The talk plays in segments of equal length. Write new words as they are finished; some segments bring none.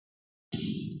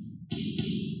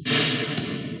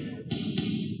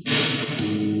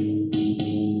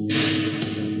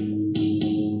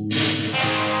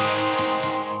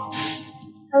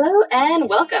and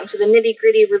welcome to the Nitty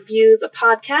Gritty Reviews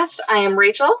podcast. I am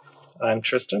Rachel. I'm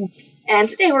Tristan. And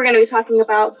today we're going to be talking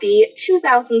about the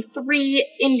 2003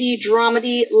 indie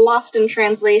dramedy Lost in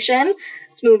Translation.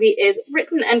 This movie is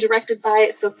written and directed by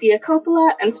Sofia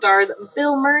Coppola and stars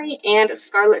Bill Murray and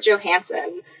Scarlett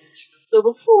Johansson. So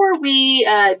before we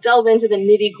delve into the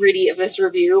nitty-gritty of this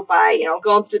review by,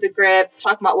 going through the grid,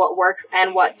 talking about what works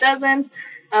and what doesn't,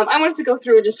 I wanted to go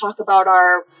through and just talk about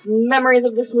our memories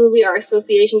of this movie, our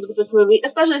associations with this movie,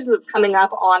 especially since it's coming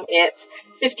up on its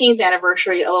 15th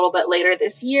anniversary a little bit later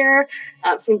this year.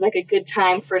 Seems like a good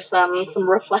time for some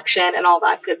reflection and all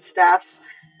that good stuff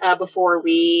before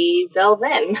we delve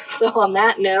in. So on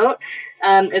that note,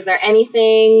 is there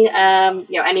anything,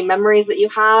 any memories that you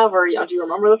have, or do you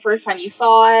remember the first time you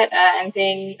saw it,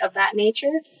 anything of that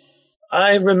nature?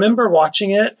 I remember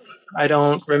watching it. I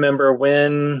don't remember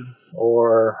when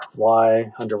or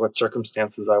why, under what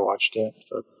circumstances I watched it.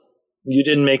 So you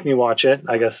didn't make me watch it.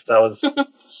 I guess that was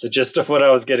the gist of what I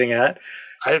was getting at.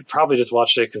 I probably just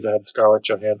watched it because I had Scarlett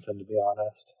Johansson, to be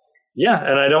honest. Yeah,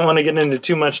 and I don't want to get into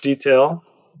too much detail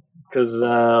because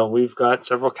we've got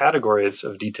several categories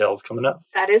of details coming up.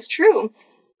 That is true.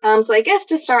 So I guess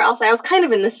to start, I'll say I was kind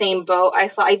of in the same boat.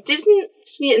 I didn't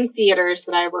see it in theaters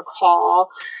that I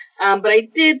recall, but I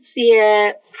did see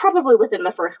it probably within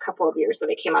the first couple of years that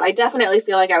it came out. I definitely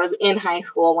feel like I was in high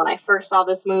school when I first saw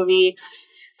this movie,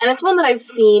 and it's one that I've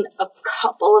seen a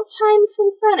couple of times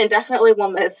since then, and definitely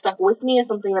one that has stuck with me as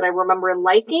something that I remember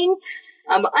liking.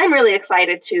 But I'm really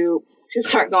excited to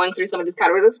start going through some of these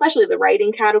categories, especially the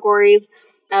writing categories,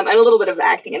 and a little bit of the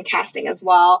acting and casting as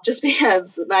well, just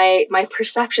because my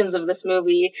perceptions of this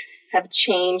movie have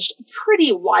changed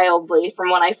pretty wildly from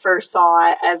when I first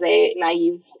saw it as a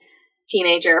naive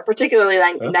teenager, particularly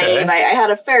naive. I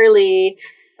had a fairly,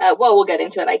 we'll get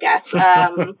into it, I guess.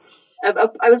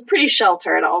 I was pretty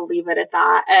sheltered, I'll leave it at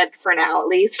that, for now at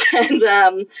least.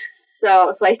 And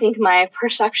so I think my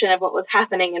perception of what was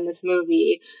happening in this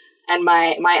movie and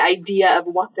my idea of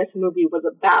what this movie was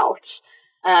about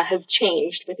has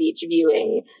changed with each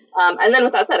viewing. And then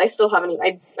with that said, I still haven't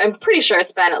I'm pretty sure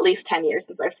it's been at least 10 years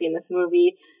since I've seen this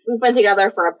movie. We've been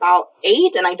together for about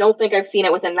 8, and I don't think I've seen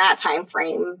it within that time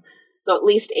frame. So at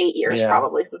least 8 years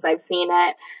probably since I've seen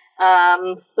it.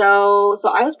 So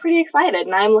I was pretty excited,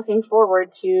 and I'm looking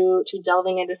forward to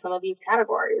delving into some of these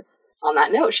categories. On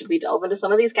that note, should we delve into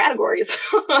some of these categories?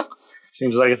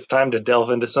 Seems like it's time to delve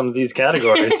into some of these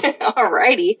categories.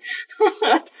 Alrighty.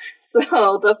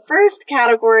 So the first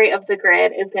category of the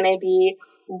grid is going to be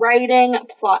writing,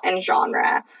 plot, and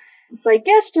genre. So I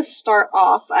guess to start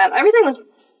off, everything was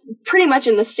pretty much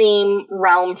in the same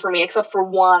realm for me, except for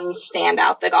one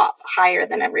standout that got higher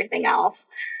than everything else.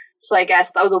 So I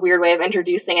guess that was a weird way of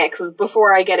introducing it, because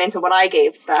before I get into what I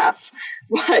gave stuff,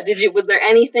 was there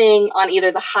anything on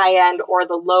either the high end or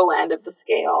the low end of the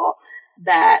scale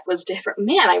that was different?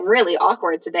 Man, I'm really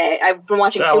awkward today. I've been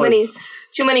watching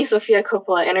too many Sofia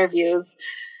Coppola interviews.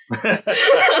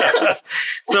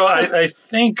 So I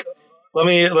think, let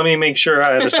me make sure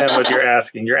I understand what you're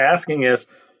asking. You're asking if,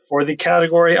 for the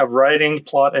category of writing,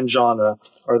 plot, and genre,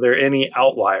 are there any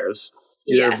outliers?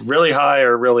 Either really high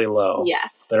or really low.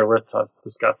 Yes. That are worth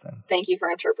discussing. Thank you for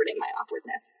interpreting my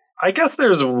awkwardness. I guess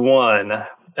there's one.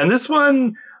 And this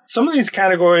one, some of these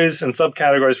categories and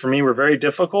subcategories for me were very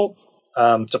difficult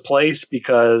to place,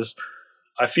 because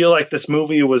I feel like this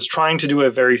movie was trying to do a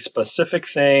very specific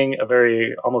thing, a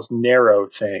very almost narrow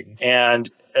thing. And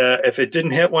if it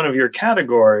didn't hit one of your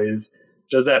categories,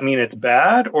 does that mean it's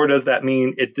bad, or does that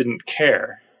mean it didn't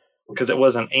care? Because it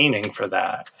wasn't aiming for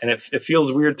that. And it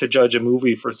feels weird to judge a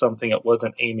movie for something it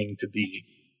wasn't aiming to be.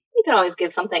 You can always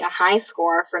give something a high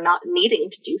score for not needing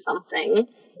to do something.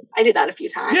 I did that a few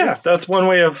times. Yeah, that's one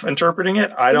way of interpreting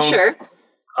it. Sure.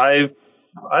 I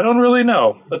don't really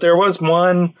know. But there was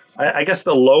one, I guess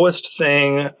the lowest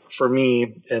thing for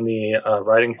me in the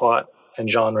writing, plot, and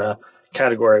genre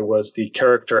category was the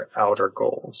character outer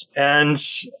goals. And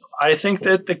I think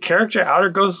that the character outer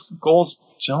goals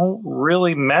don't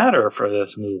really matter for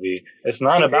this movie. It's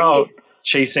not about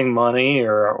chasing money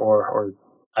or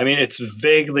I mean, it's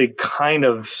vaguely kind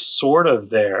of sort of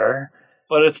there,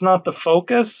 but it's not the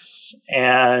focus.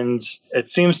 And it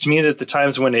seems to me that the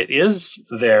times when it is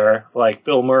there, like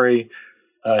Bill Murray,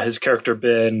 his character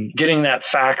Ben, getting that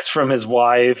fax from his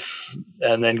wife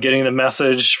and then getting the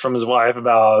message from his wife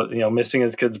about, missing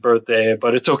his kid's birthday,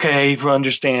 but it's okay, he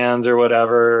understands or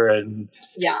whatever. And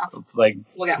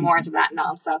we'll get more into that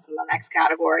nonsense in the next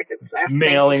category, because I have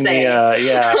mailing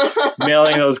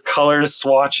mailing those color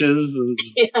swatches and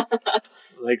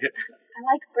I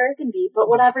like burgundy, but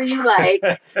whatever you like.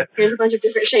 Here's a bunch of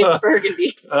different shades of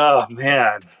burgundy. Oh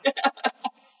man.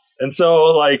 And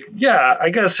so, like, yeah,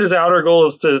 I guess his outer goal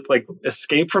is to, like,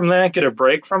 escape from that, get a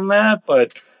break from that.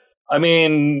 But, I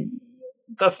mean,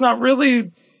 that's not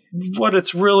really what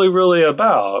it's really, really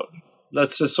about.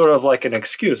 That's just sort of like an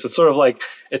excuse. It's sort of like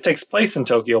it takes place in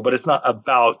Tokyo, but it's not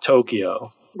about Tokyo.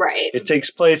 Right. It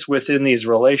takes place within these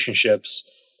relationships,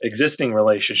 existing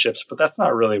relationships, but that's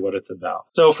not really what it's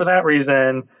about. So for that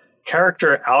reason,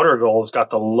 character outer goals got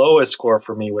the lowest score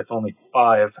for me with only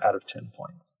 5 out of 10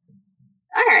 points.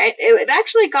 All right.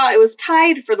 It was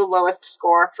tied for the lowest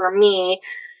score for me.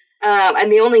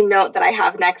 And the only note that I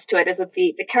have next to it is that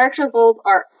the character goals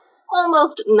are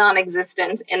almost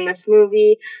non-existent in this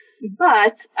movie.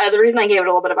 But the reason I gave it a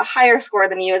little bit of a higher score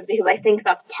than you is because I think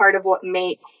that's part of what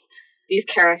makes these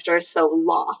characters so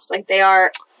lost. Like, they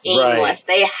are aimless. Right.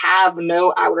 They have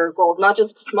no outer goals, not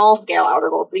just small scale outer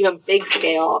goals, but even big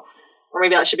scale. Or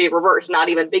maybe that should be reversed, not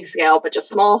even big scale, but just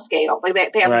small scale. Like,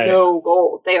 they have Right. no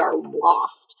goals. They are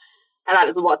lost. And that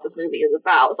is what this movie is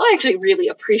about. So I actually really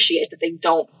appreciate that they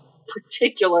don't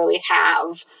particularly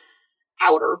have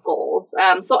outer goals.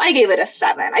 So I gave it a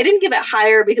 7. I didn't give it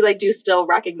higher because I do still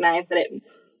recognize that it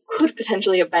could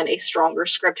potentially have been a stronger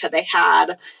script had they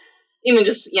had even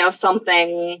just,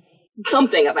 something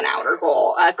of an outer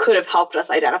goal. Could have helped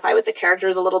us identify with the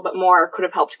characters a little bit more, could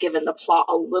have helped given the plot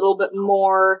a little bit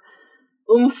more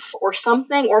oomph or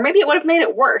something, or maybe it would have made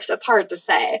it worse. It's hard to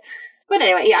say. But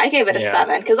anyway, yeah, I gave it a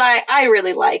 7 because I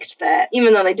really liked that,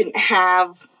 even though they didn't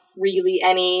have really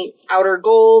any outer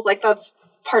goals, like, that's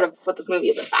part of what this movie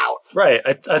is about. Right.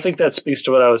 I think that speaks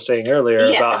to what I was saying earlier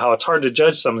about how it's hard to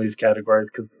judge some of these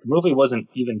categories because the movie wasn't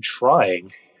even trying.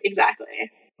 Exactly.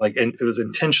 Like, and it was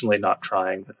intentionally not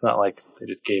trying. It's not like they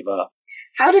just gave up.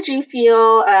 How did you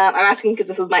feel? I'm asking because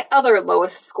this was my other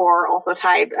lowest score, also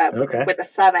tied with a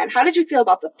 7. How did you feel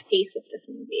about the pace of this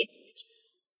movie?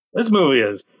 This movie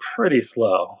is pretty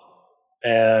slow.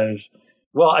 And,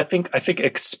 well, I think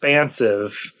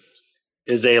expansive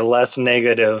is a less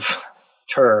negative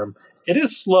term. It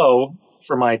is slow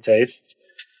for my tastes,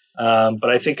 but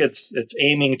I think it's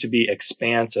aiming to be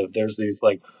expansive. There's these,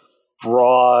 like,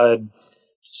 broad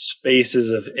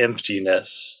spaces of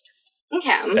emptiness.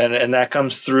 Okay. And that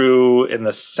comes through in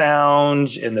the sound,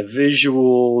 in the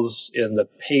visuals, in the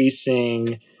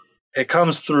pacing. It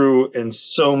comes through in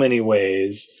so many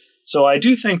ways. So I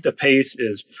do think the pace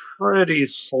is pretty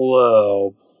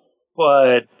slow,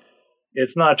 but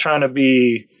it's not trying to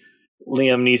be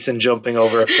Liam Neeson jumping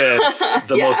over a fence,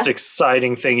 the most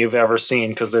exciting thing you've ever seen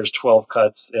because there's 12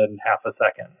 cuts in half a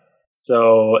second.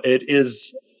 So it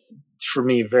is, for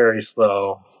me, very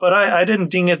slow. But I didn't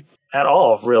ding it at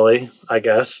all, really, I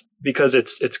guess, because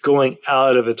it's going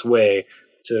out of its way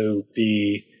to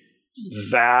be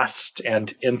vast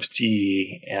and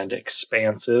empty and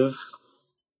expansive.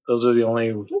 Those are the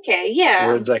only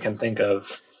words I can think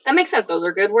of. That makes sense. Those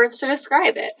are good words to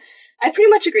describe it. I pretty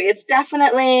much agree. It's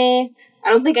definitely, I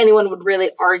don't think anyone would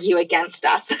really argue against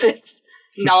us if it's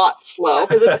not slow,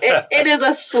 because it is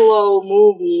a slow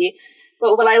movie.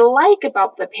 But what I like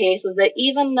about the pace is that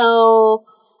even though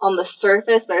on the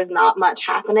surface there's not much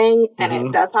happening, and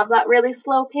it does have that really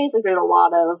slow pace, like, there's a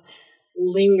lot of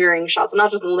lingering shots,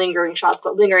 not just lingering shots,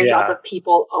 but lingering shots of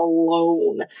people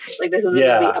alone. Like, this is a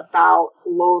movie about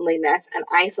loneliness and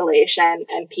isolation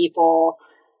and people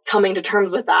coming to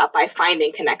terms with that by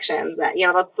finding connections. And,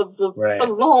 that's the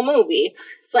whole movie.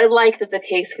 So I like that the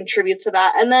pace contributes to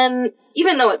that. And then,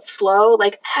 even though it's slow,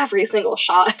 like, every single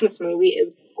shot in this movie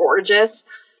is gorgeous,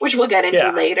 which we'll get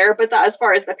into later. But as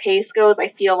far as the pace goes, I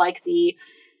feel like the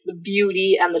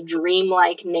beauty and the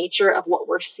dreamlike nature of what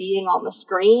we're seeing on the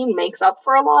screen makes up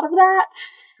for a lot of that.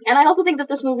 And I also think that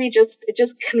this movie just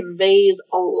conveys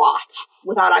a lot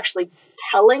without actually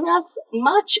telling us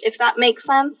much, if that makes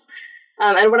sense.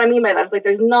 And what I mean by that is, like,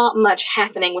 there's not much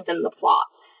happening within the plot.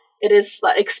 It is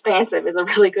expansive is a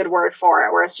really good word for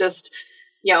it, where it's just,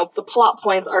 the plot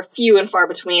points are few and far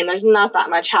between. There's not that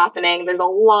much happening. There's a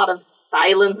lot of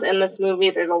silence in this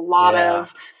movie. There's a lot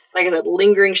of, like I said,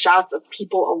 lingering shots of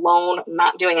people alone,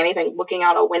 not doing anything, looking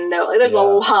out a window. Like, there's a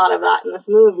lot of that in this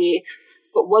movie.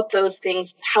 But what those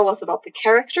things tell us about the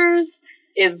characters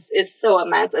is so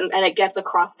immense. And it gets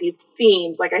across these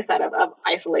themes, like I said, of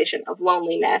isolation, of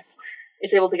loneliness.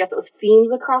 It's able to get those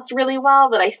themes across really well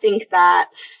that I think that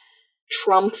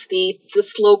trumps the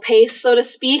slow pace, so to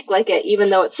speak. Like,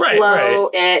 even though it's slow,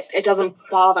 it doesn't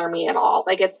bother me at all.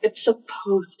 Like, it's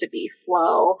supposed to be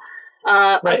slow.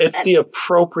 Right, it's the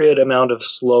appropriate amount of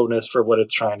slowness for what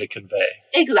it's trying to convey.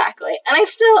 Exactly. And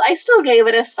I still gave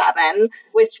it a 7,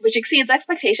 which exceeds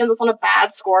expectations. It's not a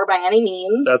bad score by any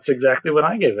means. That's exactly what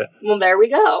I gave it. Well, there we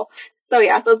go. So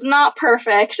yeah, so it's not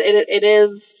perfect. It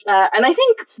is, and I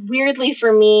think weirdly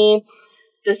for me,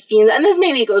 the scenes, and this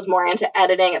maybe goes more into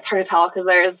editing. It's hard to tell because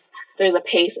there's a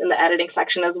pace in the editing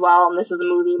section as well, and this is a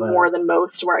movie more than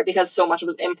most where, because so much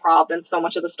was improv and so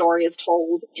much of the story is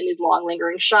told in these long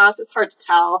lingering shots, it's hard to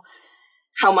tell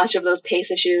how much of those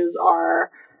pace issues are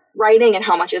writing and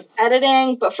how much is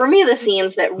editing. But for me, the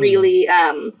scenes that really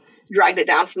dragged it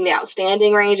down from the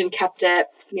outstanding range and kept it,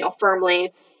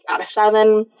 firmly out of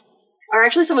 7 are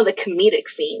actually some of the comedic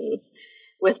scenes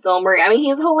with Bill Murray. I mean,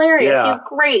 he's hilarious. Yeah. He's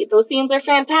great. Those scenes are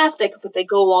fantastic, but they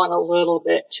go on a little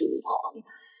bit too long.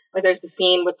 Like, there's the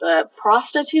scene with the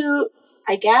prostitute,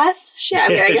 I guess. I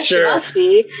guess sure. She must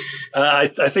be.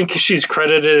 I think she's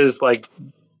credited as, like,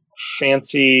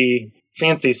 fancy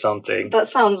something. That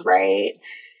sounds right.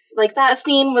 Like, that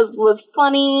scene was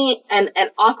funny and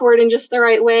awkward in just the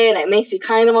right way, and it makes you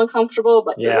kind of uncomfortable,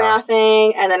 but you're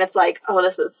laughing, and then it's like, oh,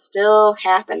 this is still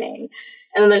happening.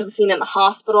 And then there's the scene in the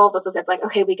hospital that's like,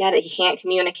 okay, we get it, he can't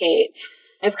communicate.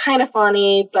 And it's kind of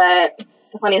funny, but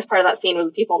the funniest part of that scene was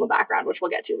the people in the background, which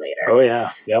we'll get to later. Oh,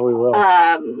 yeah. Yeah, we will.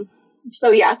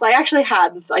 So I actually had,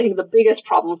 I think the biggest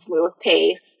problem for me with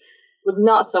pace was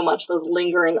not so much those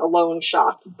lingering alone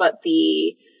shots, but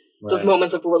those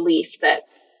moments of relief that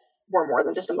were more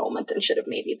than just a moment and should have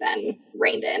maybe been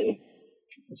reined in.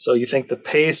 So you think the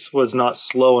pace was not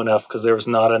slow enough because there was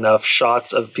not enough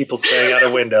shots of people staring out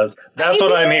of windows. That's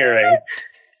what I'm hearing.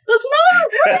 That's not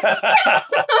right.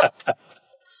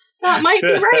 That might be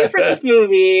right for this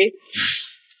movie.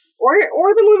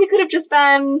 Or the movie could have just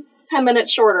been 10 minutes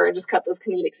shorter and just cut those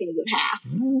comedic scenes in half.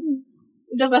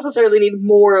 It doesn't necessarily need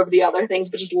more of the other things,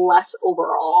 but just less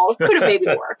overall. Could have maybe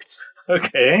worked.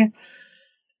 Okay.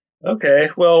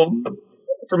 Well,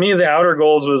 for me, The Outer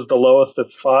Goals was the lowest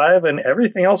at 5, and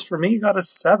everything else for me got a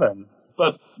 7.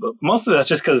 But most of that's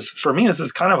just because, for me, this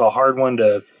is kind of a hard one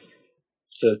to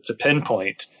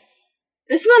pinpoint.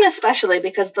 This one especially,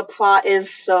 because the plot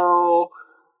is so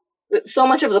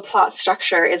much of the plot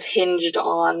structure is hinged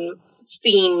on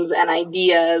themes and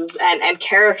ideas and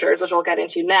characters, which we'll get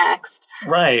into next.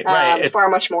 Right. Far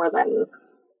much more than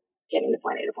getting to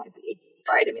point A to point B.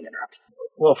 Sorry, I didn't mean to interrupt.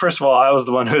 Well, first of all, I was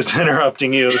the one who's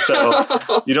interrupting you, so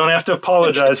you don't have to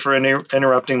apologize for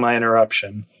interrupting my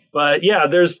interruption. But yeah,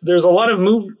 there's a lot of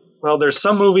there's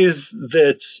some movies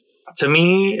that, to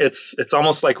me, it's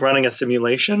almost like running a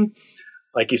simulation.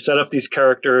 Like, you set up these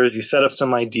characters, you set up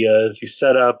some ideas, you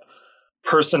set up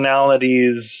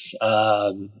personalities,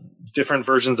 different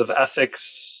versions of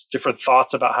ethics, different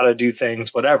thoughts about how to do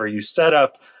things, whatever. You set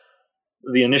up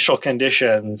the initial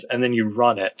conditions and then you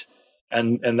run it.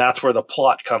 And that's where the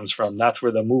plot comes from. That's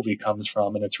where the movie comes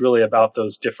from. And it's really about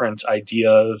those different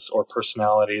ideas or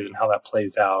personalities and how that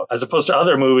plays out. As opposed to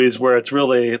other movies where it's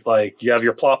really like you have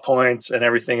your plot points and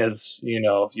everything is,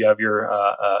 you have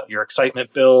your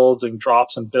excitement builds and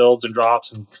drops and builds and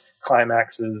drops and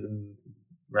climaxes and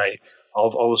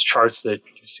all those charts that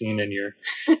you've seen in your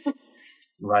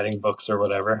writing books or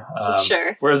whatever.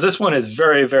 Sure. Whereas this one is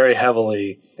very, very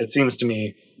heavily, it seems to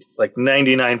me, like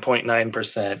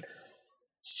 99.9%.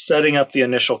 Setting up the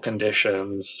initial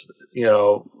conditions,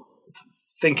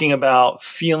 thinking about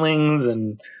feelings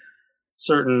and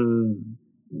certain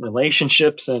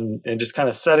relationships and just kind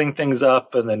of setting things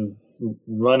up and then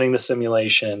running the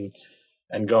simulation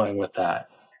and going with that.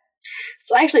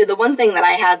 So actually, the one thing that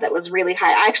I had that was really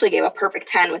high, I actually gave a perfect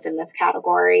 10 within this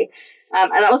category,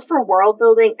 and that was for world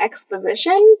building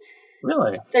exposition.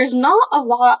 Really? There's not a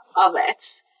lot of it,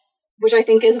 which I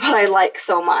think is what I like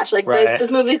so much. Like,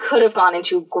 this movie could have gone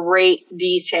into great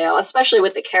detail, especially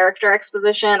with the character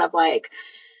exposition of like,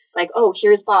 oh,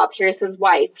 here's Bob, here's his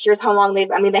wife, here's how long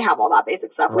they have all that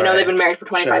basic stuff. We know they've been married for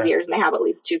 25 years and they have at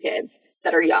least 2 kids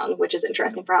that are young, which is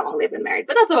interesting for how long they've been married.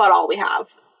 But that's about all we have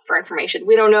for information.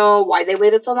 We don't know why they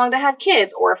waited so long to have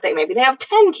kids, or if maybe they have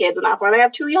 10 kids and that's why they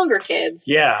have 2 younger kids.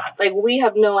 Yeah. Like, we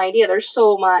have no idea. There's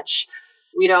so much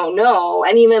we don't know.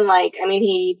 And even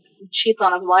he cheats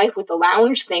on his wife with the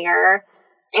lounge singer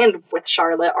and with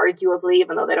Charlotte, arguably,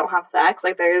 even though they don't have sex.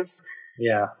 Like, there's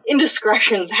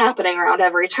indiscretions happening around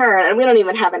every turn, and we don't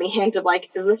even have any hint of,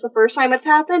 is this the first time it's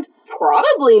happened?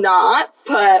 Probably not,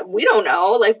 but we don't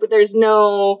know.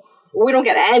 We don't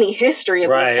get any history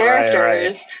of these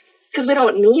characters. Because we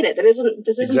don't need it.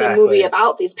 This isn't a movie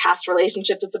about these past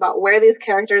relationships. It's about where these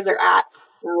characters are at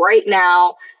right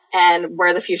now and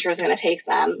where the future is going to take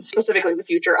them, specifically the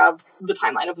future of the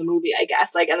timeline of the movie, I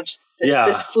guess. Like, and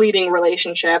this fleeting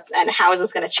relationship, and how is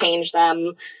this going to change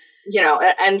them? You know,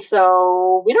 and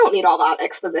so we don't need all that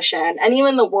exposition. And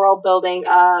even the world building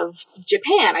of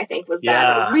Japan, I think, was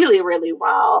done really, really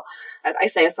well. I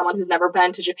say as someone who's never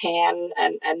been to Japan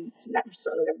and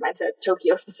certainly never been to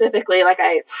Tokyo specifically, like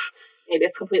maybe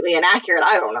it's completely inaccurate,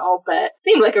 I don't know, but it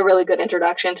seemed like a really good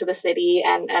introduction to the city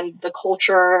and the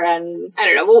culture, and I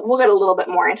don't know, we'll get a little bit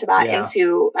more into that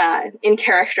in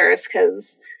characters,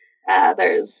 because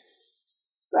there's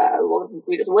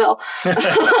we just will.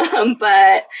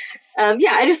 But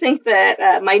I just think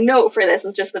that my note for this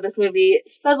is just that this movie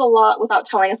says a lot without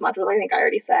telling us much, which I think I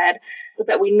already said, but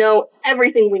that we know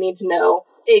everything we need to know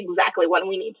exactly when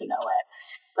we need to know it.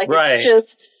 Like, it's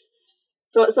just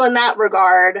so in that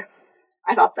regard,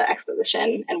 I thought the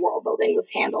exposition and world building was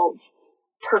handled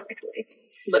perfectly.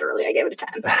 Literally, I gave it a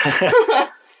 10.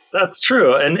 That's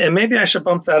true. And maybe I should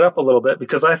bump that up a little bit,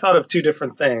 because I thought of two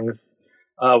different things.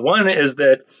 One is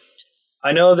that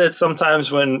I know that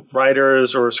sometimes when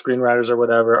writers or screenwriters or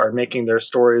whatever are making their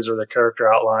stories or their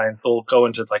character outlines, they'll go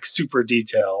into like super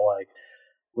detail. Like,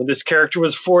 when this character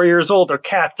was 4 years old, their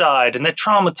cat died and that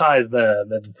traumatized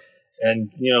them.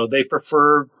 And you know, they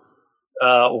prefer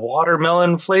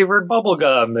watermelon flavored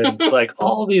bubblegum and like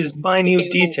all these minute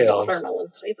details. Watermelon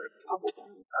flavored bubblegum.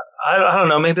 I don't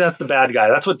know. Maybe that's the bad guy.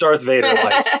 That's what Darth Vader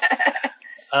liked.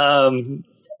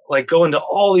 Like, go into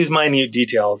all these minute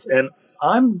details. And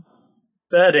I'm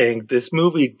betting this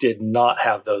movie did not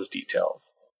have those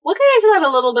details. We'll get into that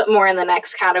a little bit more in the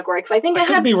next category, because I think I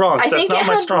could be wrong, because that's not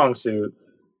my strong suit.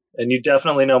 And you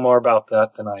definitely know more about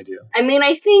that than I do. I mean,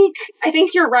 I think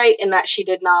you're right in that she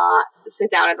did not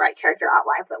sit down and write character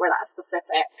outlines that were that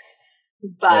specific.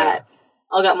 But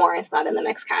I'll get more into that in the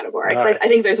next category, because I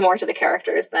think there's more to the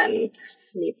characters than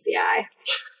meets the eye.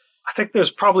 I think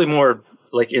there's probably more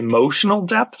like emotional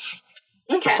depth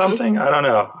or something. I don't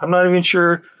know. I'm not even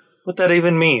sure what that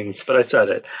even means, but I said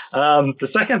it. The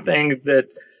second thing that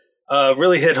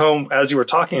really hit home as you were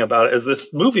talking about it is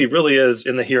this movie really is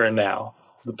in the here and now.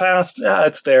 The past,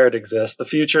 it's there, it exists. The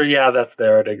future, that's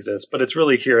there, it exists. But it's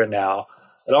really here and now.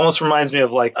 It almost reminds me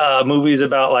of like movies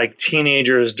about like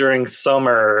teenagers during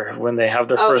summer when they have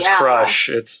their first crush.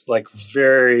 It's like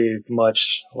very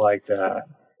much like that.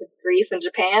 It's Greece and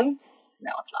Japan?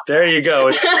 No, it's not. There you go.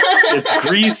 It's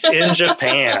Greece in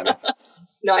Japan.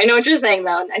 No, I know what you're saying,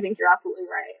 though, and I think you're absolutely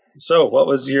right. So, what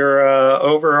was your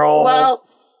overall... Well,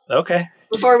 okay.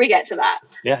 Before we get to that,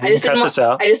 you can cut this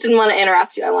out. I just didn't want to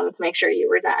interrupt you. I wanted to make sure you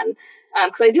were done.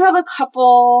 Because I do have a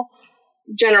couple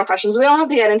general questions. We don't have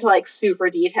to get into, like, super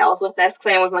details with this,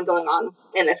 because I know we've been going on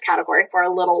in this category for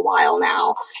a little while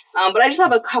now. But I just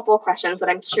have a couple questions that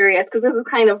I'm curious, because this is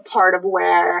kind of part of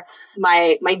where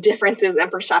my differences in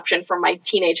perception from my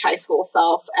teenage high school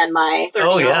self and my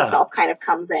 30-year-old self kind of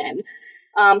comes in.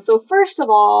 So first of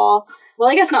all, well,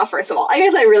 I guess not first of all. I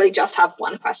guess I really just have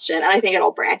one question, and I think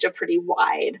it'll branch a pretty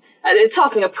wide. It's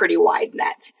tossing a pretty wide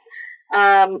net.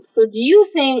 So do you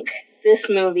think this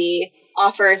movie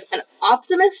offers an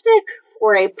optimistic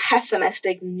or a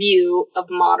pessimistic view of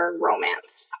modern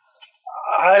romance?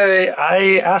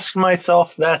 I asked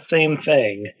myself that same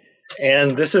thing,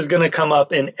 and this is going to come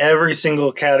up in every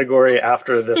single category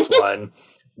after this one.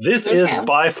 This is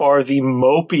by far the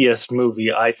mopiest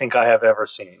movie I think I have ever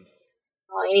seen.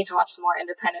 Well, you need to watch some more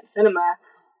independent cinema.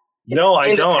 No,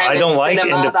 I don't. I don't like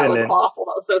independent. That was awful.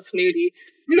 That was so snooty.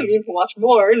 You need to watch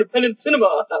more independent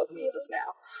cinema. That was me just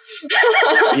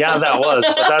now. Yeah, that was.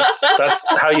 But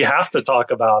that's how you have to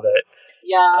talk about it.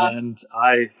 Yeah. And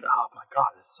oh my God,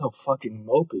 it's so fucking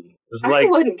mopey. I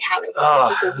wouldn't count it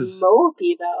as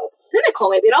mopey, though. Cynical,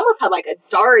 maybe. It almost had like a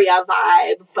Daria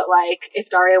vibe, but like if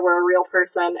Daria were a real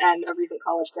person and a recent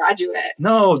college graduate.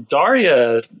 No,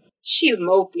 Daria... She's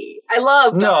mopey. I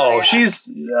love Daria. No,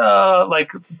 she's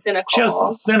like... cynical. She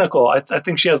has cynical. I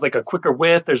think she has like a quicker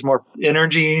wit. There's more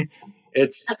energy.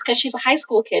 That's because she's a high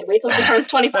school kid. Wait till she turns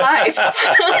 25.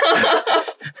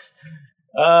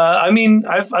 I mean,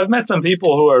 I've met some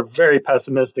people who are very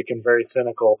pessimistic and very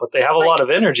cynical, but they have a lot of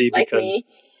energy because,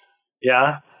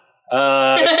 because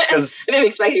I didn't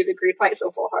expect you to agree quite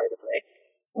so full-heartedly.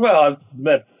 Well, I've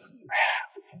met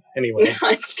anyway.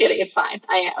 I'm just kidding. It's fine.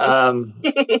 I am.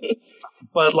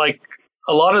 But like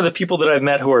a lot of the people that I've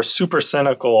met who are super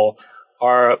cynical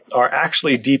are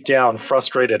actually deep down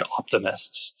frustrated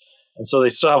optimists, and so they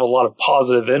still have a lot of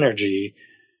positive energy.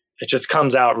 It just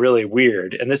comes out really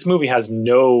weird. And this movie has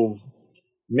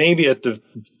maybe at the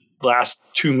last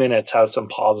 2 minutes has some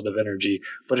positive energy,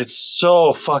 but it's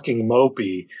so fucking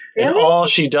mopey. Really? And all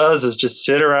she does is just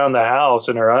sit around the house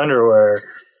in her underwear,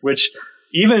 which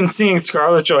even seeing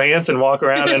Scarlett Johansson walk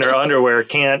around in her underwear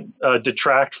can't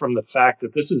detract from the fact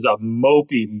that this is a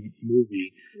mopey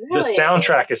movie. Really? The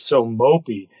soundtrack is so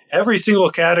mopey. Every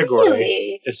single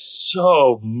category is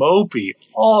so mopey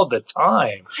all the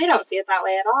time. I don't see it that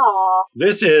way at all.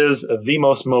 This is the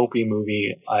most mopey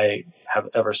movie I have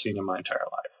ever seen in my entire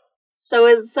life. So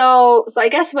I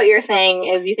guess what you're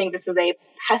saying is you think this is a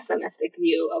pessimistic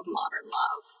view of modern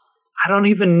love. I don't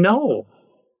even know.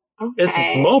 Okay. It's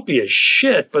mopey as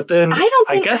shit, but then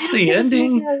I guess the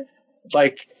ending,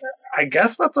 I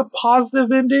guess that's a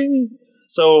positive ending.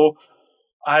 So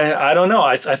I don't know.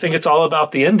 I think it's all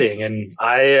about the ending, and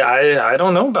I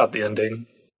don't know about the ending.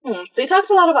 So you talked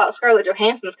a lot about Scarlett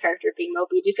Johansson's character being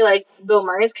mopey. Do you feel like Bill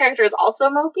Murray's character is also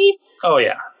mopey? Oh,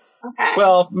 yeah. Okay.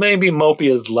 Well, maybe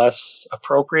mopey is less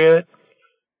appropriate,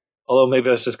 although maybe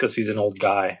that's just because he's an old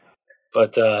guy.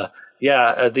 But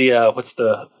what's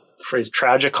the phrase,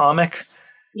 tragicomic?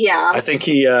 Yeah. I think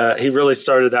he really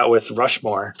started that with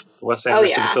Rushmore, the Wes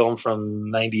Anderson film from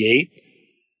 98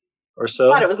 or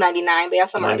so. I thought it was 99, but yeah,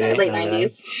 somewhere in the late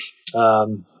 90s.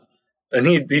 And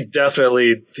he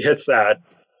definitely hits that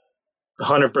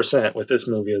 100% with this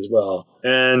movie as well.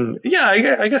 And yeah,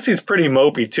 I guess he's pretty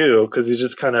mopey too, because he's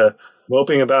just kind of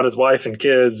moping about his wife and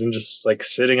kids and just like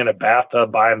sitting in a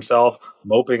bathtub by himself,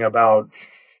 moping about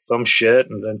some shit,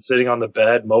 and then sitting on the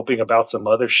bed moping about some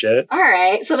other shit. All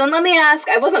right. So then let me ask,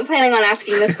 I wasn't planning on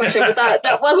asking this question, but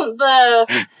that wasn't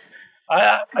the...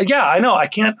 I know. I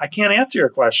can't answer your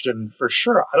question for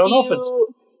sure. I don't know if it's...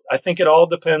 I think it all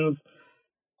depends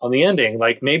on the ending.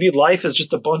 Like, maybe life is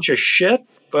just a bunch of shit,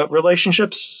 but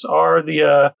relationships are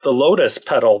the lotus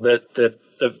petal that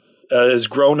is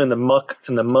grown in the muck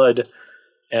and the mud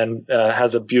and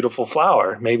has a beautiful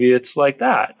flower. Maybe it's like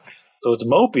that. So it's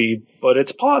mopey, but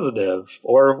it's positive,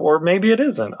 or maybe it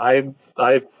isn't. I've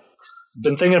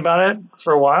been thinking about it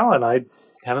for a while, and I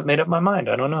haven't made up my mind.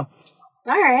 I don't know.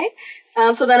 All right.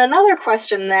 So then another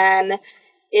question then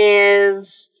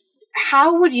is,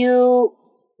 how would you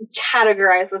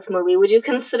categorize this movie? Would you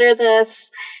consider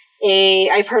this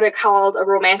I've heard it called a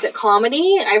romantic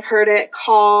comedy. I've heard it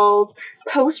called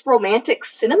post-romantic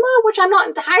cinema, which I'm not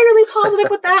entirely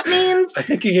positive what that means. I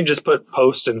think you can just put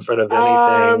post in front of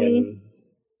anything.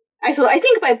 I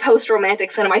think by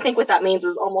post-romantic cinema, I think what that means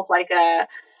is almost like a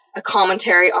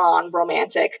commentary on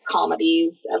romantic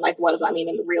comedies and like what does that mean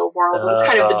in the real world. And it's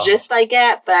kind of the gist I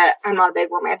get, but I'm not a big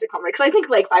romantic comedy because I think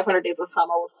like 500 Days of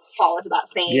Summer will fall into that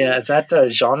same. Yeah, is that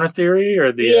genre theory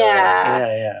or the?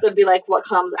 Yeah. So it'd be like what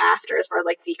comes after as far as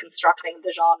like deconstructing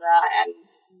the genre and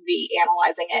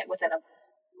reanalyzing it within a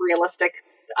realistic.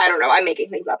 I don't know. I'm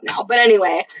making things up now, but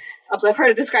anyway. So I've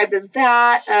heard it described as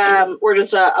that, or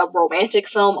just a romantic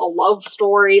film, a love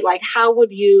story. Like, how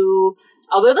would you?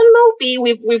 Other than mopey,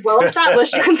 we've well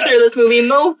established you consider this movie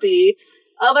mopey.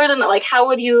 Other than that, like, how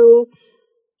would you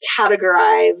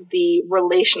categorize the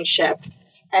relationship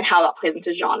and how that plays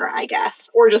into genre, I guess?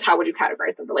 Or just how would you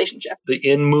categorize the relationship? The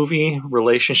in-movie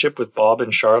relationship with Bob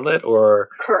and Charlotte, or...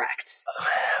 Correct.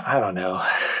 I don't know.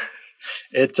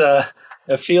 It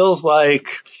feels like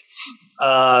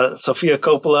Sofia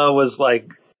Coppola was, like,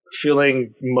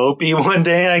 feeling mopey one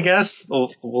day, I guess.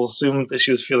 We'll assume that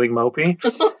she was feeling mopey.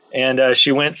 And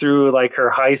she went through like her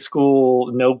high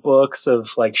school notebooks of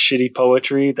like shitty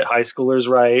poetry that high schoolers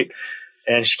write.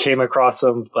 And she came across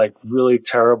some like really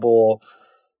terrible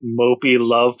mopey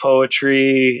love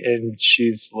poetry. And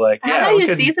she's like, yeah, how do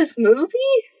you see this movie?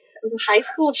 Is it high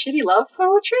school shitty love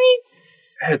poetry?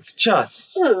 It's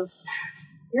just...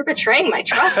 You're betraying my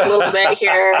trust a little bit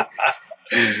here.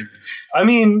 I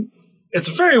mean, it's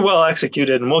very well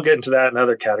executed, and we'll get into that in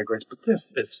other categories, but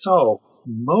this is so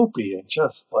mopey and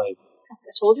just like... I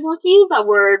told you not to use that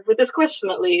word with this question,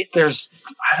 at least.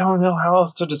 I don't know how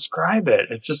else to describe it.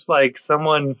 It's just like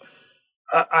someone...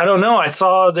 I don't know. I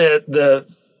saw the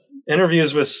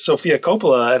interviews with Sofia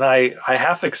Coppola, and I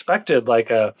half expected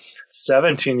like a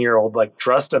 17-year-old like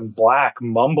dressed in black,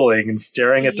 mumbling and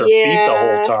staring at their feet the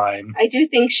whole time. I do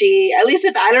think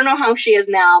I don't know how she is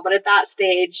now, but at that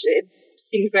stage, it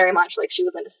seemed very much like she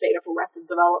was in a state of arrested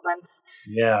development.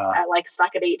 Yeah. Like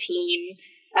stuck at 18.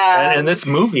 And this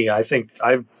movie, I think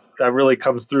that really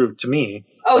comes through to me.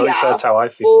 Oh, at least that's how I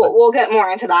feel. We'll get more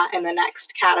into that in the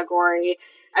next category.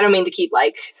 I don't mean to keep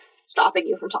like stopping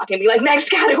you from talking and be like, next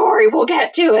category, we'll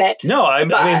get to it. No, I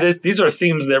mean, these are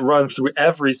themes that run through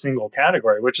every single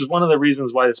category, which is one of the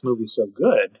reasons why this movie's so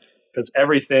good, because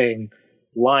everything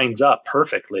lines up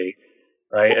perfectly,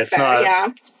 right?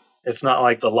 It's not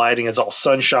like the lighting is all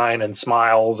sunshine and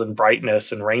smiles and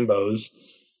brightness and rainbows,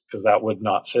 because that would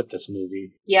not fit this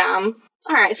movie. Yeah.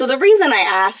 All right. So the reason I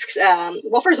asked,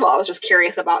 well, first of all, I was just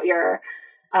curious about your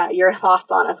your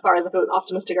thoughts on as far as if it was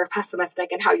optimistic or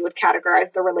pessimistic and how you would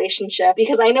categorize the relationship.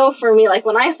 Because I know for me, like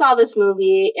when I saw this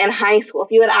movie in high school,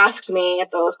 if you had asked me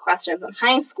those questions in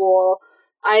high school,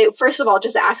 I, first of all,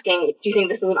 just asking, do you think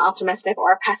this is an optimistic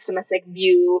or a pessimistic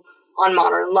view on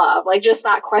modern love? Like just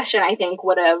that question, I think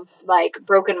would have like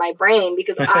broken my brain,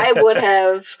 because I would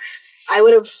have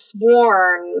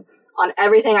sworn on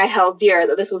everything I held dear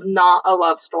that this was not a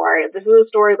love story. This is a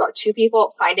story about two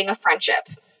people finding a friendship,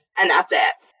 and that's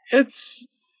it.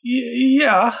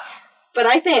 Yeah. But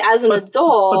I think as an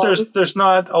adult, but there's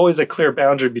not always a clear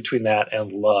boundary between that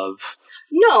and love.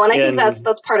 No, and I think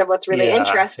that's part of what's really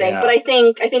interesting. Yeah. But I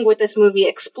think what this movie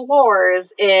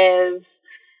explores is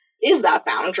that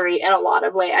boundary in a lot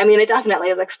of ways. I mean, it definitely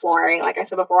is exploring, like I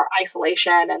said before,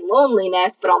 isolation and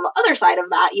loneliness. But on the other side of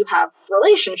that, you have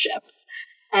relationships.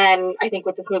 And I think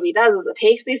what this movie does is it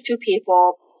takes these two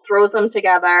people, throws them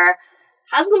together,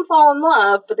 has them fall in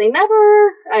love, but they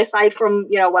never, aside from,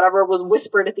 whatever was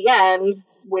whispered at the end,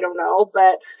 we don't know,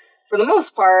 but for the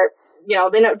most part, they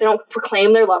don't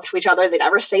proclaim their love to each other. They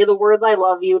never say the words "I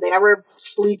love you." They never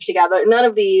sleep together. None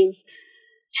of these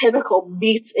typical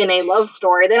beats in a love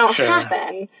story. They don't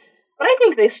happen. But I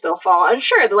think they still fall. And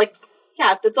sure, they're like,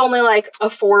 yeah, it's only like a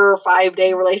 4 or 5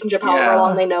 day relationship, however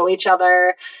long they know each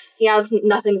other. Yeah,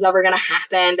 nothing's ever going to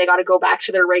happen. They got to go back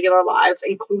to their regular lives,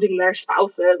 including their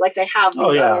spouses. Like, they have these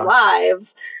other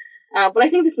lives. But I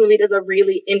think this movie does a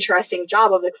really interesting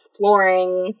job of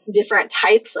exploring different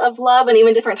types of love and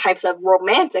even different types of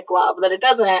romantic love, that it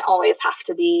doesn't always have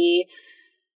to be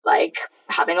like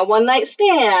having a one-night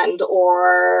stand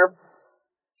or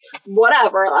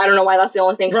whatever. I don't know why that's the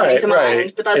only thing coming to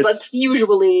mind, but that's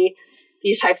usually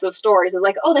these types of stories. Is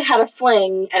like, oh, they had a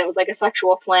fling and it was like a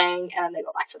sexual fling, and then they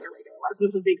go back to their regular lives. And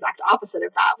this is the exact opposite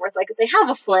of that, where it's like they have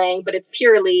a fling, but it's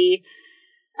purely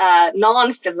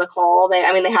non-physical. They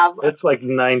have. It's like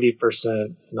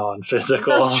 90%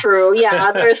 non-physical. That's true.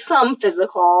 Yeah, there's some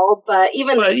physical, but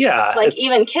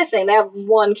even kissing, they have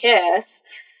one kiss.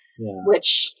 Yeah.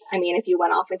 Which, if you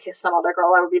went off and kissed some other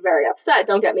girl, I would be very upset.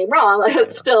 Don't get me wrong. Like,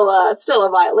 it's still a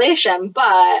violation,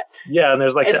 but... Yeah, and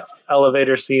there's like the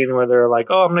elevator scene where they're like,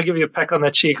 oh, I'm going to give you a peck on the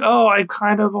cheek. Oh, I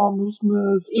kind of almost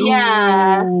missed.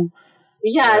 Yeah.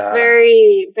 Yeah, it's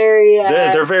very, very...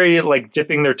 They're very, like,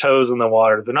 dipping their toes in the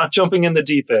water. They're not jumping in the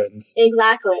deep ends.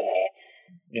 Exactly.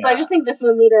 Yeah. So I just think this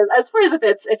movie does, as far as if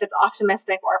it's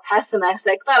optimistic or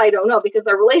pessimistic, that I don't know, because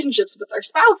their relationships with their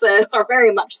spouses are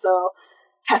very much so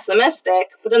pessimistic,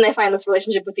 but then they find this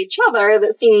relationship with each other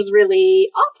that seems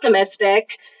really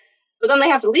optimistic, but then they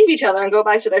have to leave each other and go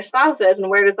back to their spouses, and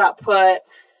where does that put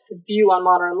his view on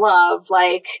modern love?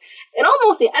 Like, it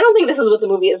almost, I don't think this is what the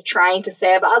movie is trying to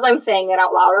say, but as I'm saying it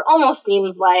out loud, it almost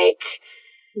seems like,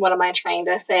 what am I trying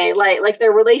to say? Like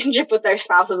their relationship with their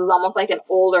spouses is almost like an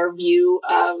older view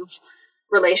of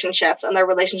relationships, and their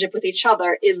relationship with each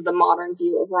other is the modern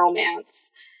view of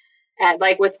romance. And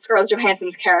like with Scarlett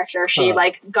Johansson's character, she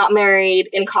got married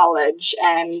in college,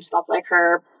 and that's like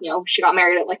her, she got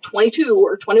married at like 22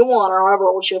 or 21 or however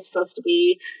old she was supposed to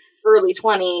be, early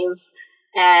 20s.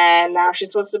 And now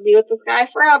she's supposed to be with this guy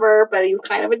forever, but he's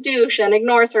kind of a douche and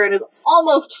ignores her and is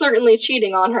almost certainly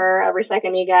cheating on her every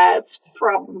second he gets.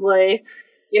 Probably.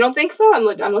 You don't think so? I'm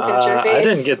looking at your face. I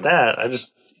didn't get that. I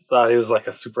just thought he was like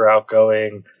a super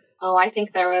outgoing... Oh, I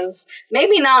think there was,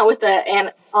 maybe not with the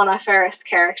Anna Faris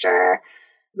character.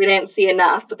 We didn't see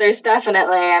enough, but there's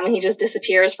definitely, he just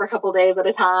disappears for a couple days at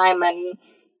a time, and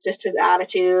just his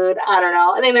attitude, I don't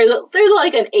know. I think there's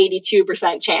like an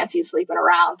 82% chance he's sleeping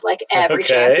around, like every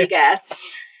chance he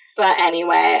gets. But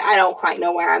anyway, I don't quite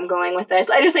know where I'm going with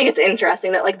this. I just think it's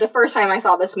interesting that, like, the first time I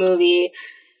saw this movie,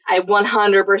 I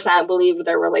 100% believed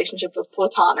their relationship was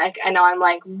platonic, and now I'm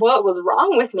like, what was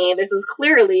wrong with me? This is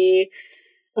clearly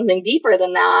something deeper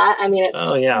than that. It's,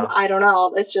 I don't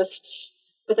know. It's just,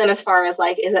 but then as far as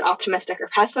like, is it optimistic or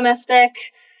pessimistic?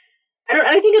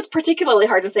 I think it's particularly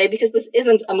hard to say, because this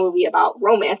isn't a movie about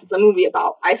romance. It's a movie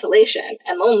about isolation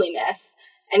and loneliness.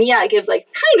 And yeah, it gives like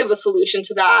kind of a solution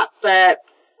to that, but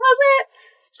was it?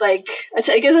 Like,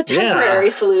 it gives a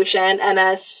temporary solution and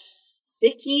a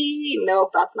sticky,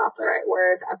 nope, that's not the right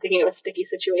word. I'm thinking of a sticky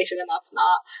situation, and that's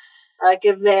not. It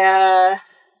gives a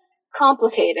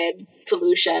complicated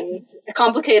solution, a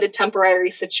complicated temporary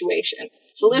situation.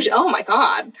 Solution. Oh my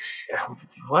god.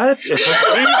 What?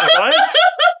 What?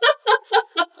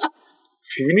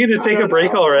 Do we need to take a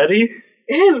break already?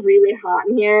 It is really hot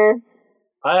in here.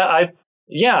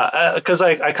 Because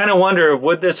I kind of wonder,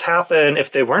 would this happen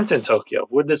if they weren't in Tokyo?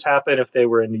 Would this happen if they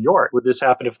were in New York? Would this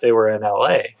happen if they were in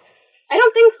LA? I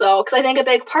don't think so, because I think a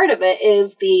big part of it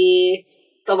is the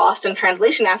the lost in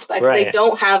translation aspect. Right. They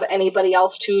don't have anybody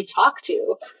else to talk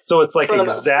to. So it's like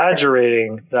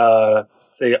exaggerating the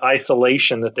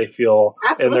isolation that they feel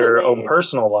in their own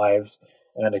personal lives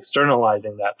and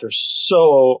externalizing that. They're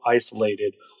so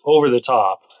isolated, over the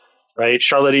top, right?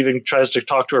 Charlotte even tries to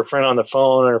talk to her friend on the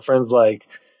phone, and her friend's like,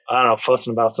 I don't know,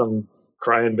 fussing about some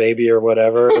crying baby or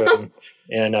whatever.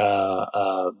 and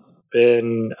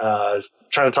Ben is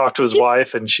trying to talk to his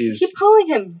wife, and she's calling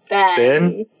him Ben.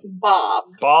 Ben? Bob.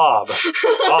 Bob.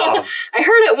 I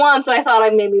heard it once, and I thought I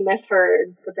maybe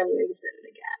misheard, but then we just did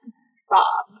it again.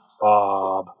 Bob.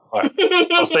 All right.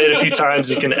 I'll say it a few times.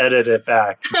 You can edit it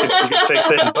back. You can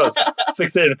fix it in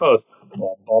post.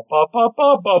 Bob, Bob, Bob, Bob,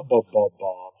 Bob, Bob, Bob, Bob,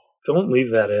 Bob. Don't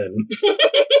leave that in.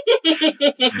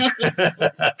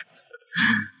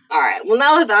 All right. Well,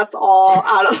 now that that's all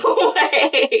out of the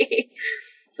way.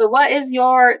 So what is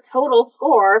your total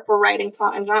score for writing,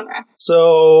 plot, and genre?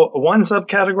 So one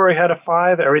subcategory had a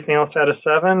 5, everything else had a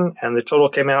 7, and the total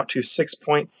came out to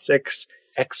 6.6,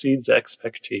 exceeds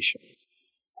expectations.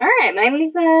 All right, mine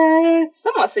is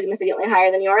somewhat significantly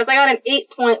higher than yours. I got an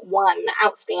 8.1,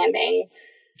 outstanding.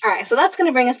 All right, so that's going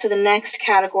to bring us to the next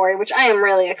category, which I am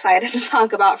really excited to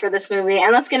talk about for this movie,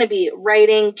 and that's going to be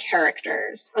writing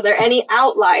characters. Are there any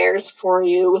outliers for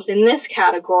you within this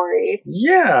category?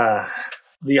 Yeah.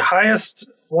 The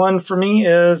highest one for me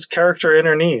is character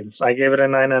inner needs. I gave it a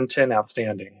 9 out of 10,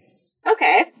 outstanding.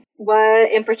 Okay.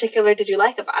 What in particular did you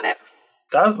like about it?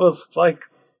 That was like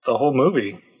the whole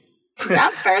movie.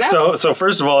 Yeah, fair enough. So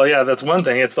first of all, yeah, that's one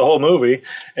thing. It's the whole movie.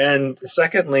 And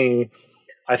secondly,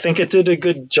 I think it did a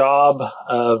good job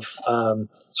of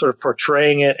sort of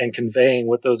portraying it and conveying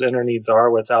what those inner needs are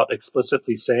without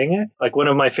explicitly saying it. Like one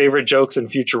of my favorite jokes in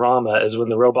Futurama is when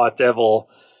the robot devil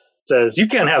says, "You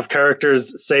can't have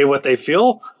characters say what they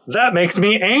feel. That makes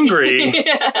me angry."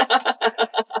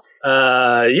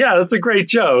 Yeah, that's a great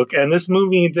joke. And this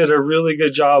movie did a really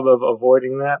good job of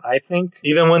avoiding that, I think.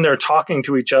 Even when they're talking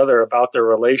to each other about their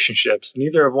relationships,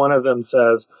 neither of one of them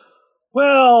says,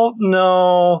 well,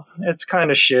 no, it's kind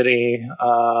of shitty.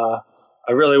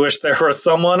 I really wish there was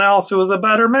someone else who was a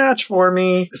better match for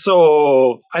me.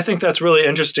 So I think that's really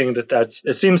interesting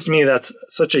it seems to me that's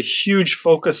such a huge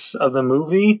focus of the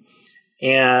movie.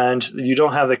 And you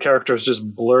don't have the characters just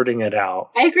blurting it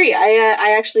out. I agree.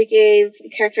 I actually gave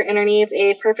character inner needs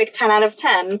a perfect 10 out of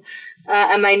 10.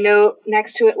 And my note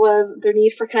next to it was, their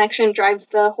need for connection drives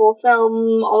the whole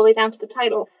film all the way down to the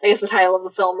title. I guess the title of the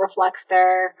film reflects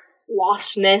their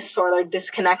lostness or their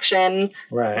disconnection.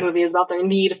 Right. The movie is about their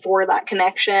need for that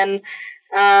connection.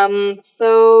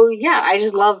 So, yeah, I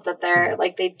just love that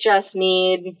they just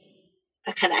need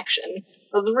a connection.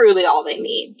 That's really all they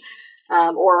need.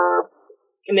 Or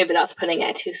maybe that's putting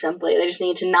it too simply. They just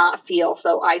need to not feel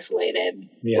so isolated,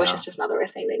 which is just another way of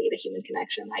saying they need a human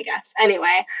connection, I guess.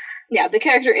 Anyway, yeah, the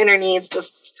character inner needs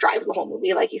just drives the whole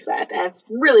movie, like you said, and it's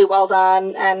really well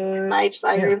done, and I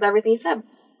agree with everything you said.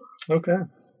 Okay.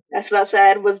 So that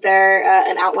said, was there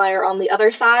an outlier on the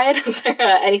other side? Is there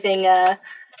anything that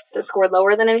scored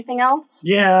lower than anything else?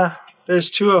 Yeah, there's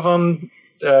 2 of them.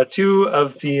 2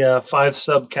 of the 5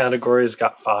 subcategories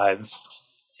got 5s.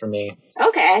 For me.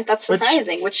 Okay, that's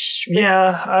surprising.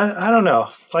 Yeah, I don't know.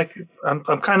 It's like I'm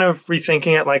kind of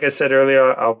rethinking it. Like I said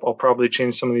earlier, I'll probably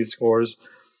change some of these scores.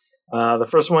 The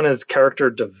first one is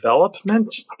character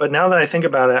development, but now that I think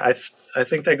about it, I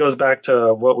think that goes back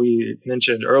to what we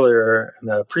mentioned earlier in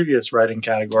the previous writing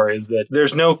category, is that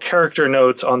there's no character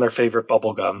notes on their favorite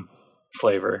bubblegum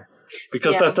flavor,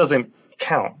 because that doesn't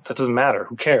count. That doesn't matter.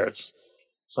 Who cares?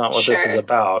 It's not what this is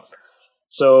about.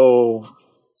 So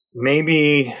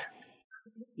maybe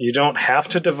you don't have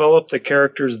to develop the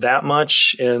characters that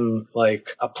much in like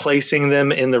a placing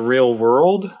them in the real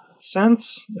world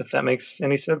sense, if that makes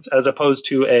any sense, as opposed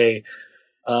to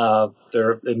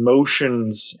their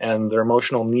emotions and their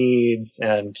emotional needs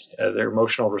and their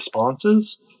emotional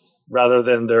responses, rather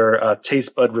than their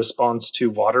taste bud response to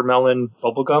watermelon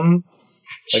bubblegum.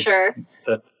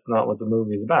 That's not what the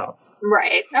movie is about.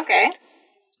 Right. Okay.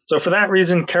 So for that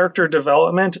reason, character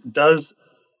development does,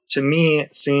 to me,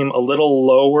 seem a little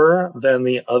lower than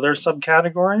the other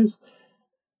subcategories,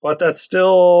 but that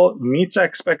still meets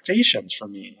expectations for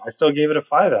me. I still gave it a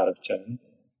 5 out of 10.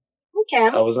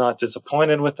 Okay. I was not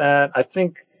disappointed with that. I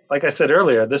think, like I said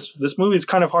earlier, this movie is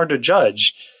kind of hard to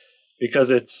judge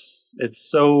because it's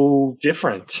so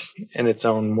different in its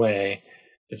own way.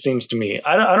 It seems to me.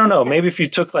 I don't know. Maybe if you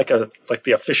took like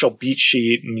the official beat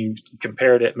sheet and you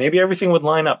compared it, maybe everything would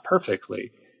line up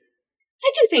perfectly.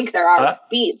 I do think there are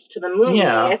beats to the movie.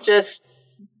 Yeah. It's just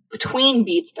between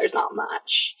beats, there's not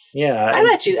much. Yeah.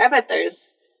 I bet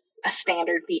there's a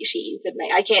standard beat sheet you could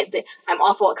make. I can't. I'm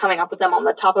awful at coming up with them on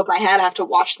the top of my head. I have to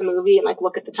watch the movie and like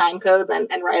look at the time codes and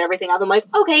write everything up. I'm like,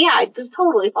 okay, yeah, this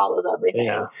totally follows everything.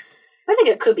 Yeah. So I think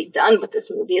it could be done with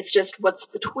this movie. It's just what's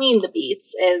between the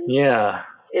beats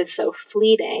is so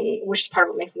fleeting, which is part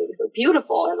of what makes the movie so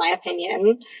beautiful, in my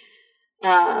opinion.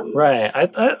 Right.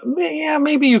 Yeah,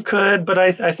 maybe you could, but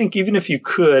I think even if you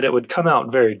could, it would come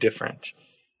out very different.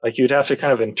 Like you'd have to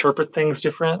kind of interpret things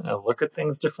different and look at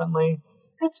things differently.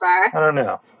 That's fair. I don't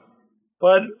know.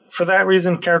 But for that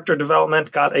reason, character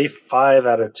development got a 5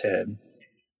 out of 10.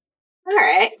 All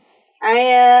right.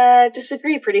 I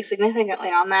disagree pretty significantly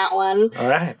on that one. All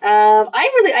right.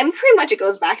 I'm pretty much, it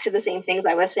goes back to the same things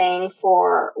I was saying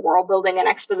for world building and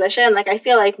exposition. Like, I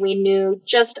feel like we knew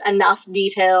just enough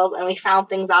details and we found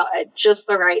things out at just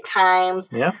the right times.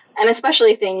 Yeah. And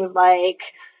especially things like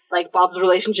Bob's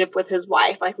relationship with his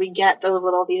wife. Like, we get those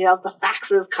little details. The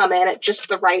faxes come in at just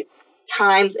the right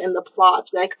times in the plot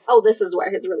to be like, oh, this is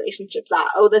where his relationship's at.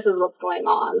 Oh, this is what's going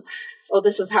on. Oh,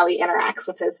 this is how he interacts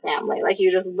with his family. Like,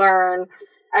 you just learn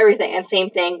everything. And same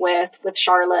thing with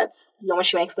Charlotte's, when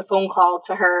she makes the phone call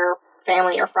to her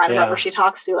family or friend, whoever she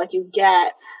talks to, like, you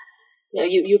get,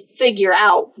 you figure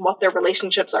out what their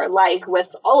relationships are like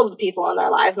with all of the people in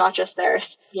their lives, not just their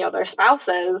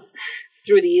spouses,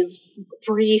 through these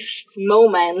brief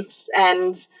moments.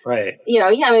 And, right.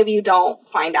 Maybe you don't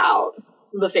find out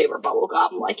the favorite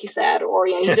bubblegum, like you said, or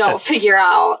you don't figure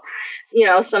out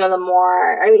some of the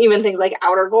more, even things like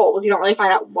outer goals. You don't really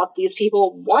find out what these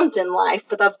people want in life,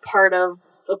 but that's part of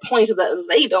the point, that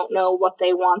they don't know what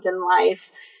they want in life.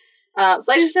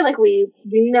 So I just feel like we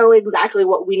know exactly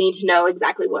what we need to know,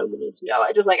 exactly when we need to know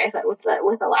it, just like I said with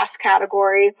the last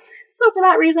category. So for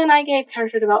that reason, I gave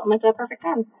character development a perfect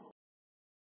 10.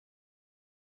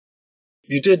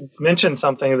 You did mention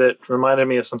something that reminded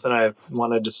me of something I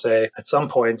wanted to say at some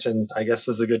point, and I guess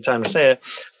this is a good time to say it.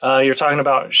 You're talking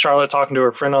about Charlotte talking to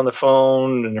her friend on the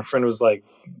phone, and her friend was like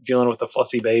dealing with a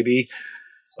fussy baby.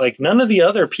 Like, none of the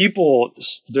other people,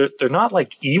 they're not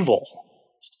like evil.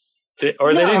 They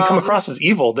didn't come across as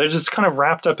evil. They're just kind of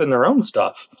wrapped up in their own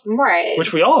stuff. Right.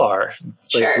 Which we all are.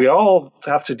 Like, sure. We all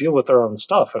have to deal with our own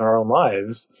stuff in our own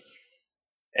lives.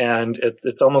 And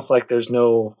it's almost like there's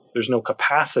no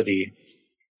capacity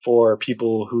for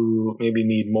people who maybe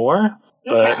need more,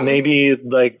 but maybe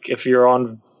like if you're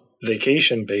on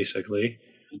vacation, basically,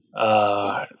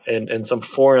 in some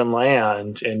foreign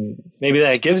land, and maybe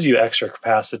that gives you extra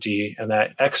capacity, and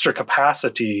that extra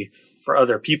capacity for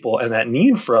other people and that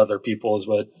need for other people is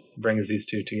what brings these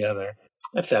two together,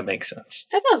 if that makes sense.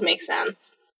 That does make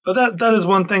sense. But that is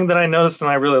one thing that I noticed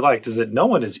and I really liked, is that no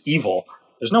one is evil.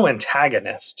 There's no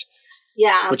antagonist.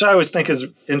 Yeah. Which I always think is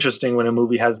interesting when a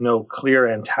movie has no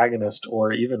clear antagonist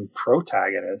or even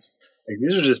protagonist. Like,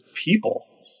 these are just people.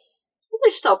 Well,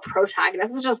 they're still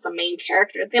protagonists. It's just the main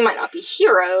character. They might not be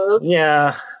heroes.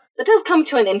 Yeah. That does come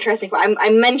to an interesting point.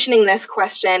 I'm mentioning this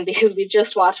question because we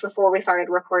just watched, before we started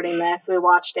recording this, we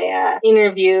watched a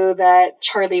interview that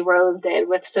Charlie Rose did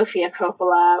with Sofia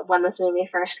Coppola when this movie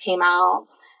first came out.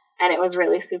 And it was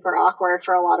really super awkward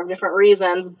for a lot of different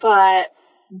reasons, but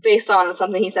based on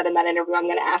something he said in that interview, I'm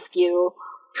going to ask you,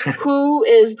 who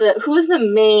is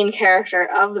the main character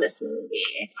of this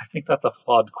movie? I think that's a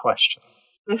flawed question.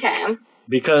 Okay.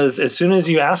 Because as soon as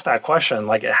you ask that question,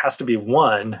 like, it has to be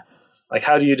one. Like,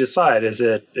 how do you decide? Is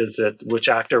it which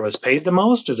actor was paid the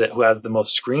most? Is it who has the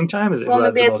most screen time? Is it who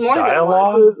has the most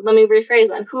dialogue? Let me rephrase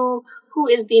that. Who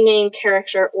is the main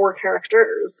character or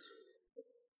characters?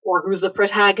 Or who's the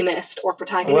protagonist or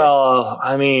protagonist? Well,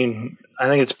 I mean, I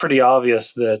think it's pretty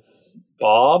obvious that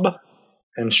Bob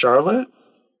and Charlotte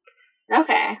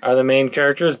are the main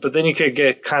characters, but then you could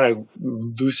get kind of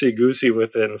loosey-goosey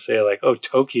with it and say, like, oh,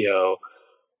 Tokyo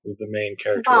is the main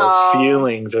character, or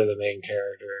Feelings are the main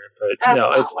character. But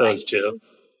no, it's those two.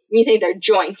 You think they're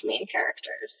joint main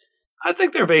characters? I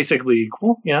think they're basically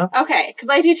equal, yeah. Okay, because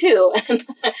I do too. And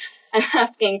I'm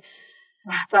asking...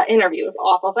 That interview was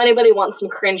awful. If anybody wants some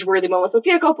cringe-worthy moments,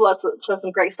 Sofia Coppola says some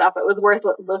great stuff. It was worth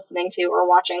listening to or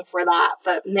watching for that.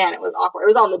 But man, it was awkward. It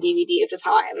was on the DVD, which is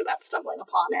how I ended up stumbling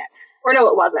upon it. Or no,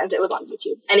 it wasn't. It was on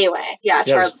YouTube. Anyway,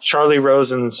 Charlie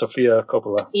Rose and Sofia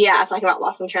Coppola. Yeah, talking about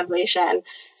Lost in Translation.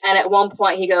 And at one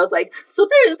point he goes like, so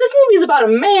this movie's about a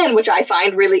man, which I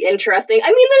find really interesting. I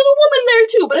mean, there's a woman there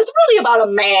too, but it's really about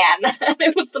a man. And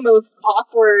it was the most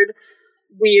awkward,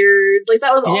 weird, like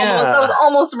that was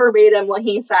almost verbatim what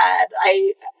he said.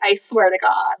 I swear to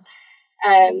God.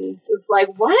 And it's like,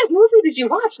 what movie did you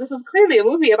watch? This is clearly a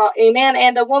movie about a man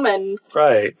and a woman.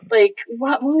 Right. Like,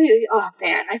 what movie? Oh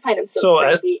man, I find him so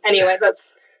creepy. Anyway,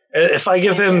 that's... If I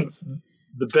give him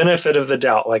the benefit of the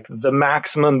doubt, like the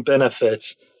maximum benefit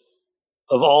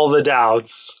of all the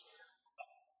doubts,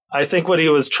 I think what he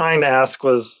was trying to ask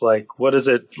was like, what is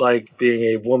it like being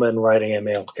a woman writing a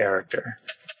male character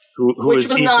who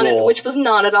is equal? Which was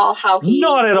not at all how he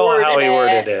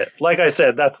worded it. Like I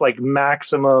said, that's like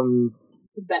maximum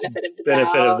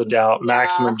benefit of the doubt,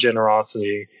 maximum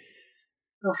generosity.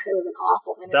 Ugh, it was an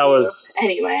awful interview. That was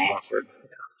anyway. Awkward.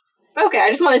 Okay, I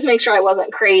just wanted to make sure I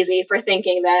wasn't crazy for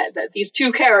thinking that these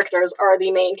two characters are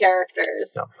the main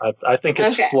characters. No, I think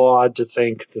it's flawed to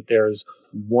think that there's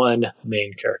one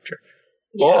main character.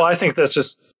 Yeah. Well, I think that's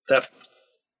just that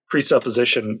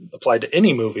presupposition applied to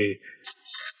any movie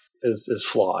is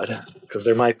flawed, because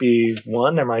there might be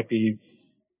one, there might be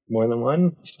more than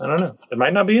one. I don't know. There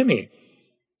might not be any.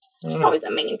 There's always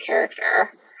a main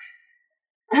character.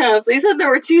 So you said there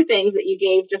were two things that you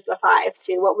gave just a 5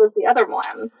 to. What was the other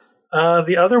one?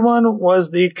 The other one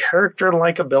was the character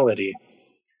likability.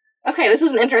 Okay, this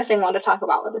is an interesting one to talk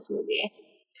about with this movie.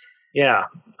 Yeah.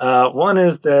 One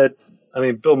is that,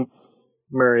 Bill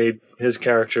Murray, his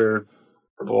character,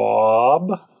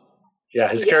 Bob. Yeah,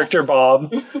 his character,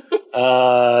 Bob,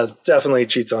 definitely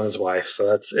cheats on his wife, so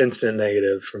that's instant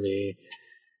negative for me.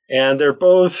 And they're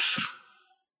both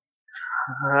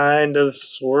kind of,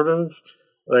 sort of,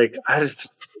 like,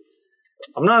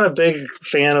 I'm not a big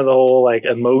fan of the whole, like,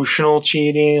 emotional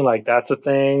cheating. Like, that's a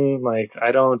thing. Like,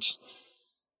 I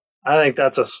think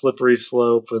that's a slippery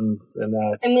slope and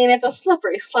that. It's a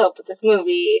slippery slope, but this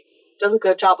movie does a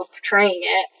good job of portraying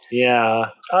it. Yeah.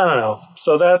 I don't know.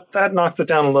 So that knocks it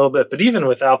down a little bit. But even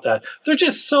without that, they're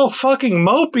just so fucking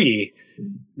mopey.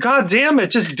 God damn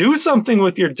it, just do something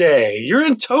with your day. You're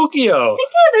in Tokyo. They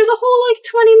did. There's a whole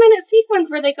 20-minute sequence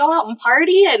where they go out and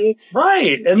party and and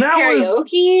do that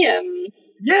karaoke and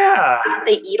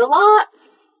they eat a lot.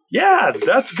 Yeah,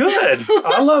 that's good.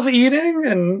 I love eating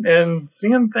and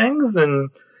seeing things,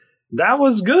 and that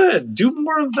was good. Do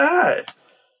more of that.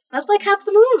 That's like half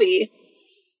the movie.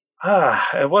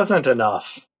 It wasn't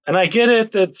enough. And I get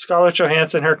it that Scarlett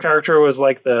Johansson, her character was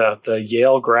like the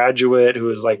Yale graduate who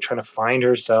was like trying to find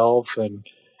herself, and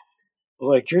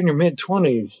like, you're in your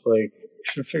mid-20s, like, you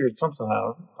should have figured something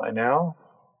out by now.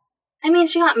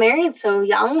 She got married so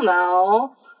young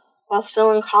though, while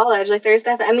still in college. Like, there's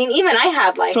definitely, even I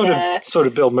had so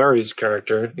did Bill Murray's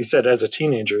character. He said as a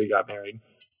teenager he got married.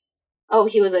 Oh,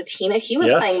 he was a teenager? He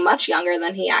was playing much younger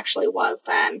than he actually was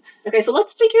then. Okay, so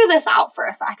let's figure this out for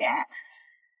a second.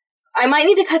 I might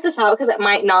need to cut this out because it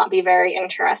might not be very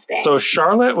interesting. So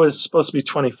Charlotte was supposed to be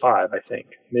 25, I think.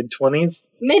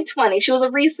 Mid-20s?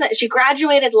 Mid-20s. She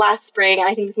graduated last spring, and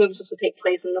I think this movie was supposed to take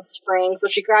place in the spring, so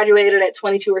she graduated at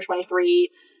 22 or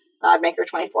 23. That'd make her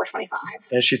 24, 25.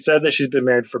 And she said that she's been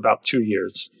married for about 2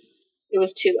 years. It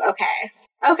was 2,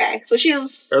 okay, so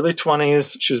she's... Early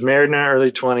 20s. She was married in her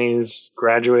early 20s,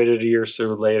 graduated a year or so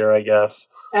later, I guess.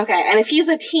 Okay, and if he's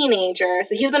a teenager,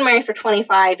 so he's been married for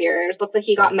 25 years. Let's say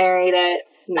he got married at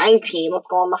 19. Let's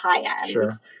go on the high end. Sure.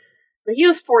 So he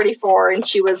was 44 and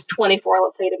she was 24,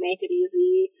 let's say, to make it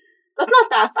easy. That's not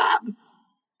that bad.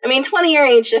 20-year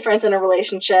age difference in a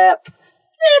relationship,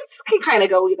 it can kind of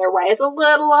go either way. It's a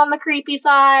little on the creepy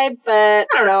side, but I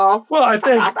don't know. Well, I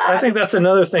think that's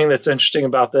another thing that's interesting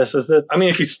about this is that,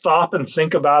 if you stop and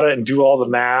think about it and do all the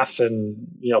math and,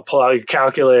 pull out your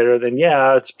calculator, then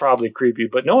yeah, it's probably creepy,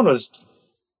 but no one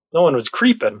was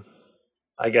creeping,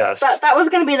 I guess. That was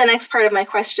going to be the next part of my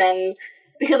question,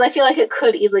 because I feel like it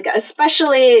could easily get,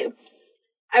 especially,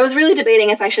 I was really debating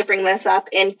if I should bring this up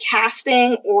in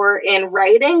casting or in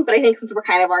writing, but I think since we're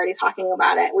kind of already talking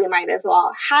about it, we might as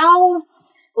well.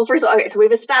 First of all, okay, so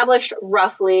we've established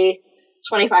roughly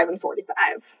 25 and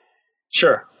 45.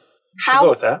 Sure. I'll go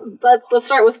with that. Let's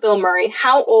start with Bill Murray.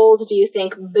 How old do you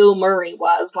think Bill Murray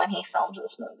was when he filmed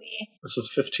this movie? This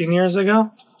was 15 years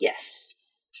ago? Yes.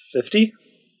 50?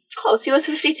 Close. He was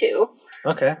 52.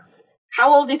 Okay.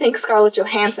 How old do you think Scarlett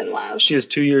Johansson was? She is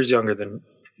 2 years younger than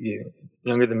you.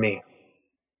 Younger than me.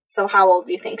 So how old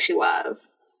do you think she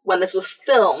was when this was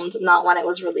filmed, not when it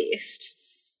was released?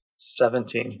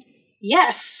 17.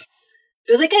 Yes.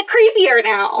 Does it get creepier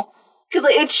now? Because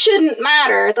it shouldn't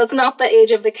matter. That's not the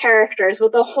age of the characters.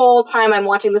 But the whole time I'm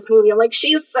watching this movie, I'm like,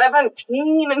 she's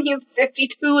 17 and he's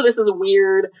 52. This is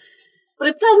weird. But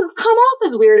it doesn't come off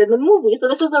as weird in the movie. So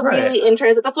this was a really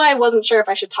interesting... That's why I wasn't sure if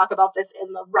I should talk about this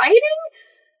in the writing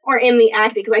or in the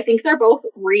acting, because I think they're both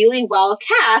really well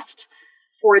cast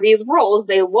for these roles.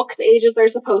 They look the ages they're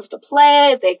supposed to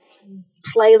play. They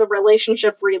play the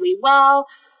relationship really well.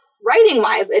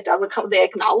 Writing-wise, it doesn't come... They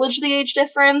acknowledge the age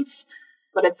difference,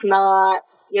 but it's not...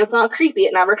 it's not creepy.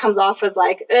 It never comes off as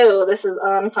like, oh, this is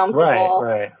uncomfortable.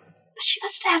 Right. But she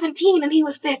was 17 and he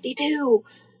was 52.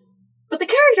 But the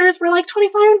characters were like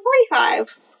 25 and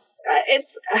 45.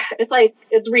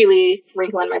 it's really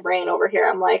wrinkling my brain over here.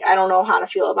 I'm like, I don't know how to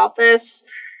feel about this.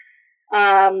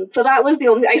 So that was the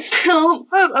only.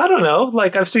 I don't know.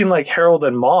 Like I've seen like Harold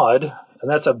and Maude,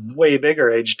 and that's a way bigger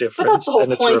age difference. But that's the whole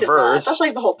and it's point reversed. of that. That's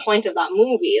like the whole point of that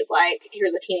movie is like,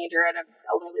 here's a teenager and an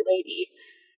elderly lady.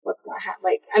 What's gonna happen?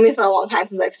 Like, I mean, it's been a long time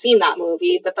since I've seen that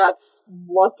movie, but that's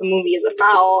what the movie is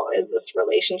about: is this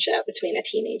relationship between a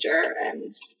teenager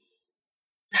and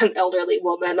an elderly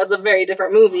woman. That's a very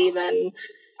different movie than.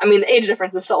 I mean, the age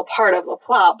difference is still part of the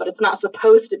plot, but it's not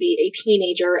supposed to be a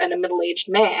teenager and a middle-aged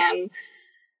man.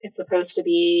 It's supposed to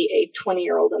be a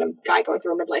 20-year-old and a guy going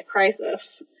through a midlife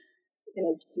crisis in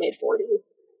his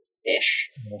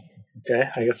mid-40s-ish. Okay,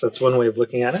 I guess that's one way of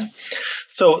looking at it.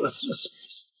 So,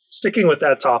 sticking with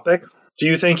that topic, do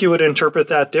you think you would interpret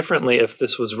that differently if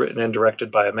this was written and directed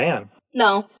by a man?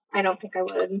 No, I don't think I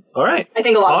would. All right. I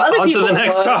think a lot of other people on to the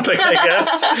next would. topic, I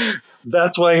guess.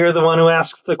 That's why you're the one who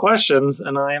asks the questions,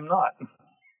 and I am not.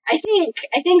 I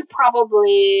think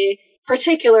probably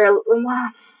particularly.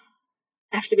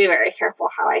 I have to be very careful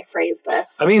how I phrase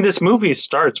this. I mean, this movie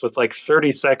starts with like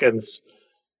 30 seconds.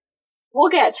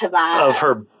 We'll get to that. Of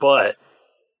her butt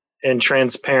in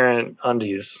transparent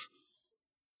undies.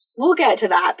 We'll get to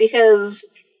that because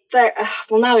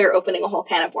now you're opening a whole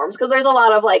can of worms because there's a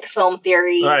lot of like film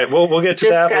theory. All right, we'll get to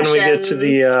that when we get to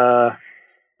the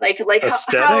like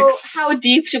aesthetics. how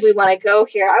deep should we want to go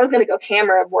here? I was going to go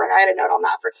camera work. I had a note on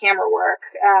that for camera work.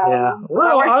 Yeah,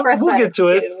 well, we'll get to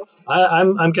it.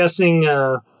 I'm guessing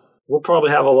we'll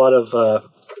probably have a lot of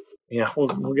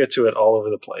we'll get to it all over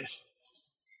the place.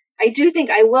 I do think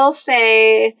I will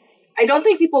say I don't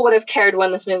think people would have cared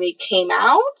when this movie came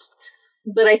out,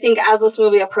 but I think as this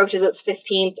movie approaches its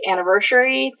 15th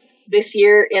anniversary this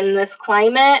year in this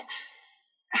climate,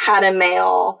 had a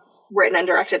male written and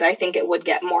directed, I think it would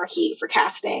get more heat for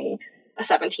casting a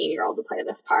 17-year-old to play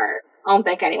this part. I don't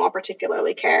think anyone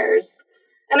particularly cares.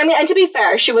 And I mean, and to be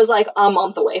fair, she was like a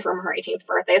month away from her 18th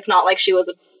birthday. It's not like she was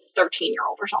a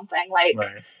 13-year-old or something. Like,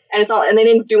 right. And it's not, and they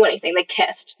didn't do anything. They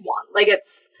kissed one. Like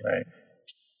it's, right.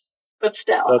 But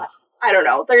still, I don't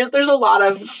know. There's a lot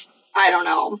of, I don't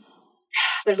know.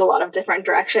 There's a lot of different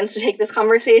directions to take this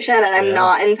conversation, and I'm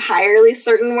not entirely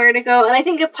certain where to go. And I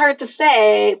think it's hard to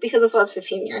say because this was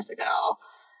 15 years ago,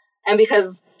 and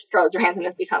because Scarlett Johansson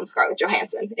has become Scarlett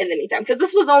Johansson in the meantime. Because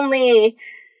this was only,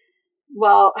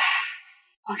 well,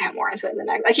 I'll get more into it in the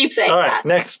next. I keep saying that.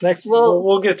 Next.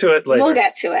 We'll get to it later. We'll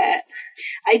get to it.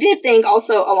 I did think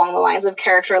also along the lines of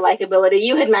character likability.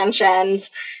 You had mentioned,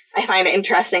 I find it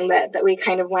interesting that we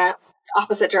kind of went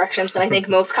opposite directions than I think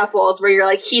most couples, where you're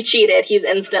like, he cheated, he's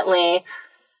instantly,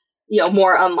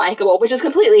 more unlikable, which is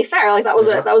completely fair. Like that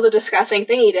was a disgusting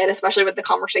thing he did, especially with the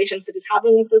conversations that he's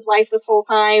having with his wife this whole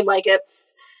time. Like that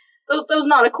was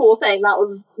not a cool thing. That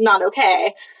was not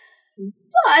okay.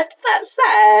 But that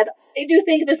said, I do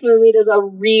think this movie does a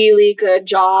really good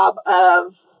job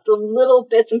of the little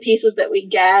bits and pieces that we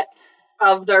get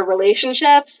of their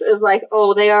relationships is like,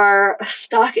 oh, they are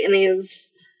stuck in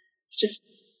these just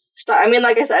stuff. I mean,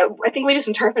 like I said, I think we just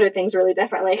interpreted things really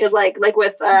differently because like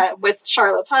with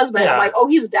Charlotte's husband, I'm like, oh,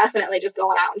 he's definitely just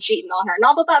going out and cheating on her.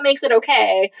 Not that makes it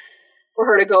okay for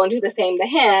her to go and do the same to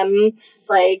him.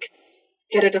 Like,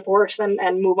 get a divorce and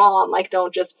move on. Like,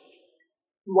 don't just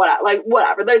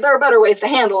whatever. There are better ways to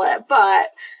handle it, but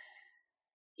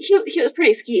he was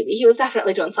pretty skeevy. He was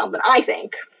definitely doing something, I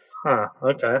think. Huh,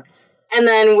 okay. And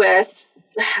then with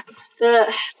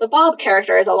the Bob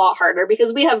character is a lot harder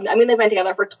because they've been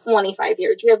together for 25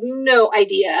 years. We have no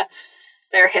idea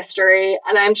their history.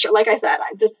 And I'm sure, like I said,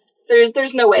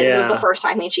 there's no way this was the first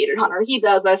time he cheated on her. He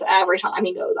does this every time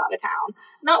he goes out of town.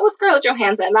 Not with Scarlett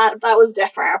Johansson. That was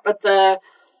different. But the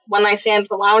One Night Stand with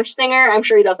the lounge singer, I'm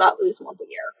sure he does that at least once a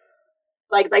year.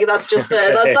 Like that's just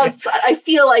that's I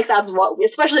feel like that's what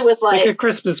especially with like a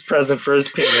Christmas present for his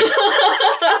penis.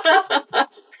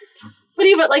 But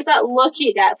even like that look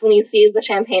he gets when he sees the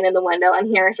champagne in the window and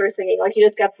hears her singing, like he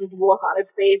just gets this look on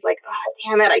his face, like, oh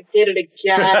damn it, I did it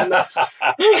again.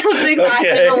 That's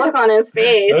exactly the look on his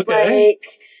face. Okay.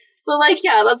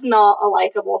 That's not a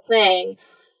likable thing.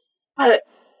 But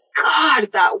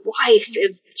God, that wife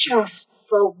is just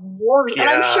the worst.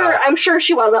 Yeah. And I'm sure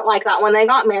she wasn't like that when they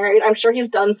got married. I'm sure he's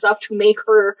done stuff to make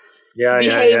her behave.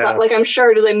 Yeah. Like I'm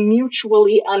sure it is a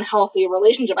mutually unhealthy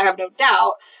relationship. I have no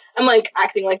doubt. I'm like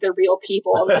acting like they're real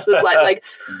people, and this is like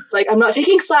I'm not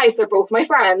taking sides. They're both my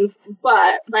friends,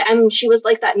 but she was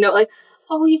like that note, like,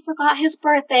 oh, you forgot his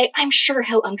birthday. I'm sure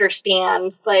he'll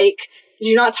understand. Like, did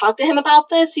you not talk to him about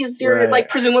this? He's your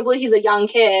presumably he's a young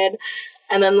kid,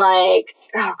 And then like,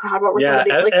 oh god, what were some of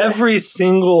the like every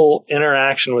single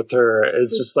interaction with her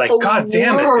is just like, God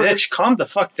damn it, bitch, calm the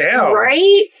fuck down.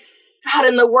 Right? God,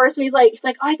 and the worst when he's like,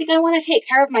 oh, I think I want to take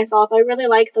care of myself. I really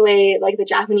like the way, like, the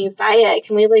Japanese diet.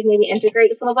 Can we, like, maybe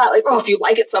integrate some of that? Like, oh, if you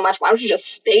like it so much, why don't you just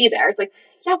stay there? It's like,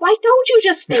 yeah, why don't you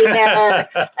just stay there?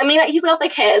 I mean, he's got the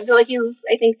kids. So, like,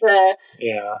 I think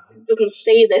doesn't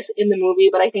say this in the movie,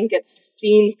 but I think it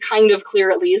seems kind of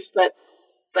clear at least that,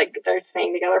 like, they're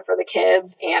staying together for the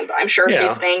kids, and I'm sure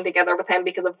she's staying together with him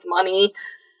because of the money.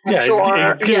 I'm sure,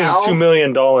 he's getting $2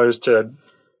 million to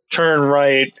turn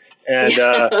right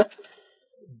and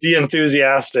be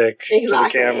enthusiastic to the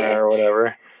camera or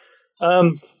whatever.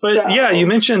 But yeah, you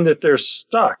mentioned that they're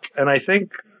stuck, and I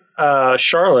think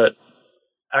Charlotte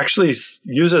actually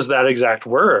uses that exact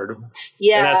word.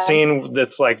 Yeah. In that scene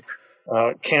that's like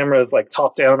cameras like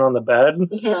top down on the bed.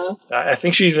 Mm-hmm. I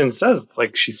think she even says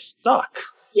like she's stuck.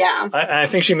 Yeah. I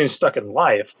think she means stuck in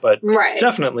life, but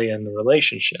definitely in the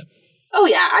relationship. Oh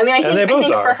yeah, I mean, I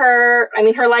think for her, I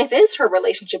mean, her life is her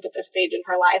relationship at this stage in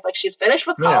her life. Like, she's finished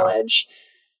with college. Yeah.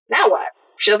 Now what?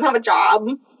 She doesn't have a job.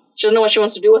 She doesn't know what she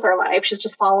wants to do with her life. She's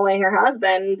just following her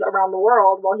husband around the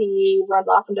world while he runs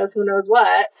off and does who knows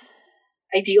what.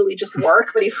 Ideally, just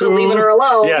work, but he's still leaving her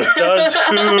alone. Yeah, does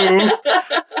who?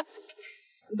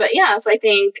 But yeah, so I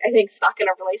think stuck in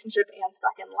a relationship and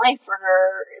stuck in life for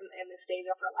her in this stage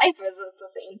of her life is the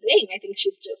same thing. I think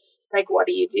she's just like, what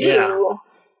do you do? Yeah.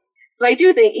 So I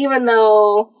do think, even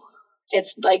though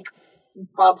it's like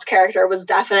Bob's character was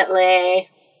definitely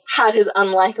had his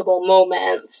unlikable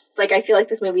moments, like, I feel like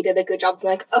this movie did a good job of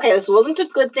like, okay, this wasn't a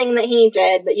good thing that he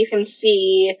did, but you can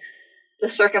see the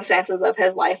circumstances of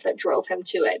his life that drove him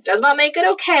to it. Does not make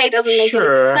it okay, doesn't make it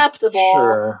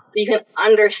acceptable, but you can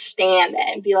understand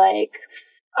it and be like,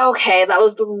 okay, that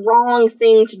was the wrong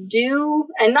thing to do,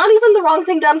 and not even the wrong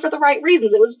thing done for the right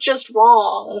reasons. It was just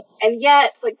wrong. And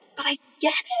yet, it's like, but I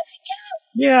get it, I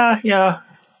guess. Yeah.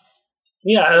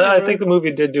 Mm-hmm. I think the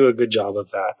movie did do a good job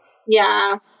of that.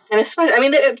 Yeah. And especially, I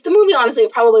mean, the movie, honestly,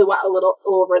 probably went a little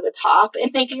over the top in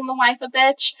making the wife a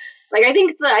bitch. Like, I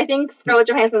think Scarlett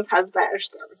Johansson's husband,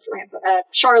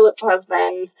 Charlotte's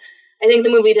husband, I think the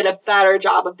movie did a better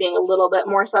job of being a little bit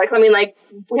more so. I mean, like,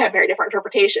 we had very different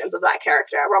interpretations of that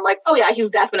character, where I'm like, oh yeah,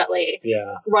 he's definitely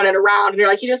running around, and you're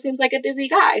like, he just seems like a busy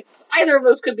guy. Either of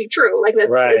those could be true. Like,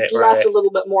 it's left a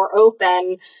little bit more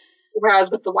open. Whereas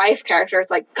with the wife character,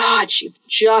 it's like, God, she's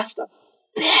just a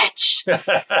bitch.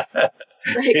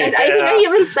 Like, I think I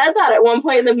even said that at one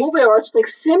point in the movie, where I was just like,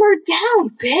 simmer down,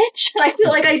 bitch. And I feel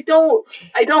like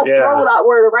I don't throw that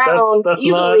word around that's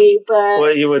easily, but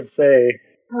what you would say.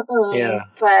 Yeah.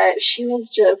 But she was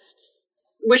just,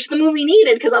 which the movie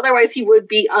needed, because otherwise he would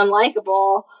be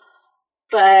unlikable.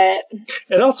 But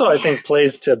it also, I think,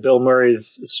 plays to Bill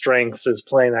Murray's strengths, as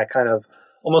playing that kind of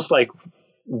almost like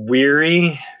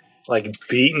weary, like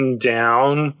beaten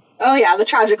down. Oh yeah, the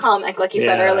tragicomic, like you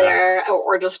said earlier,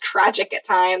 or just tragic at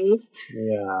times.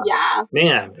 Yeah.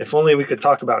 Man, if only we could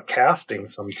talk about casting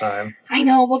sometime. I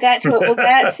know, we'll get to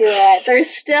it. There's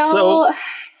still...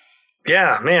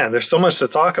 Yeah, man, there's so much to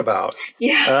talk about.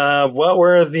 Yeah. What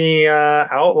were the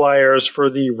outliers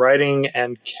for the writing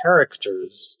and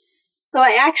characters? So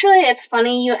it's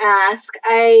funny you ask.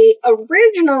 I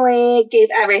originally gave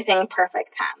everything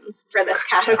perfect 10s for this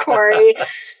category.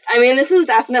 I mean, this is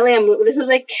definitely a movie. This is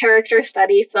a character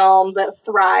study film that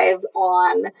thrives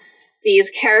on these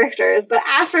characters. But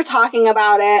after talking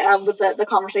about it, with the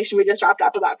conversation we just wrapped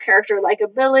up about character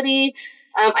likability,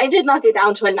 I did knock it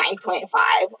down to a 9.5,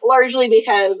 largely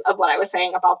because of what I was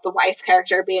saying about the wife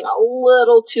character being a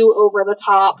little too over the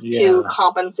top to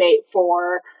compensate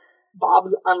for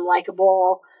Bob's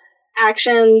unlikable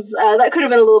actions. That could have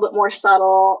been a little bit more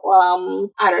subtle.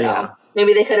 I don't know.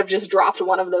 Maybe they could have just dropped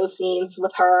one of those scenes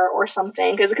with her or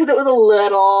something, because it was a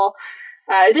little...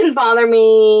 it didn't bother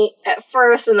me at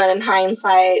first, and then in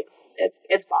hindsight,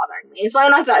 it's bothering me. So I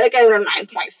knocked out, I gave it a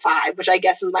 9.5, which I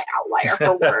guess is my outlier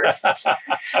for worst.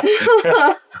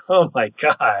 Oh my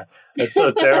god, that's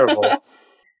so terrible.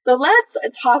 So let's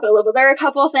talk a little bit. There are a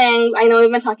couple of things. I know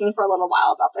we've been talking for a little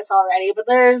while about this already, but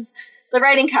the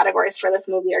writing categories for this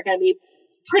movie are going to be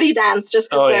pretty dense,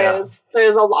 just because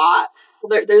there's a lot.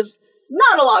 There's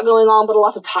not a lot going on, but a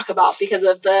lot to talk about because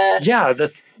of the... Yeah,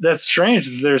 that's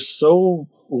strange. There's so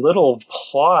little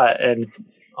plot, and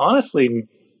honestly,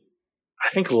 I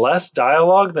think less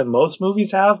dialogue than most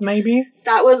movies have, maybe.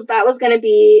 That was going to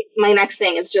be my next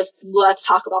thing, is just let's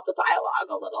talk about the dialogue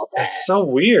a little bit. It's so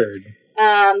weird.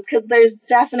 Because there's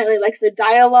definitely, like, the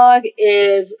dialogue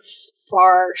is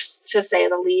sparse, to say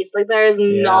the least. Like, there is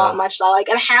not much dialogue,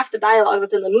 and half the dialogue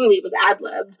that's in the movie was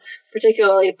ad-libbed,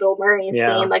 particularly Bill Murray's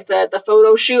scene. Like, the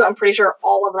photo shoot, I'm pretty sure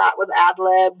all of that was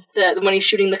ad-libbed. When he's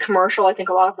shooting the commercial, I think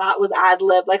a lot of that was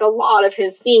ad-libbed. Like, a lot of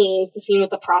his scenes, the scene with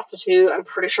the prostitute, I'm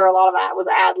pretty sure a lot of that was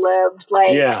ad-libbed.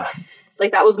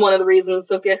 Like, that was one of the reasons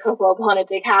Sofia Coppola wanted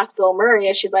to cast Bill Murray,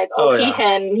 is she's like, he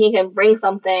can bring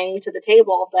something to the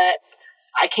table that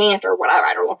I can't, or whatever.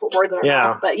 I don't know if the words are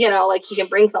enough, but, you know, like, he can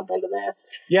bring something to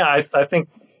this. Yeah, I think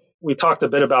we talked a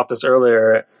bit about this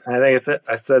earlier, and I think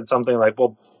I said something like,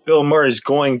 well, Bill Murray's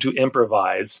going to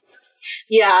improvise.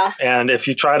 Yeah. And if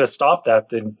you try to stop that,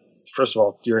 then first of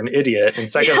all, you're an idiot,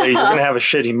 and secondly, you're going to have a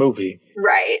shitty movie.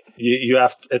 Right. You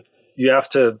have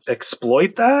to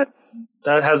exploit that.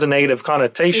 That has a negative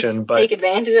connotation, just but take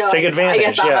advantage of it. Take advantage, I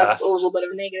guess that has a little bit of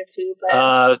a negative too,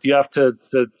 but you have to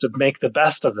make the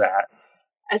best of that.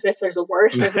 As if there's a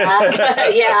worse of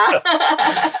that.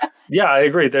 Yeah. Yeah, I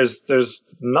agree. There's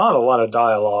not a lot of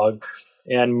dialogue,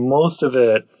 and most of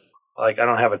it, like, I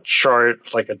don't have a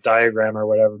chart, like a diagram or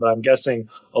whatever, but I'm guessing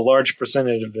a large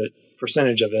percentage of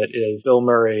it is Bill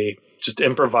Murray just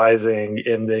improvising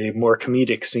in the more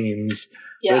comedic scenes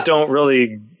that don't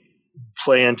really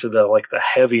play into the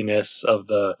heaviness of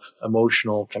the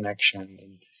emotional connection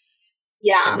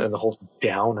and the whole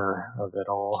downer of it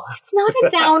all. It's not a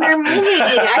downer movie.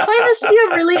 I find this to be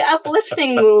a really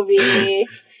uplifting movie.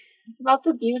 It's about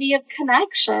the beauty of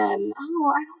connection.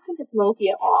 Oh, I don't think it's mopey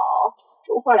at all.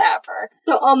 Whatever.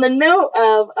 So on the note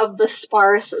of the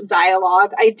sparse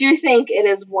dialogue, I do think it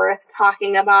is worth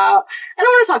talking about. I don't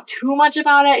want to talk too much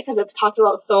about it because it's talked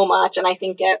about so much, and I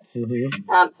think it's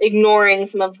ignoring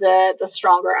some of the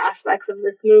stronger aspects of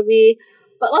this movie.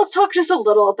 But let's talk just a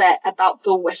little bit about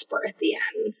the whisper at the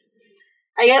end.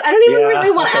 I don't even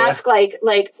really want to ask, like,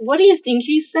 what do you think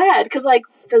he said? Because, like,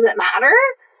 does it matter?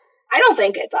 I don't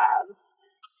think it does.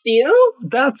 Do you?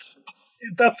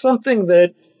 That's something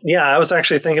that, I was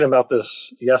actually thinking about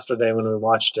this yesterday when we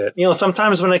watched it. You know,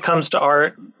 sometimes when it comes to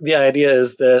art, the idea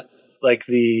is that, like,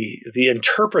 the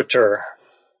interpreter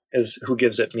is who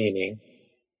gives it meaning.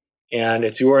 And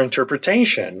it's your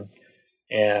interpretation.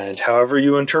 And however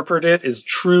you interpret it is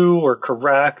true or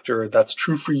correct, or that's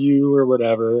true for you or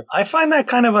whatever. I find that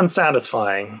kind of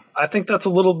unsatisfying. I think that's a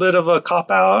little bit of a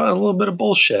cop-out and a little bit of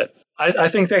bullshit. I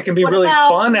think that can be really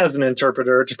fun as an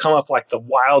interpreter to come up like the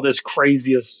wildest,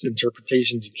 craziest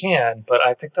interpretations you can, but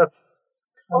I think that's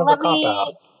kind of a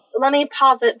cop-out. Let me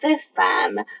posit this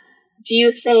then. Do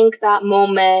you think that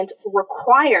moment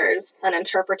requires an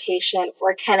interpretation,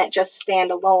 or can it just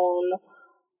stand alone?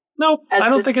 No, I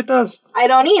don't think it does. I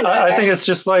don't either. I think it's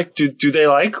just like, do they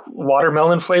like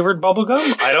watermelon-flavored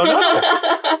bubblegum? I don't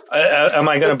know. Am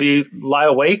I going to lie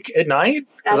awake at night?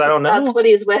 Because I don't know. That's what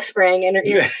he's whispering in her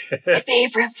ear. My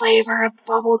favorite flavor of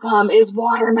bubblegum is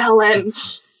watermelon.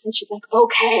 And she's like,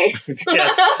 okay.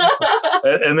 Yes.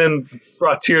 And then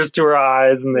brought tears to her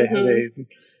eyes, and they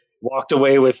walked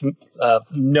away with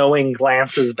knowing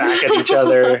glances back at each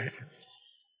other.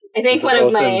 I think one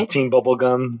of my Team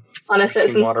Bubblegum. Honestly,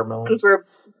 since we're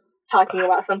talking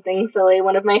about something silly,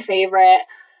 one of my favorite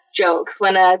jokes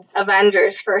when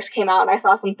Avengers first came out, and I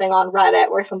saw something on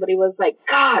Reddit where somebody was like,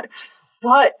 God,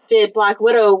 what did Black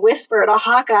Widow whisper to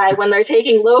Hawkeye when they're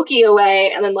taking Loki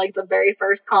away? And then, like, the very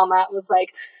first comment was like,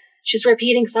 she's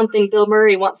repeating something Bill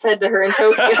Murray once said to her in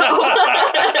Tokyo.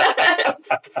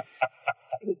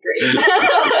 It was great.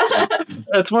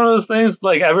 It's one of those things,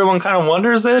 like, everyone kind of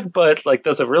wonders it, but, like,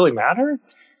 does it really matter?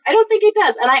 I don't think it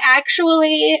does. And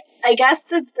I guess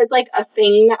it's like a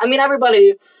thing. I mean,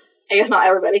 everybody, I guess not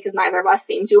everybody, because neither of us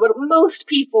seem to, but most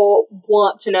people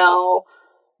want to know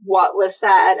what was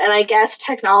said. And I guess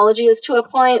technology is to a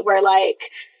point where, like,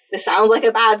 this sounds like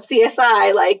a bad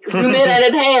CSI, like, zoom in and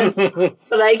enhance.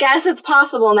 But I guess it's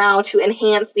possible now to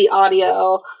enhance the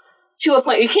audio to a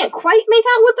point. You can't quite make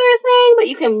out what they're saying, but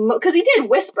you can, because he did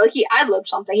whisper, like, he ad-libbed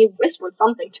something, he whispered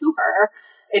something to her.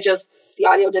 It just, the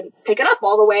audio didn't pick it up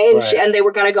all the way, and, and they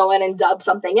were going to go in and dub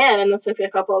something in, and then Sofia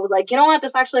Coppola was like, you know what,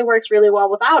 this actually works really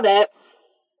well without it.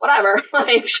 Whatever.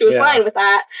 Like, she was fine with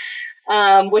that,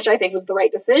 which I think was the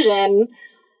right decision.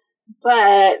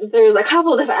 But there's a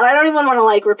couple different, and I don't even want to,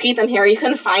 like, repeat them here. You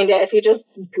can find it if you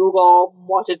just Google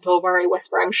what did Bill Murray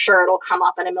whisper. I'm sure it'll come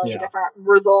up in a million different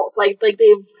results. Like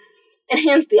they've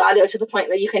enhanced the audio to the point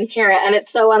that you can hear it, and it's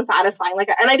so unsatisfying. Like,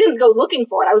 and I didn't go looking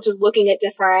for it. I was just looking at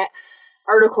different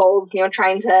articles,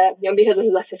 trying to, because this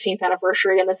is the 15th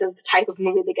anniversary, and this is the type of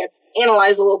movie that gets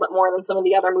analyzed a little bit more than some of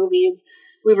the other movies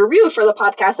we reviewed for the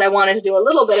podcast. I wanted to do a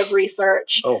little bit of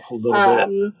research. Oh, a little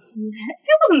bit.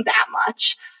 It wasn't that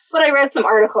much, but I read some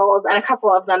articles, and a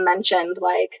couple of them mentioned,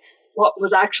 like, what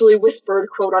was actually whispered,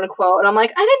 quote unquote. And I'm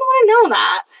like, I didn't want to know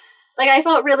that. Like, I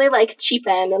felt really, like,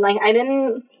 cheapened, and, like, I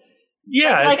didn't...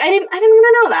 Yeah, like I didn't want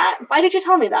to know that. Why did you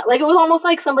tell me that? Like, it was almost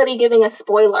like somebody giving a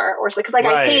spoiler, or because, like,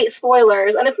 I hate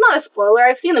spoilers, and it's not a spoiler.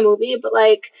 I've seen the movie, but,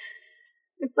 like,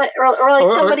 it's like, or like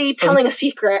somebody telling a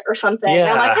secret or something.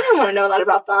 Yeah. I'm like, I didn't want to know that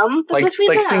about them. That's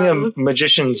like seeing a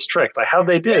magician's trick, like how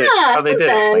they did it, how they did it.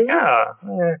 It's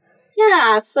like,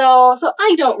 yeah, so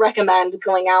I don't recommend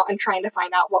going out and trying to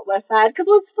find out what was said, because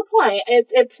what's the point?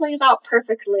 It plays out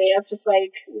perfectly. It's just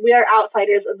like, we are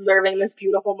outsiders observing this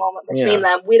beautiful moment between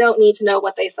them. We don't need to know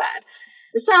what they said.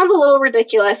 It sounds a little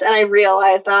ridiculous, and I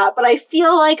realize that, but I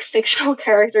feel like fictional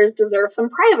characters deserve some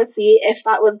privacy if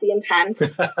that was the intent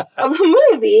of the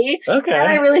movie. Okay. And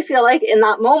I really feel like in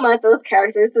that moment, those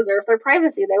characters deserve their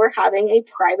privacy. They were having a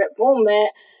private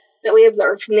moment that we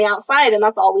observed from the outside, and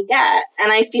that's all we get.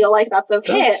 And I feel like that's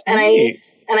okay. That's neat.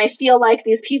 And I feel like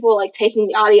these people, like, taking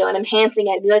the audio and enhancing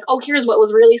it and be like, oh, here's what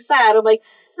was really said. I'm like,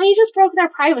 no, you just broke their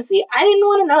privacy. I didn't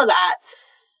want to know that.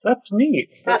 That's neat.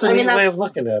 That's a neat way of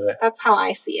looking at it. That's how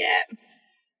I see it.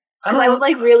 Because I was,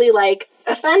 like, really, like,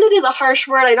 offended is a harsh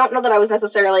word. I don't know that I was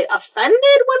necessarily offended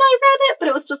when I read it, but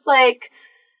it was just, like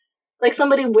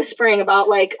somebody whispering about,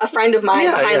 like, a friend of mine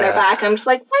behind their back. And I'm just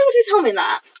like, why would you tell me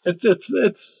that?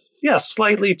 It's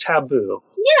slightly taboo.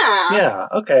 Yeah. Yeah,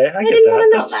 okay, I get didn't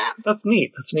want to know that. That's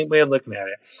neat. That's a neat way of looking at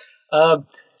it.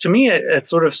 To me, it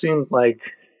sort of seemed like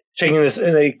taking this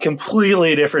in a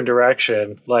completely different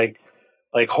direction, like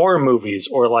horror movies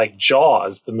or like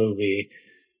Jaws, the movie.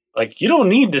 Like, you don't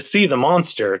need to see the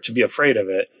monster to be afraid of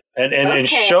it. And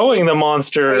showing the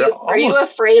monster are you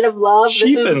afraid of love?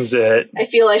 Cheapens it. I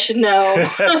feel I should know.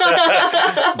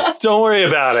 Don't worry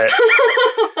about it.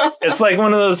 It's like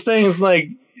one of those things, like,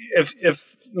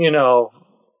 if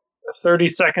 30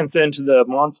 seconds into the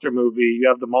monster movie, you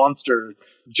have the monster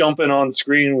jumping on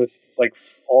screen with, like,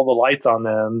 all the lights on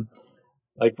them.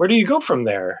 Like, where do you go from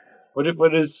there?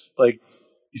 What is, like,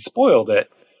 you spoiled it.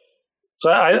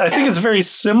 So I think it's very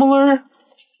similar.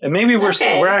 And maybe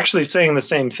we're actually saying the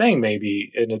same thing,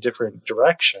 maybe in a different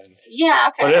direction. Yeah,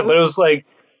 okay. But it was like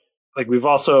we've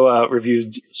also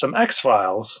reviewed some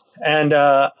X-Files, and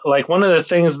like one of the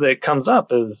things that comes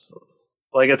up is,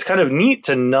 like, it's kind of neat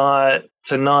to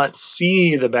not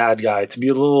see the bad guy, to be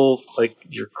a little, like,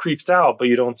 you're creeped out, but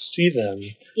you don't see them.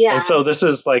 Yeah. And so this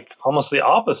is, like, almost the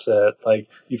opposite. Like,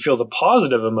 you feel the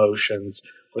positive emotions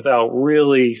without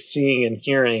really seeing and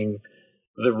hearing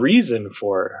the reason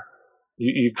for it.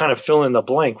 You kind of fill in the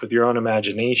blank with your own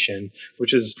imagination,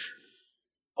 which is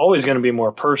always going to be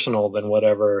more personal than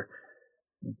whatever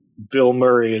Bill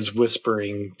Murray is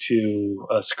whispering to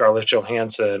Scarlett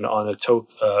Johansson on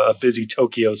a busy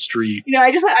Tokyo street.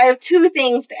 I have two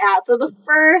things to add. So the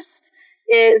first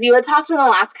is, you had talked in the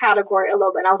last category a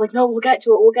little bit, and I was like, no, we'll get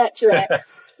to it.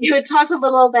 You had talked a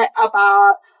little bit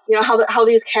about, how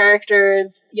these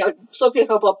characters, Sofia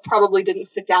Coppola probably didn't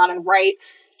sit down and write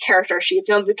character sheets.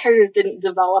 The characters didn't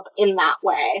develop in that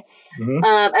way. Mm-hmm.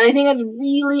 And I think it's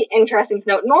really interesting to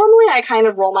note. Normally I kind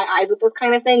of roll my eyes at this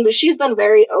kind of thing, but she's been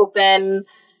very open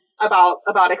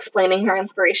about explaining her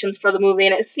inspirations for the movie,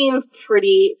 and it seems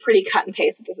pretty cut and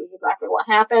paste that this is exactly what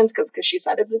happened, because she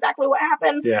said it's exactly what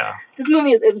happened. Yeah. This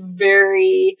movie is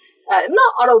very,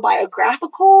 not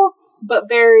autobiographical, but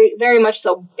very, very much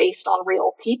so based on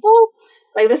real people.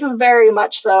 Like, this is very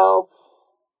much so,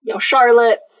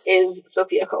 Charlotte is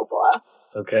Sofia Coppola.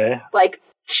 Okay. Like,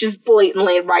 she's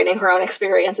blatantly writing her own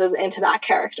experiences into that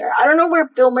character. I don't know where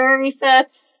Bill Murray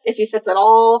fits, if he fits at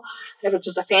all, if it's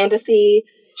just a fantasy.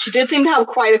 She did seem to have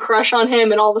quite a crush on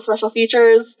him and all the special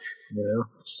features. Yeah.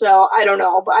 So, I don't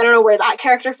know. But I don't know where that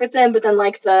character fits in. But then,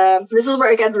 like, this is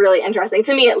where it gets really interesting.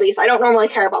 To me, at least. I don't normally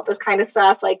care about this kind of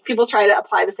stuff. Like, people try to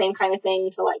apply the same kind of thing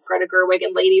to, like, Greta Gerwig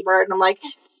and Lady Bird. And I'm like,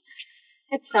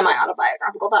 it's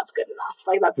semi-autobiographical. That's good enough.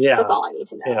 Like, that's all I need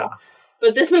to know. Yeah.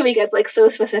 But this movie gets, like, so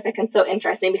specific and so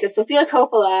interesting because Sofia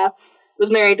Coppola was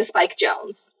married to Spike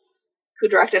Jonze, who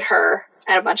directed her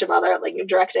and a bunch of other, like,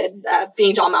 directed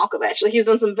Being John Malkovich. Like, he's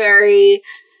done some very,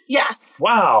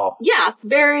 wow. Yeah,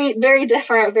 very, very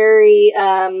different, very,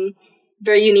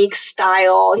 very unique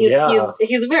style.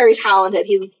 He's very talented.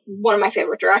 He's one of my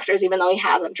favorite directors, even though he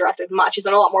hasn't directed much. He's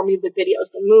done a lot more music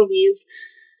videos than movies.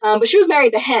 But she was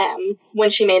married to him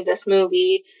when she made this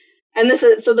movie. And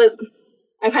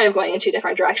I'm kind of going in two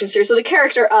different directions here. So the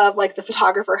character of, like, the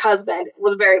photographer husband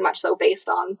was very much so based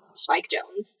on Spike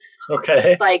Jonze.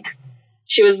 Okay. Like,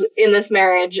 she was in this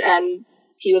marriage and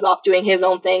he was off doing his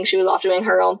own thing. She was off doing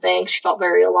her own thing. She felt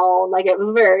very alone. Like,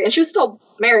 and she was still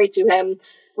married to him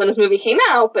when this movie came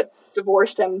out, but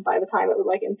divorced him by the time it was,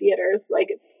 like, in theaters.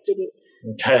 Like, it didn't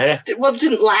Okay.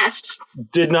 Didn't last.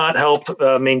 Did not help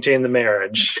maintain the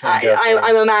marriage.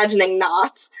 I'm imagining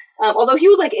not. Although he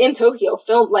was like in Tokyo,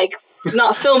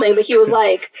 not filming, but he was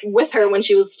like with her when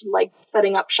she was like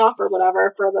setting up shop or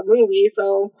whatever for the movie.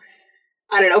 So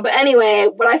I don't know. But anyway,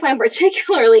 what I find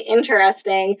particularly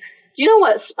interesting, do you know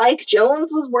what Spike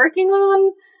Jonze was working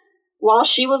on while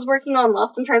she was working on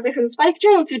Lost in Translation? Spike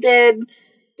Jonze, who did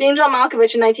Being John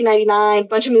Malkovich in 1999,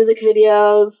 bunch of music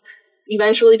videos,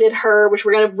 eventually did Her, which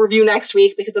we're going to review next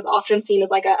week because it's often seen as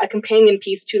like a companion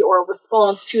piece to or a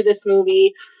response to this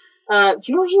movie. Do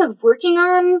you know what he was working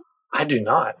on? I do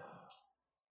not.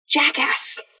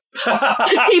 Jackass. The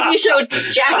TV show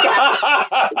Jackass,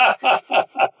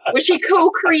 which he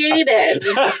co-created.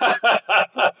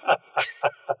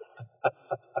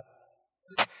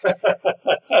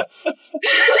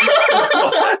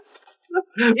 What?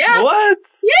 Yeah. What?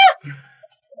 Yeah.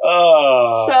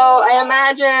 Oh. So I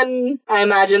imagine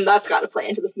that's got to play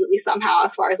into this movie somehow,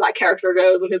 as far as that character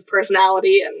goes and his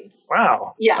personality. And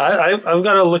wow. Yeah. I've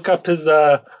got to look up his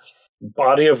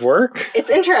body of work. It's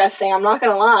interesting. I'm not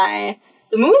gonna lie.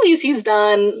 The movies he's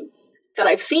done that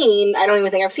I've seen, I don't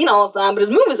even think I've seen all of them, but his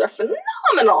movies are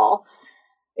phenomenal,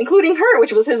 including Her,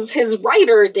 which was his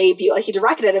writer debut. Like, he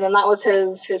directed it, and that was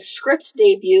his script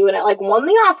debut, and it like won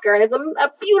the Oscar, and it's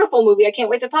a beautiful movie. I can't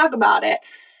wait to talk about it.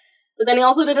 But then he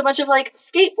also did a bunch of like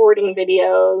skateboarding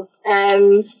videos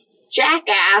and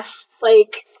Jackass.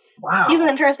 Like, wow, he's an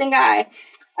interesting guy.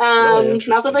 Really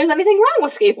interesting. Not that there's anything wrong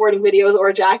with skateboarding videos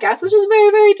or Jackass. It's just very,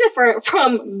 very different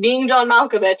from Being John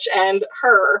Malkovich and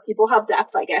Her. People have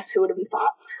depth, I guess. Who would have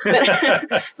thought?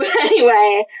 But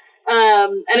anyway,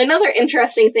 and another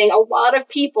interesting thing, a lot of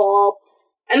people,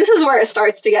 and this is where it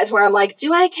starts to get to where I'm like,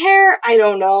 do I care? I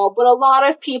don't know. But a lot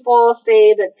of people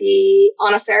say that the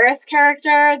Anna Faris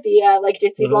character, the like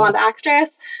ditzy blonde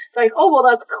actress, like, oh, well,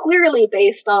 that's clearly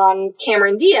based on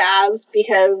Cameron Diaz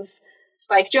because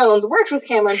Spike Jonze worked with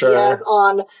Cameron Diaz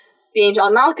on Being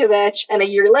John Malkovich, and a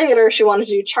year later she wanted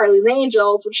to do Charlie's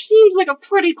Angels, which seems like a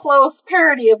pretty close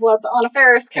parody of what the Anna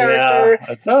Faris character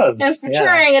it does. is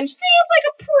portraying, and seems like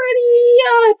a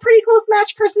pretty close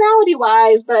match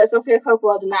personality-wise, but Sofia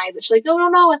Coppola denies it. She's like,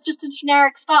 no, it's just a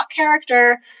generic stock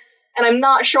character, and I'm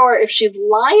not sure if she's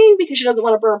lying because she doesn't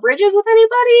want to burn bridges with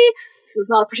anybody, because it's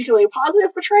not a particularly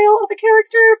positive portrayal of a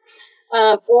character,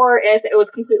 or if it was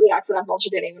completely accidental, she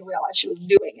didn't even realize she was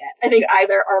doing it. I think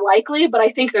either are likely, but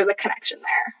I think there's a connection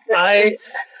there.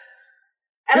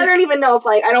 And I don't even know if,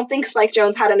 like, I don't think Spike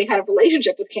Jonze had any kind of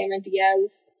relationship with Cameron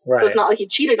Diaz, so it's not like he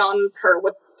cheated on her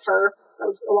with her. That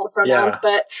was a lot of pronouns,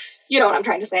 but you know what I'm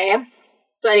trying to say.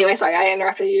 So anyway, sorry, I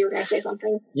interrupted you. You were going to say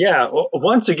something. Yeah, well,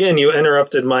 once again, you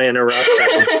interrupted my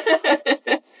interruption.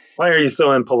 Why are you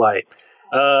so impolite?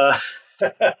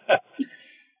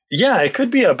 Yeah, it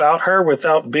could be about her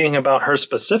without being about her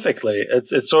specifically.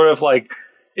 It's sort of like,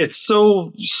 it's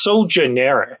so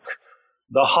generic.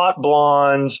 The hot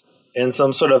blonde in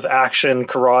some sort of action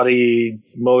karate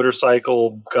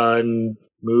motorcycle gun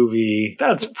movie,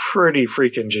 that's pretty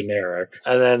freaking generic.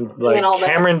 And then like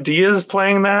Cameron Diaz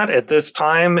playing that at this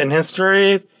time in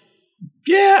history,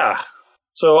 yeah.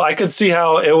 So I could see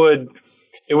how it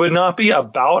would not be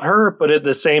about her, but at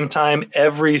the same time,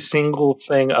 every single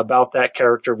thing about that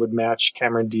character would match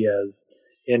Cameron Diaz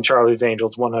in Charlie's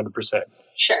Angels 100%.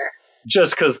 Sure.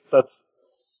 Just because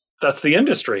that's the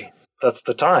industry. That's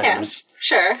the times. Yeah,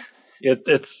 sure.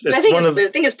 It's I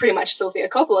think it's pretty much Sofia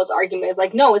Coppola's argument is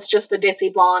like, no, it's just the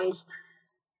ditzy blonde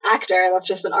actor. That's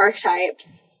just an archetype.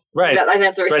 Right. And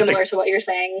that's very similar to what you're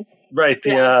saying. Right.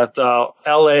 The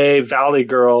LA Valley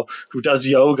girl who does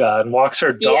yoga and walks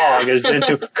her dog is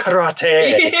into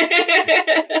karate.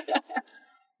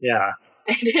 Yeah.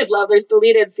 I did love there's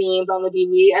deleted scenes on the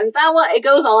DVD, and that one, it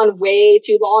goes on way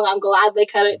too long. I'm glad they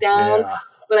cut it down. Yeah.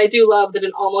 But I do love that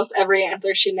in almost every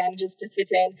answer she manages to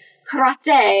fit in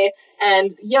karate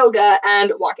and yoga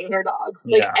and walking her dogs.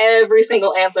 Like every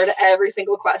single answer to every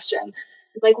single question.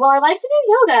 It's like, well, I like to do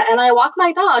yoga and I walk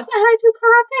my dogs and I do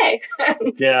karate.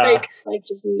 It's like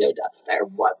just no depth there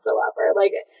whatsoever.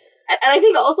 Like, and I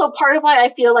think also part of why I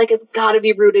feel like it's got to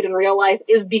be rooted in real life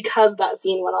is because that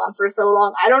scene went on for so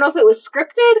long. I don't know if it was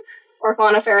scripted or if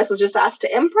Anna Faris was just asked to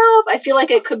improv. I feel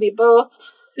like it could be both.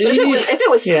 But if it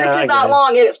was scripted that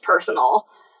long, it is personal.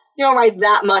 You don't write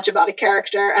that much about a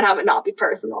character and have it not be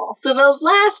personal. So the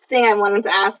last thing I wanted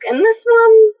to ask, and this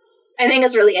one I think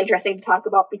is really interesting to talk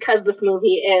about because this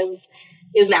movie is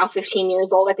now 15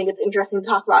 years old. I think it's interesting to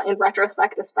talk about in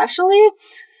retrospect, especially.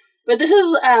 But this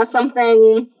is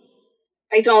something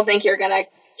I don't think you're going to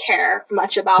care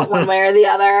much about one way or the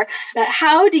other. But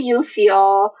how do you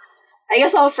feel? I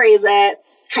guess I'll phrase it.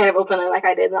 kind of openly like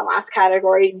I did in the last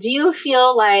category, do you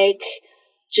feel like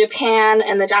Japan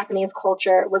and the Japanese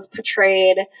culture was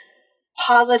portrayed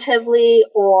positively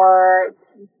or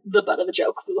the butt of the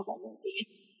joke through the whole movie?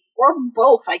 Or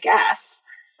both, I guess.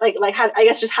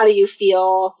 How do you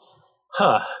feel?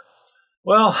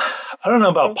 Well, I don't know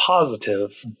about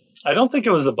positive. I don't think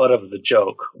it was the butt of the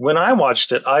joke. When I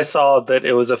watched it, I saw that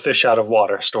it was a fish out of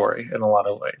water story in a lot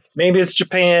of ways. Maybe it's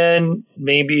Japan,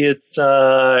 maybe it's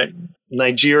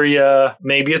Nigeria,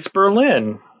 maybe it's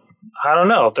Berlin. I don't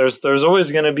know. There's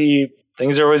always going to be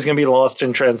things are always going to be lost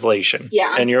in translation.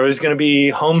 Yeah. And you're always going to be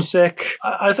homesick.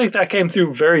 I think that came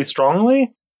through very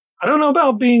strongly. I don't know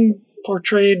about being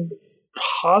portrayed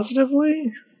positively.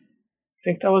 I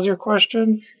think that was your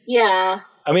question. Yeah.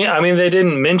 I mean, they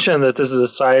didn't mention that this is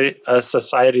a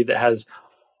society that has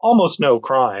almost no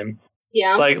crime.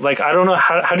 Yeah. Like I don't know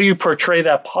how do you portray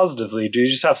that positively? Do you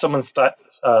just have someone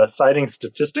citing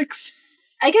statistics?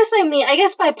 I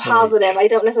guess by positive, I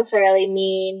don't necessarily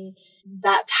mean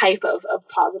that type of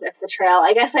positive portrayal.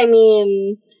 I guess I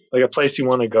mean like a place you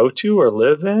want to go to or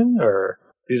live in, or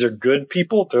these are good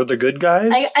people, they're the good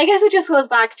guys. I guess it just goes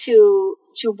back to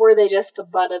were they just the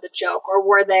butt of the joke, or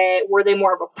were they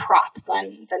more of a prop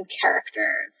than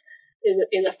characters?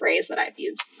 Is a phrase that I've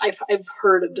used. I've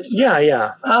heard of described.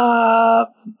 Yeah. I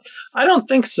don't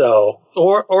think so.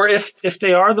 Or if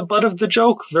they are the butt of the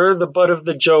joke, they're the butt of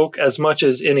the joke as much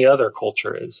as any other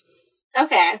culture is.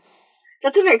 Okay,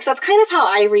 that's interesting. Because that's kind of how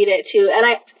I read it too.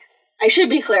 And I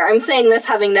should be clear. I'm saying this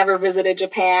having never visited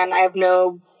Japan. I have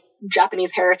no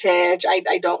Japanese heritage.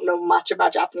 I don't know much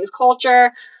about Japanese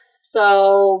culture.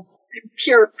 So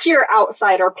pure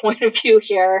outsider point of view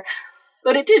here.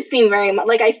 But it did seem very much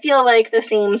like I feel like the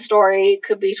same story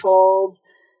could be told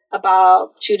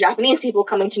about two Japanese people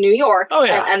coming to New York. Oh,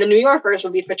 yeah. And the New Yorkers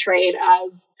would be portrayed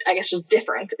as, I guess, just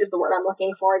different is the word I'm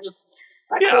looking for. Just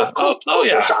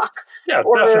culture shock. Yeah,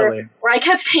 definitely. Where I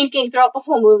kept thinking throughout the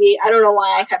whole movie, I don't know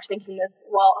why I kept thinking this,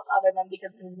 well, other than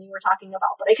because this is me we're talking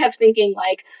about, but I kept thinking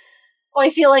like, I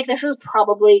feel like this is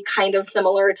probably kind of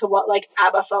similar to what like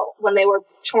ABBA felt when they were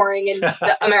touring in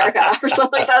America or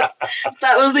something.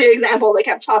 That was the example that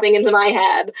kept popping into my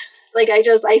head. Like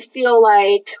I feel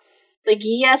like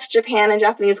yes, Japan and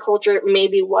Japanese culture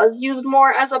maybe was used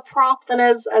more as a prop than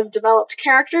as developed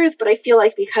characters, but I feel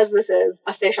like because this is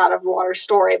a fish out of water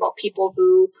story about people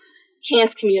who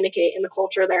can't communicate in the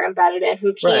culture they're embedded in,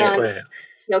 who can't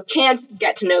Right. Can't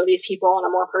get to know these people on a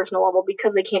more personal level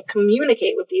because they can't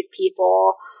communicate with these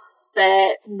people,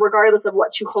 that regardless of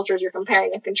what two cultures you're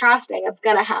comparing and contrasting,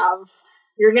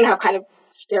 you're going to have kind of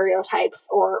stereotypes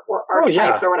or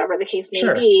archetypes or whatever the case may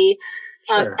be.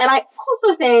 Sure. And I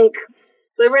also think,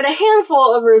 so I read a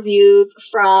handful of reviews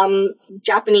from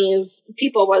Japanese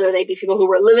people, whether they be people who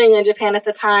were living in Japan at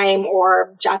the time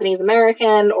or Japanese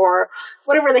American or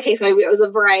whatever the case may be. It was a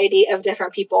variety of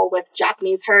different people with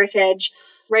Japanese heritage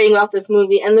writing about this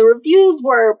movie, and the reviews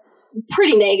were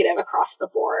pretty negative across the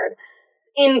board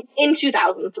in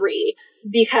 2003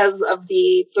 because of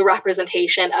the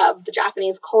representation of the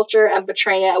Japanese culture and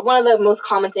portraying it. One of the most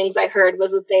common things I heard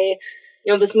was that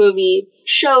this movie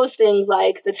shows things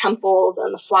like the temples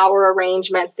and the flower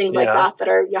arrangements, things like that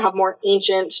are have more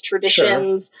ancient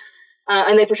traditions. Sure.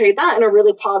 And they portrayed that in a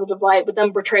really positive light, but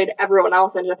then portrayed everyone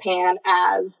else in Japan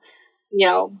as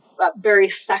very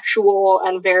sexual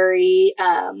and very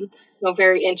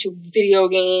very into video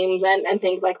games and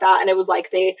things like that. And it was like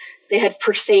they had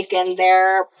forsaken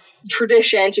their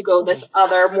tradition to go this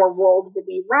other more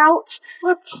worldly route.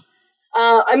 What?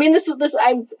 I mean, this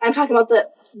I'm talking about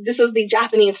this is the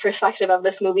Japanese perspective of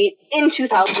this movie in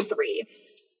 2003.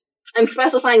 I'm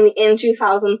specifying the in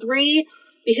 2003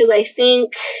 because I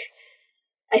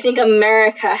think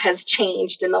America has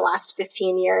changed in the last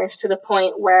 15 years to the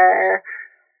point where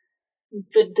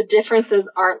the differences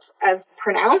aren't as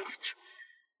pronounced.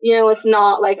 It's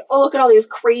not like, oh, look at all these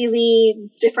crazy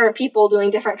different people doing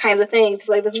different kinds of things. It's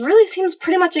like, this really seems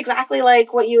pretty much exactly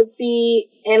like what you would see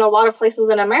in a lot of places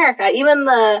in America. Even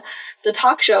the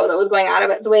talk show that was going out of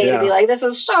its way to be like, this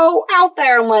is so out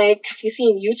there. I'm like, if you've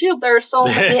seen YouTube, there are so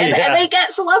many, and they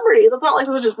get celebrities. It's not like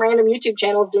this is just random YouTube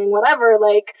channels doing whatever.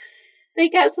 Like, they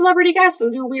get celebrity guests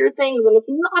and do weird things, and it's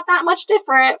not that much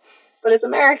different, but it's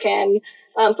American.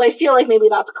 So I feel like maybe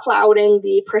that's clouding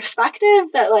the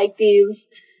perspective that like these,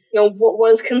 what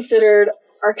was considered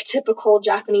archetypical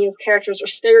Japanese characters or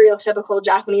stereotypical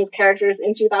Japanese characters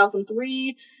in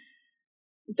 2003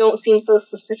 don't seem so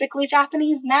specifically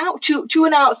Japanese now. To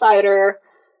an outsider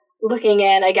looking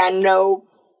in, again,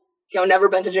 never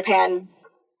been to Japan,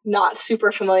 not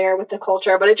super familiar with the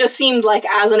culture, but it just seemed like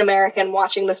as an American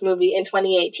watching this movie in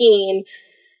 2018,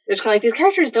 They're just kind of like, these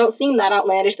characters don't seem that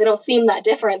outlandish. They don't seem that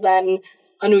different than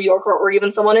a New Yorker or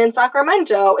even someone in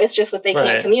Sacramento. It's just that they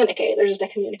can't communicate. There's just a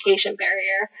communication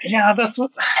barrier. Yeah, that's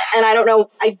what... And I don't know,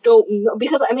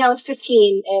 because, I was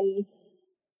 15 in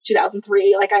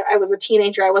 2003. Like, I was a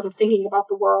teenager. I wasn't thinking about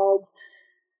the world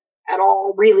at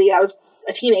all, really. I was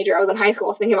a teenager. I was in high school. I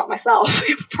was thinking about myself,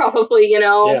 probably,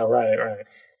 Yeah, right.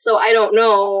 So I don't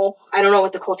know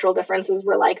what the cultural differences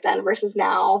were like then versus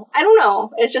now. I don't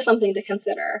know. It's just something to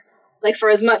consider. Like,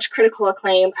 for as much critical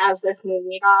acclaim as this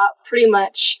movie got, pretty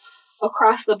much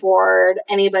across the board,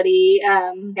 anybody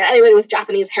with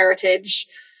Japanese heritage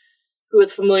who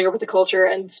is familiar with the culture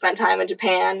and spent time in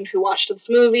Japan who watched this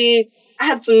movie, I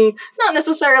had some, not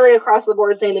necessarily across the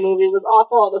board saying the movie was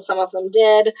awful, although some of them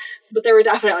did, but there were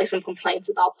definitely some complaints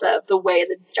about the way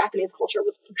the Japanese culture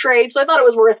was portrayed, so I thought it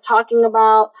was worth talking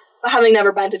about. But having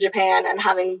never been to Japan and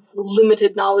having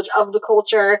limited knowledge of the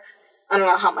culture, I don't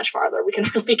know how much farther we can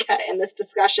really get in this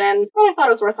discussion, but I thought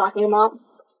it was worth talking about.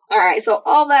 Alright, so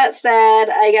all that said,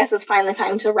 I guess it's finally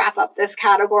time to wrap up this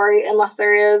category, unless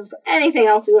there is anything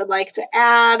else you would like to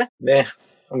add. Nah,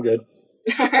 I'm good.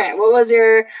 Alright, what was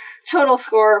your total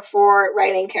score for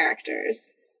writing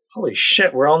characters? Holy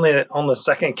shit, we're only on the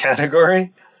second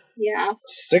category? Yeah.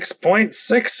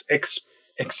 6.6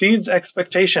 exceeds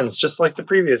expectations, just like the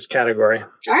previous category.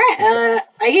 Alright,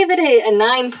 I gave it a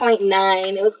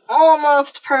 9.9. It was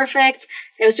almost perfect.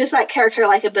 It was just that character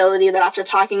likability that after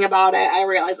talking about it, I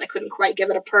realized I couldn't quite give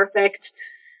it a perfect.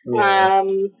 Yeah.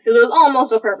 Because it was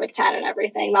almost a perfect 10 and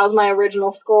everything. That was my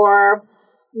original score,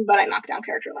 but I knocked down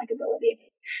character likability.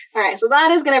 Alright, so that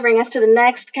is going to bring us to the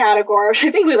next category, which I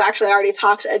think we've actually already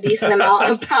talked a decent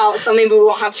amount about, so maybe we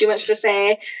won't have too much to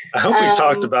say. I hope we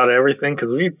talked about everything,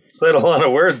 because we said a lot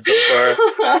of words so far.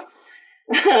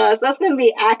 So that's going to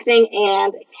be acting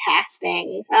and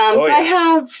casting.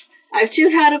 I have 2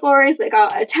 categories that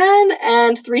got a 10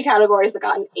 and 3 categories that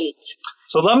got an 8.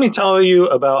 So let me tell you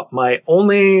about my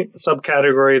only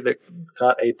subcategory that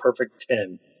got a perfect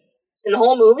 10. In the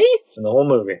whole movie? In the whole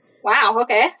movie. Wow,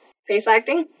 okay. Face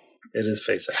acting? It is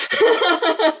face acting.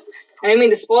 I didn't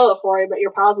mean to spoil it for you, but your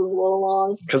pause was a little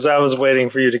long. Because I was waiting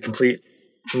for you to complete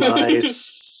my...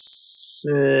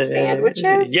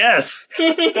 Sandwiches? Yes!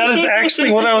 That is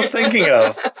actually what I was thinking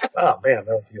of. Oh, man,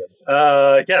 that was good.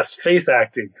 Yes, face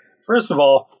acting. First of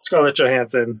all, Scarlett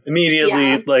Johansson,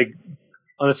 immediately,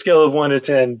 on a scale of 1 to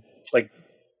 10,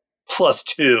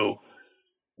 +2,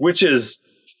 which is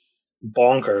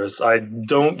bonkers. I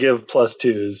don't give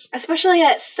 +2s. Especially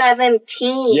at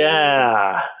 17.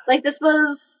 Yeah. I think this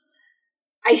was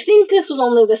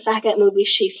only the second movie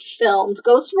she filmed.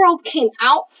 Ghost World came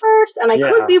out first, and I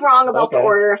could be wrong about the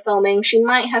order of filming. She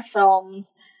might have filmed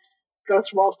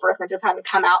Ghost World first, and it just hadn't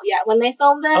come out yet when they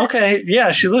filmed it. Okay, yeah,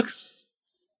 she looks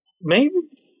maybe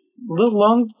a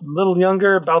little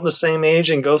younger, about the same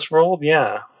age in Ghost World,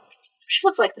 yeah. She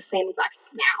looks like the same exact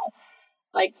now.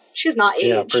 She's not aged.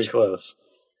 Yeah, pretty close.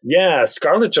 Yeah,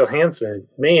 Scarlett Johansson,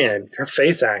 man, her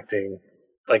face acting,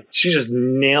 she just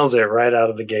nails it right out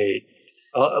of the gate.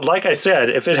 Like I said,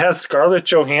 if it has Scarlett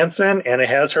Johansson and it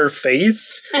has her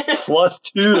face,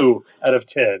 +2 out of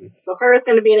 10. So her is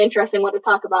going to be an interesting one to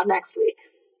talk about next week.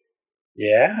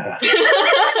 Yeah.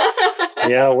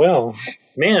 Yeah, well,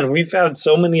 man, we've had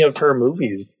so many of her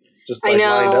movies just lined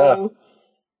up.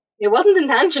 It wasn't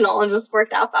intentional. It just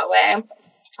worked out that way.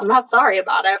 I'm not sorry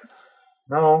about it.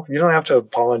 No, you don't have to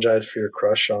apologize for your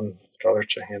crush on Scarlett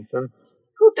Johansson.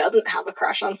 Who doesn't have a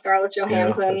crush on Scarlett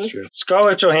Johansson? Yeah, that's true.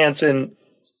 Scarlett Johansson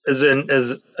is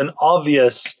an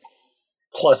obvious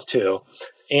 +2.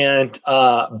 And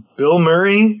Bill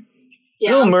Murray?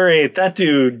 Yeah. Bill Murray, that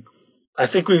dude, I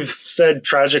think we've said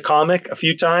tragicomic a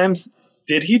few times.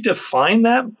 Did he define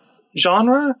that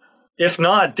genre? If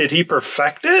not, did he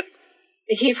perfect it?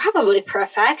 He probably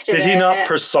perfected it. Did he not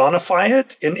personify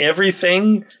it in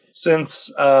everything since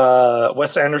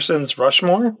Wes Anderson's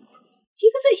Rushmore?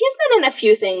 He's been in a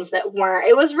few things that weren't.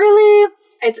 It was really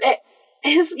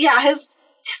his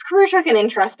career took an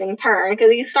interesting turn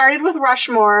because he started with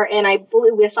Rushmore, and I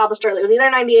believe we established earlier it was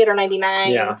either 98 or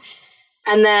 99. Yeah.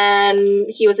 And then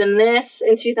he was in this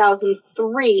in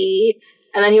 2003,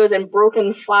 and then he was in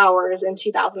Broken Flowers in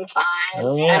 2005.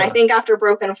 Oh, yeah. And I think after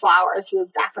Broken Flowers, he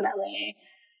was definitely...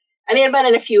 And he had been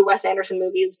in a few Wes Anderson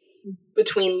movies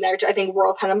between there. I think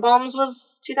Royal Tenenbaums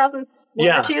was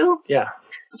 2001 or 2. Yeah.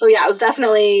 So yeah, it was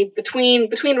definitely between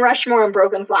Rushmore and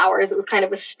Broken Flowers, it was kind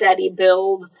of a steady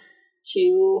build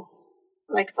to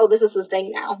this is his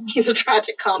thing now. He's a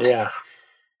tragic comic. Yeah.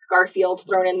 Garfield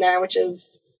thrown in there, which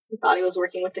is... I thought he was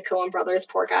working with the Coen brothers,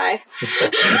 poor guy.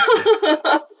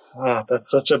 Oh, that's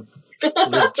such a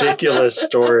ridiculous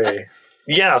story.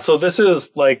 Yeah, so this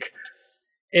is like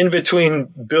in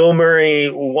between Bill Murray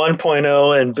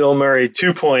 1.0 and Bill Murray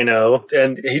 2.0,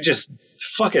 and he just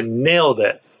fucking nailed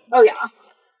it. Oh, yeah.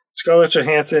 Scarlett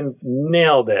Johansson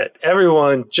nailed it.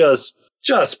 Everyone just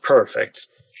perfect.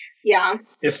 Yeah.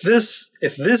 If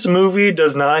this movie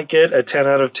does not get a 10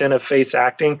 out of 10 of face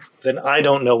acting, then I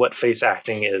don't know what face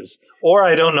acting is. Or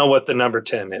I don't know what the number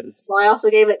 10 is. Well, I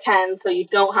also gave it 10, so you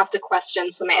don't have to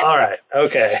question semantics. All right,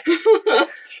 okay.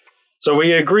 So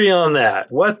we agree on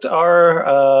that. What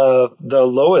are the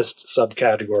lowest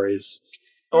subcategories?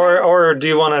 Or do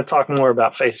you want to talk more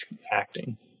about face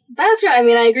acting? That's right. I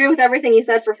mean, I agree with everything you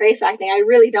said for face acting. I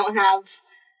really don't have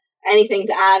anything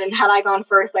to add, and had I gone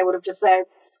first, I would have just said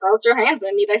Scarlett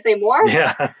Johansson. Need I say more?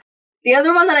 Yeah. The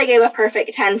other one that I gave a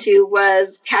perfect 10 to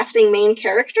was casting main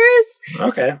characters.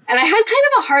 Okay. And I had kind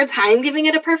of a hard time giving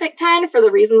it a perfect 10 for the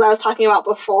reasons I was talking about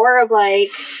before, of like,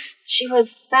 she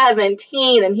was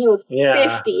 17 and he was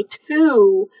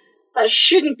 52. That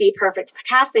shouldn't be perfect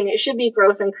casting. It should be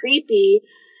gross and creepy.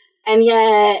 And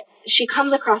yet, she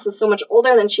comes across as so much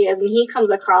older than she is, and he comes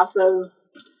across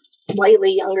as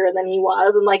slightly younger than he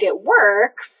was, and like, it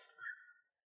works.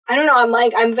 I don't know,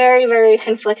 I'm very, very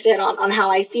conflicted on how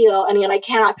I feel, and yet I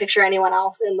cannot picture anyone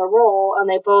else in the role, and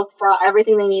they both brought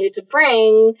everything they needed to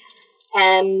bring,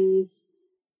 and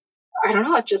I don't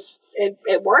know,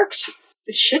 it worked.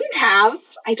 It shouldn't have,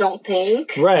 I don't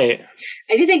think. Right.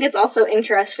 I do think it's also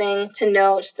interesting to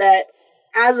note that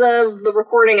as of the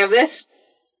recording of this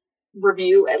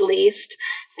review, at least,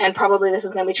 and probably this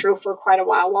is going to be true for quite a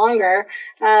while longer,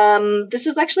 this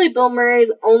is actually Bill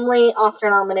Murray's only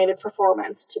Oscar-nominated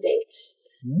performance to date.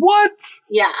 What?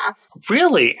 Yeah.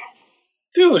 Really?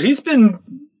 Dude, he's been...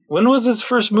 When was his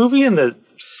first movie? In the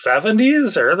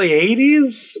 70s? Early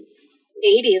 80s?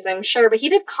 80s, I'm sure, but he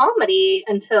did comedy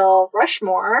until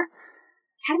Rushmore.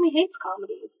 Academy hates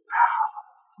comedies.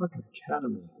 Fucking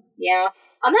Academy. Yeah.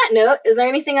 On that note, is there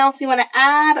anything else you want to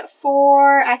add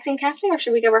for acting casting, or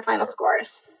should we give our final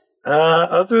scores?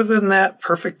 Other than that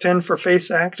perfect 10 for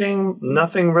face acting,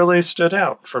 nothing really stood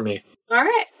out for me. All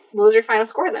right. What was your final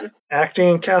score then? Acting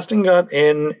and casting got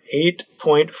an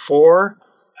 8.4.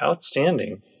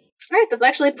 Outstanding. All right, that's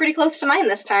actually pretty close to mine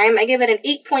this time. I gave it an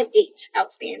 8.8.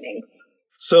 Outstanding.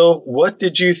 So, what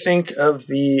did you think of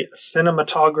the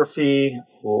cinematography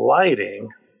lighting?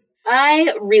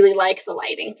 I really like the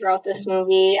lighting throughout this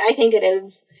movie. I think it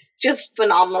is just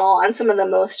phenomenal and some of the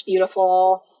most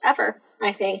beautiful ever,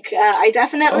 I think. I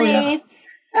definitely,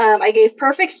 I gave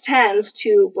perfect 10s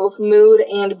to both mood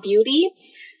and beauty.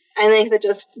 I think that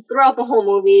just throughout the whole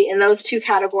movie, in those two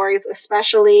categories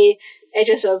especially, it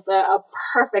just does a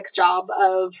perfect job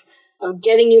of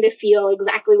getting you to feel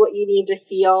exactly what you need to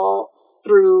feel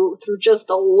through just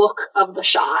the look of the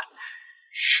shot.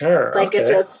 Sure. Like, okay.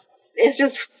 it's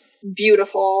just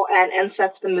beautiful and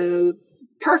sets the mood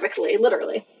perfectly,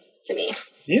 literally, to me.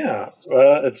 Yeah,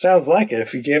 it sounds like it.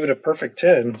 If you gave it a perfect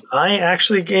 10. I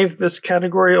actually gave this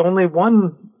category only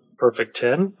one perfect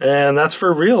 10, and that's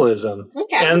for realism.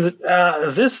 Okay. And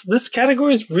this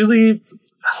category is really,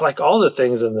 like all the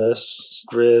things in this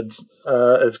grid,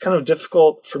 it's kind of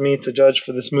difficult for me to judge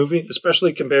for this movie,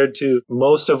 especially compared to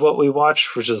most of what we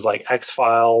watch, which is like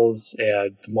X-Files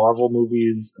and the Marvel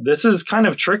movies. This is kind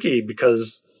of tricky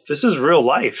because this is real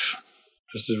life.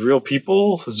 This is real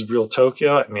people. This is real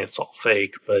Tokyo. I mean, it's all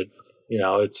fake, but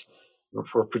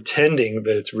we're pretending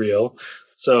that it's real.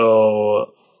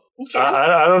 So okay.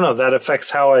 I don't know. That affects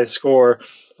how I score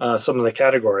some of the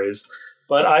categories.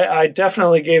 But I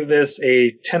definitely gave this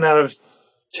a 10 out of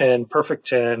 10, perfect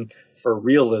 10 for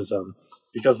realism,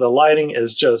 because the lighting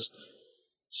is just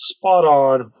spot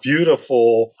on,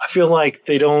 beautiful. I feel like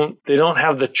they don't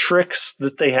have the tricks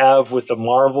that they have with the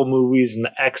Marvel movies and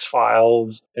the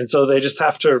X-Files, and so they just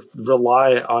have to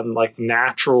rely on like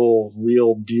natural,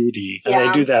 real beauty, and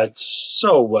they do that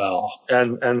so well,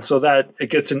 and so that it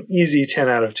gets an easy 10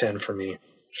 out of 10 for me.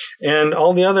 And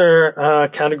all the other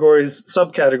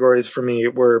subcategories for me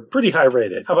were pretty high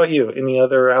rated. How about you? Any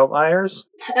other outliers?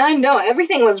 No,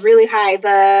 everything was really high.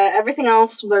 Everything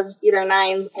else was either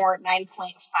 9s or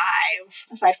 9.5,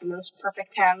 aside from those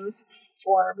perfect 10s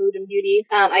for mood and beauty.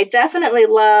 I definitely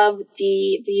love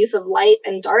the use of light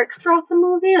and dark throughout the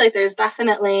movie. Like, there's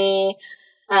definitely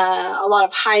a lot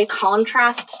of high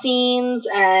contrast scenes,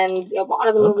 and a lot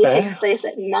of the movie takes place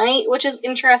at night, which is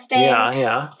interesting.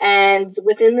 Yeah. And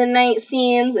within the night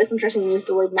scenes, it's interesting to use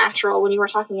the word natural when you were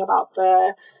talking about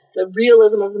the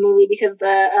realism of the movie, because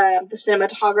the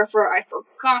cinematographer, I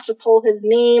forgot to pull his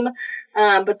name,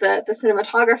 but the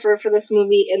cinematographer for this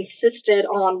movie insisted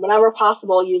on, whenever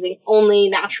possible, using only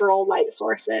natural light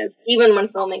sources, even when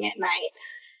filming at night.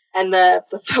 And the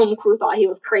film crew thought he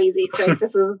was crazy. So like,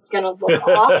 this is going to look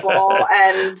awful.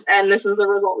 And this is the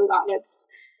result we got. And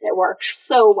it worked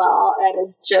so well. And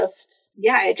it's just,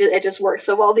 it just works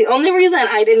so well. The only reason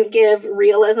I didn't give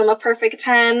realism a perfect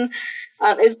 10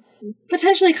 is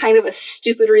potentially kind of a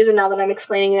stupid reason now that I'm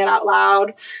explaining it out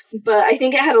loud. But I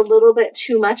think it had a little bit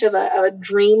too much of a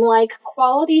dreamlike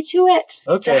quality to it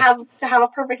to have a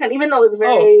perfect 10, even though it was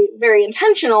very, very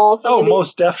intentional. So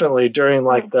most definitely during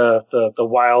like the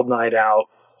wild night out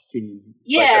scene.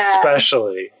 Like,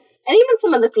 especially. And even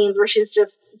some of the scenes where she's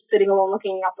just sitting alone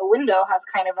looking out the window has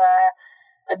kind of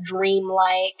a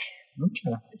dreamlike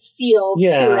feel to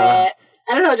it.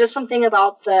 I don't know, just something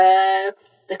about the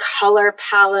color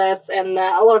palettes and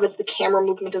a lot of it's the camera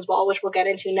movement as well, which we'll get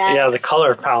into next. Yeah, the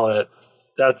color palette.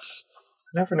 I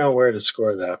never know where to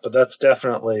score that, but that's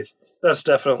definitely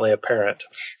apparent.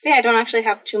 Yeah, I don't actually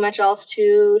have too much else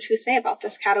to say about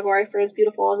this category for as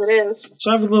beautiful as it is. So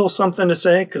I have a little something to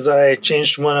say because I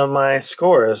changed one of my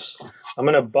scores. I'm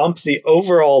going to bump the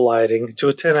overall lighting to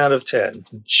a 10 out of 10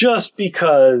 just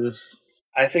because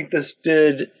I think this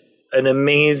did an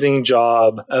amazing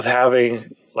job of having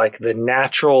like the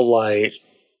natural light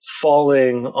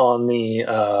falling on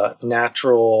the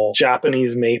natural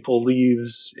Japanese maple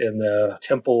leaves in the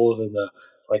temples and the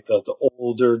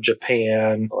older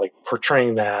Japan, like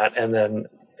portraying that, and then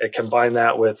it combined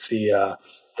that with the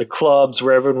clubs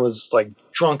where everyone was like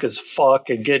drunk as fuck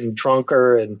and getting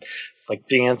drunker and like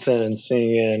dancing and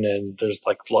singing, and there's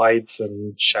like lights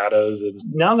and shadows. And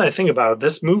now that I think about it,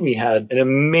 this movie had an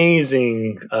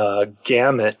amazing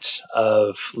gamut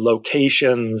of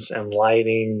locations and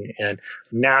lighting and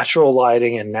natural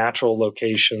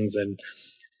locations and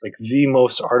like the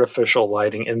most artificial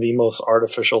lighting in the most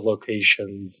artificial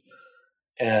locations.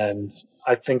 And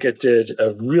I think it did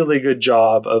a really good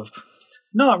job of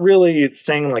not really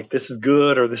saying like this is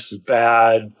good or this is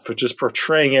bad, but just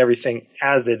portraying everything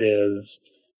as it is.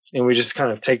 And we just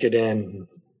kind of take it in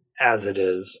as it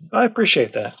is. I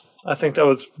appreciate that. I think that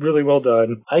was really well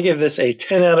done. I give this a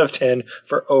 10 out of 10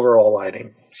 for overall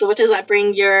lighting. So what does that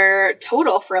bring your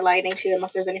total for lighting to,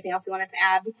 unless there's anything else you wanted to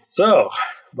add? So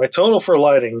my total for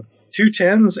lighting, 2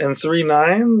 10s and 3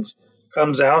 9s,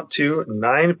 comes out to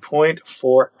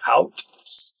 9.4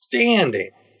 outstanding.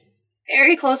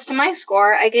 Very close to my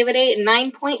score. I gave it a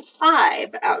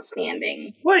 9.5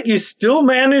 outstanding. What? You still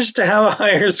managed to have a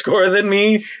higher score than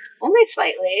me? Only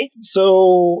slightly.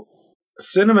 So,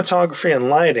 cinematography and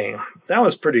lighting, that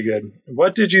was pretty good.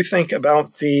 What did you think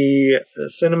about the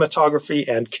cinematography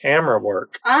and camera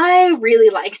work? I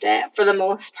really liked it for the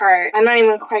most part. I'm not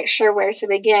even quite sure where to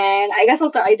begin. I guess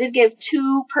also I did give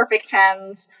 2 perfect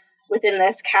 10s within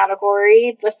this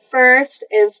category. The first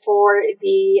is for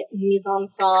the mise en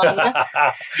scène.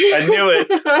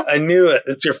 I knew it.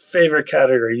 It's your favorite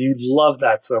category. You love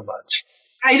that so much.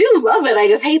 I do love it. I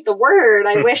just hate the word.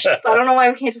 I don't know why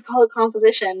we can't just call it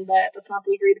composition, but that's not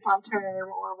the agreed upon term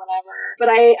or whatever. But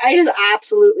I just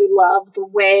absolutely love the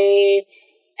way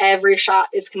every shot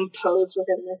is composed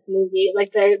within this movie.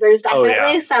 Like there's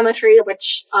definitely symmetry,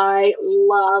 which I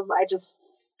love. I just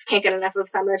can't get enough of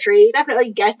symmetry.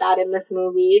 Definitely get that in this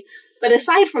movie. But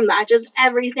aside from that, just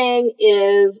everything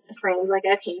is framed like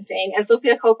a painting. And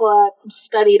Sofia Coppola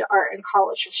studied art in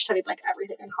college. She studied like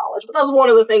everything in college, but that was one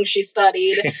of the things she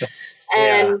studied.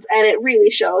 And it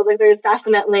really shows. Like there's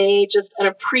definitely just an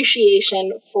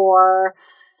appreciation for,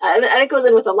 and it goes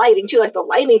in with the lighting too. Like the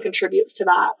lighting contributes to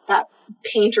that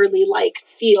painterly like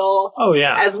feel. Oh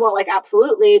yeah, as well. Like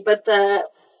absolutely. But the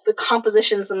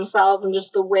compositions themselves and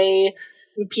just the way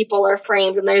people are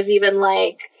framed, and there's even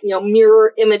like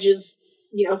mirror images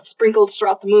sprinkled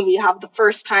throughout the movie. You have the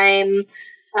first time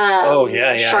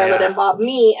Charlotte and Bob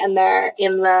meet, and they're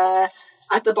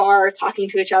at the bar talking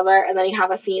to each other, and then you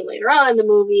have a scene later on in the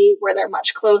movie where they're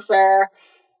much closer,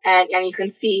 and you can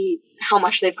see how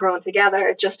much they've grown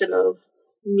together just in those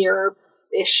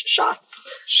mirror-ish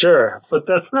shots. Sure, but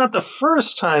that's not the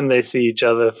first time they see each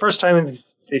other. The first time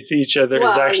they see each other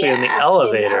is actually in the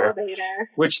elevator.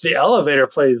 Which the elevator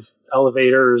plays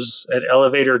elevators and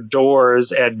elevator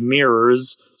doors and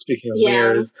mirrors, speaking of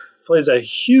mirrors, plays a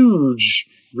huge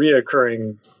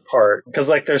reoccurring part. Because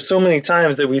like there's so many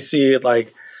times that we see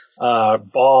like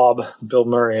Bob, Bill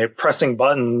Murray, pressing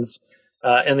buttons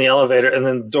in the elevator, and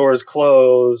then the doors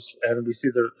close and we see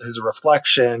his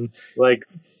reflection. Like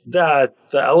that,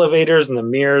 the elevators and the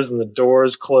mirrors and the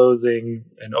doors closing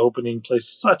and opening plays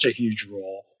such a huge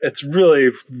role. It's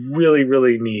really, really,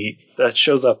 really neat. That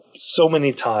shows up so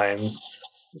many times,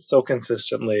 so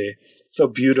consistently, so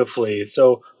beautifully,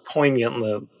 so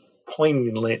poignantly,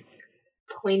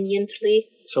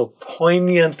 so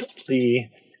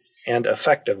poignantly and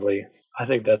effectively. I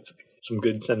think that's some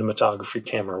good cinematography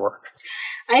camera work.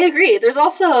 I agree. There's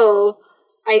also,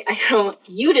 I don't,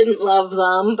 you didn't love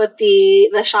them, but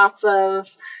the shots of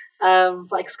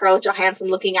like Scarlett Johansson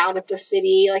looking out at the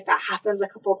city, like that happens a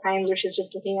couple times where she's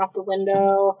just looking out the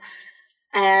window.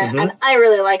 And I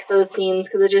really like those scenes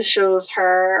because it just shows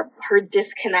her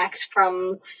disconnect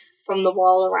from the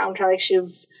wall around her. Like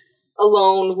she's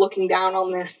alone looking down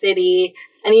on this city.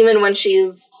 And even when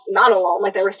she's not alone,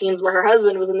 like there were scenes where her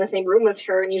husband was in the same room as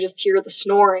her and you just hear the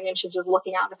snoring and she's just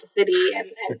looking out at the city and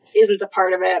isn't a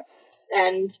part of it.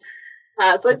 And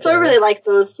so I really like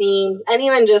those scenes. And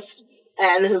even just,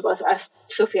 and this is a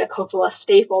Sofia Coppola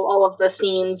staple, all of the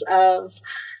scenes of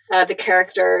the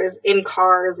characters in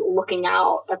cars looking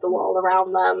out at the world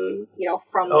around them,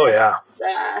 from this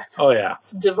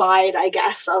divide, I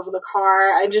guess, of the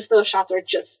car. And just those shots are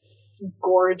just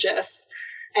gorgeous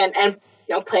and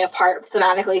play a part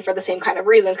thematically for the same kind of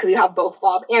reasons, because you have both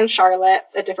Bob and Charlotte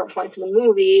at different points in the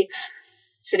movie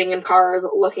sitting in cars,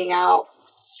 looking out,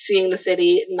 seeing the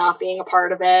city, not being a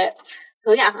part of it.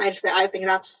 So yeah, I think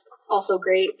that's also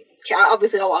great.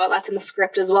 Obviously a lot of that's in the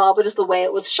script as well, but just the way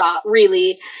it was shot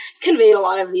really conveyed a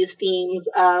lot of these themes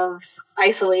of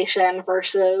isolation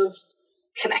versus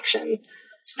connection.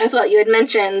 And so you had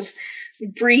mentioned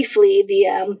briefly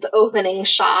the opening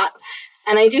shot,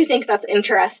 and I do think that's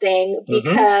interesting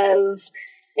because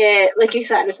it, like you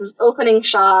said, it's this opening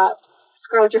shot,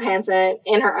 Scarlett Johansson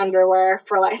in her underwear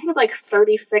for I think it's like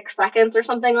 36 seconds or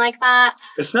something like that.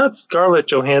 It's not Scarlett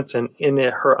Johansson in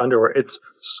her underwear. It's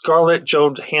Scarlett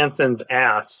Johansson's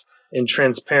ass in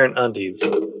transparent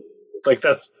undies. Like,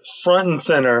 that's front and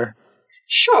center.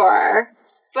 Sure.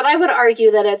 But I would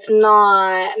argue that it's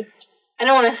not, I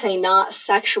don't want to say not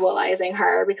sexualizing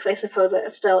her, because I suppose it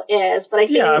still is, but I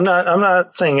think... Yeah, I'm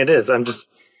not saying it is. I'm just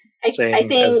saying I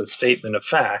think, as a statement of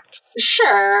fact.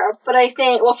 Sure, but I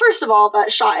think, well, first of all,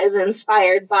 that shot is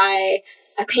inspired by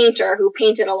a painter who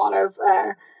painted a lot of,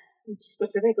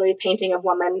 specifically painting of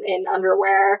women in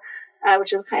underwear,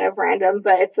 which is kind of random,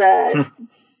 but it's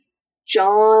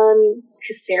John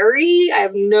Casari. I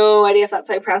have no idea if that's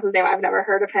how you pronounce his name. I've never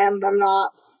heard of him, but I'm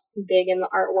not big in the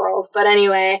art world. But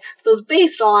anyway, so it's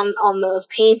based on those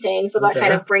paintings, so that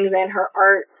kind of brings in her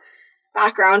art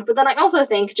background. But then I also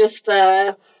think just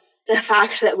the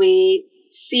fact that we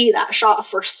see that shot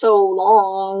for so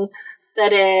long,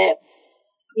 that it,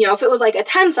 if it was like a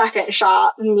 10-second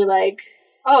shot and you're like,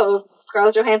 oh,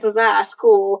 Scarlett Johansson's ass,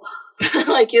 cool.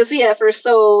 Like, you see it for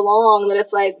so long that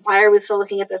it's like, why are we still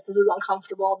looking at this? This is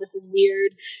uncomfortable. This is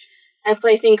weird. And so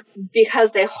I think because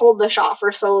they hold the shot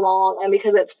for so long, and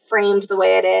because it's framed the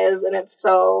way it is, and it's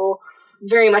so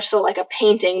very much so like a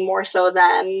painting more so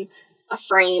than a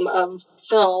frame of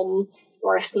film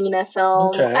or a scene of film.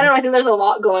 Okay. I don't know. I think there's a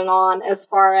lot going on as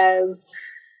far as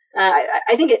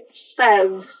I think it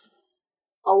says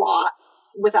a lot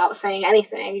without saying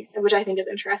anything, which I think is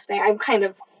interesting. I'm kind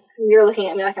of, you're looking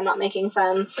at me like I'm not making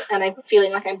sense, and I'm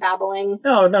feeling like I'm babbling.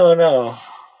 No.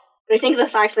 But I think the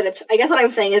fact that it's, I guess what I'm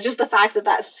saying is just the fact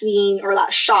that scene or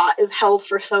that shot is held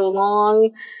for so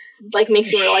long, like,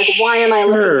 makes you like, why am I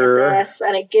looking at this?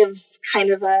 And it gives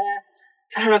kind of a,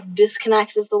 I don't know if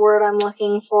disconnect is the word I'm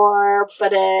looking for,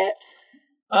 but it...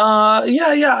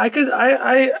 I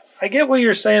get what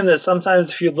you're saying, that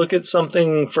sometimes if you look at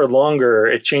something for longer,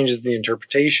 it changes the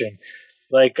interpretation.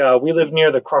 Like, we live near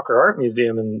the Crocker Art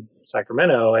Museum in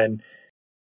Sacramento, and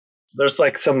there's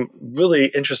like some really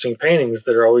interesting paintings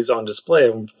that are always on display.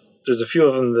 And there's a few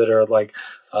of them that are like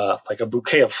a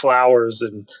bouquet of flowers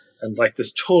and like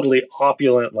this totally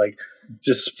opulent like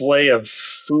display of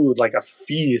food, like a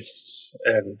feast,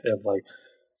 and like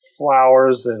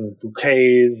flowers and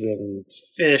bouquets and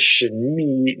fish and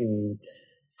meat and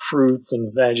fruits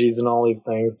and veggies and all these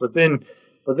things. But then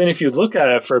if you look at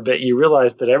it for a bit, you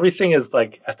realize that everything is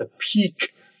like at the peak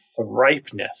of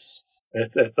ripeness.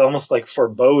 It's almost like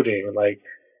foreboding, like,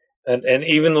 and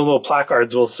even the little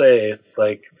placards will say,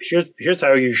 like, here's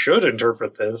how you should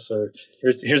interpret this, or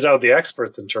here's how the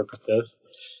experts interpret this.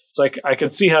 So like, I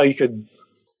could see how you could,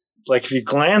 like, if you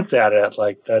glance at it,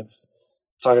 like, that's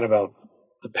talking about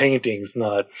the paintings,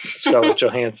 not Scarlett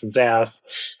Johansson's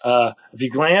ass. If you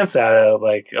glance at it,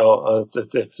 like,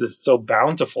 it's so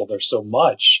bountiful, there's so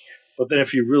much. But then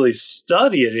if you really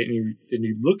study it and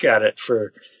you look at it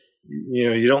for,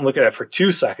 you don't look at it for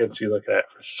 2 seconds, you look at it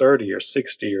for 30 or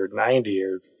 60 or 90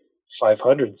 or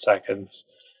 500 seconds,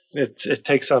 it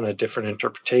takes on a different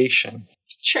interpretation.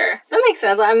 Sure, that makes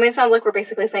sense. I mean, it sounds like we're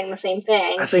basically saying the same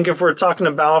thing. I think if we're talking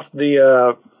about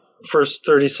the first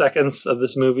 30 seconds of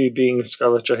this movie being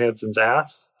Scarlett Johansson's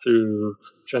ass through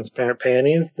transparent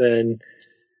panties, then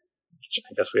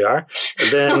I guess we are,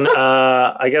 then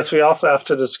I guess we also have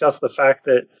to discuss the fact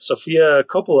that Sofia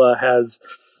Coppola has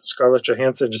Scarlett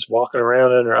Johansson just walking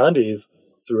around in her undies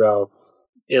throughout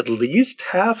at least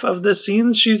half of the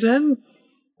scenes she's in.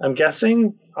 I'm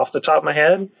guessing off the top of my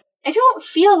head. I don't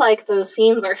feel like those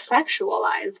scenes are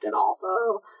sexualized at all,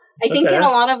 though. I think Okay. in a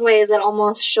lot of ways it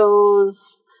almost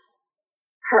shows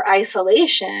her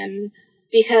isolation,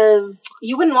 because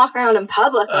you wouldn't walk around in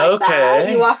public like that.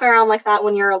 You walk around like that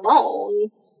when you're alone.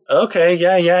 Okay,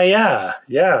 yeah.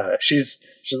 She's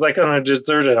like on a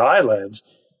deserted island.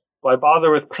 Why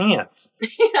bother with pants?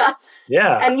 Yeah.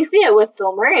 Yeah. And you see it with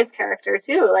Bill Murray's character,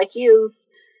 too. Like, he's,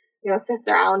 sits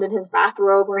around in his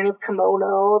bathrobe or in his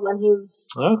kimono, and he's...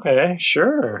 Okay,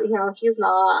 sure. He's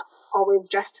not always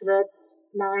dressed to the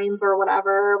nines or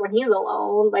whatever when he's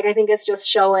alone. Like, I think it's just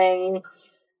showing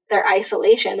their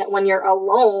isolation, that when you're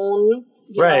alone,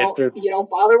 you don't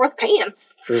bother with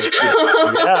pants.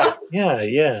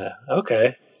 Yeah.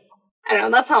 Okay. I don't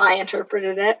know, that's how I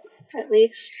interpreted it, at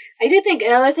least. I did think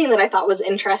another thing that I thought was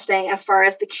interesting as far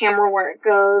as the camera work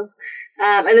goes,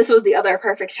 and this was the other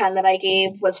perfect 10 that I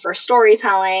gave, was for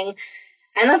storytelling.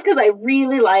 And that's because I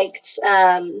really liked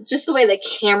just the way the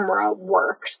camera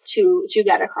worked to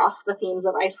get across the themes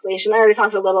of isolation. I already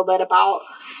talked a little bit about,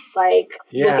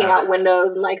 looking out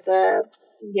windows and, the,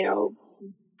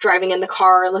 driving in the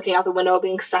car and looking out the window,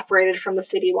 being separated from the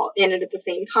city while in it at the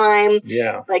same time.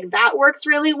 Yeah. That works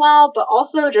really well, but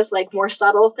also just, more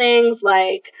subtle things,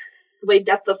 like the way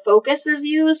depth of focus is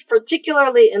used,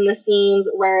 particularly in the scenes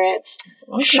where it's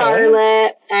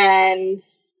Charlotte and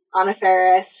Anna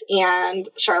Faris and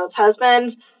Charlotte's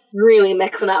husband really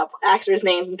mixing up actors'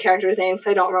 names and characters' names,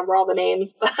 so I don't remember all the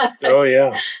names. But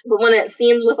but when it's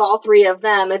scenes with all three of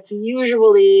them, it's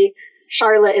usually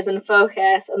Charlotte is in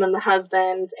focus, and then the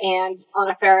husband and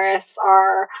Anna Faris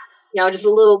are, just a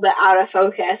little bit out of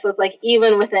focus. So it's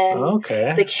even within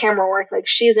the camera work,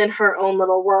 she's in her own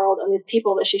little world, and these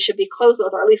people that she should be close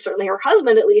with, or at least certainly her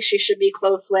husband, at least she should be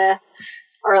close with,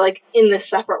 are in this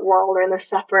separate world or in this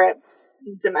separate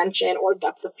dimension or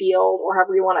depth of field, or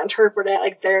however you want to interpret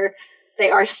it. They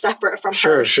are separate from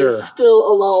her. She's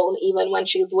still alone even when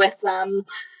she's with them.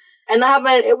 And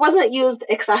it wasn't used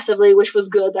excessively, which was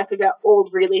good. That could get old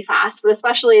really fast, but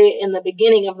especially in the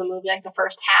beginning of the movie, the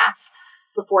first half,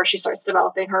 before she starts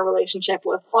developing her relationship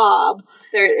with Bob,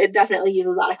 it definitely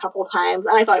uses that a couple times,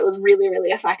 and I thought it was really, really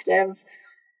effective,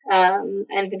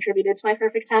 and contributed to my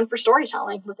perfect 10 for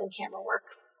storytelling within camera work.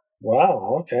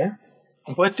 Wow, okay.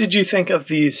 What did you think of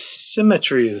the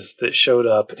symmetries that showed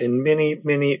up in many,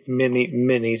 many, many,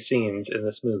 many scenes in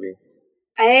this movie?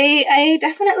 I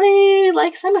definitely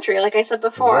like symmetry, like I said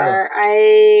before.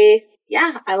 I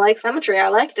like symmetry. I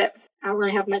liked it. I don't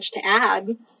really have much to add.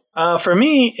 For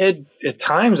me, at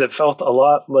times it felt a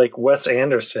lot like Wes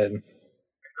Anderson,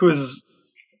 who's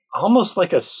almost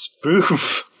like a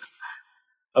spoof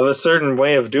of a certain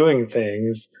way of doing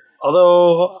things.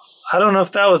 Although, I don't know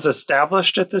if that was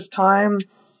established at this time,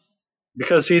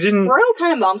 because he didn't... Royal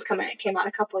Tenenbaums came out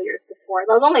a couple of years before.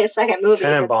 That was only his second movie,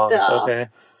 Tenenbaums, okay.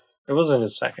 It wasn't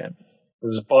his second. It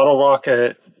was Bottle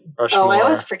Rocket, Rushmore. I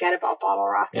always forget about Bottle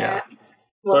Rocket. Yeah.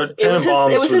 Well, it was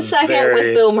his second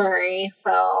with Bill Murray,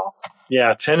 so...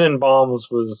 Yeah,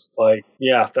 Tenenbaums was that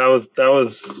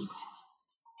was...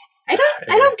 I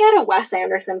don't get a Wes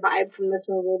Anderson vibe from this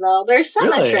movie, though. There's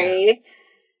symmetry. Really?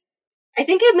 I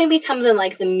think it maybe comes in,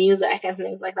 the music and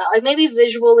things like that. Maybe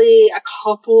visually, a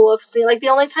couple of scenes. The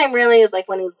only time really is,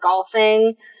 when he's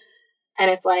golfing, and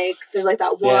it's, there's,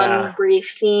 that one brief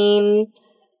scene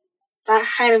that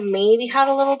kind of maybe had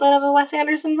a little bit of a Wes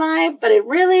Anderson vibe, but it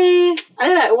really, I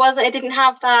don't know, it didn't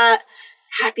have that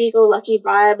happy-go-lucky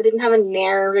vibe. It didn't have a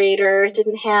narrator. It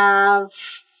didn't have...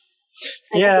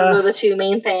 I guess those are the two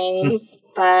main things,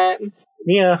 but...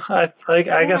 Yeah, I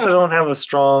guess I don't have a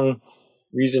strong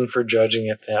reason for judging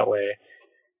it that way.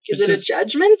 Is it a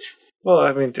judgment? Well,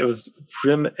 I mean,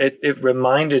 it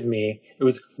reminded me, it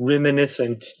was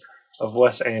reminiscent of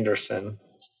Wes Anderson.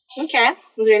 Okay.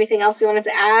 Was there anything else you wanted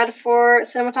to add for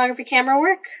cinematography camera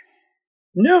work?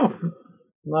 No,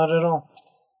 not at all.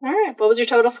 All right. What was your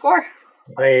total score?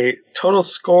 My total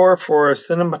score for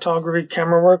cinematography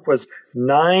camera work was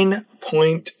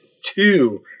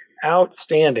 9.2.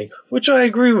 Outstanding, which I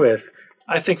agree with.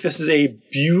 I think this is a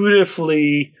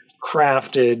beautifully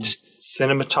crafted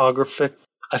cinematography.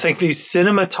 I think the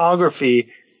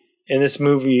cinematography in this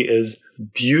movie is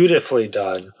beautifully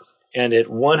done, and it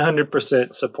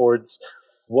 100% supports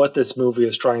what this movie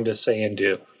is trying to say and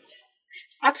do.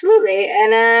 Absolutely,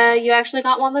 and you actually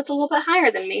got one that's a little bit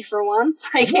higher than me for once.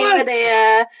 I gave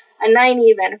it a 9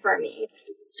 even for me.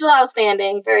 Still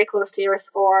outstanding, very close to your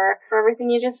score for everything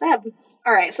you just said.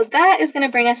 All right, so that is going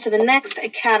to bring us to the next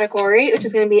category, which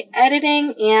is going to be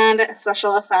editing and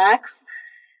special effects.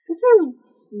 This is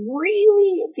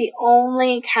really the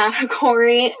only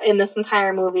category in this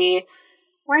entire movie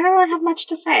where I don't really have much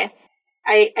to say.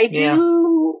 I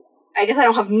do. I guess I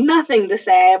don't have nothing to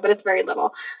say, but it's very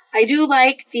little. I do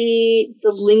like the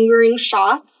lingering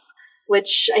shots,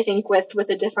 which I think with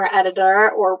a different editor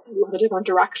or with a different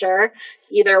director,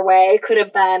 either way, could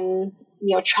have been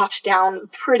chopped down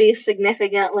pretty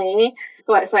significantly.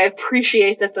 So I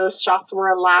appreciate that those shots were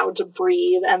allowed to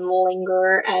breathe and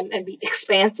linger and be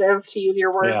expansive, to use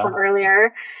your word from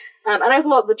earlier. And as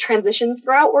well, the transitions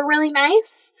throughout were really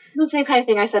nice. The same kind of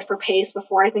thing I said for pace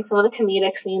before. I think some of the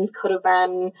comedic scenes could have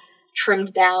been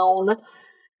trimmed down.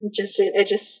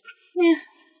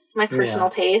 My personal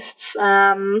tastes.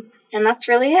 And that's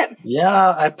really it.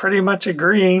 Yeah, I pretty much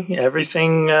agree.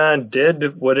 Everything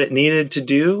did what it needed to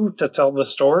do to tell the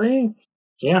story.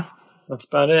 Yeah, that's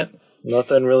about it.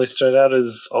 Nothing really stood out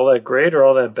as all that great or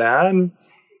all that bad.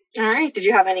 All right. Did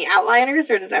you have any outliners,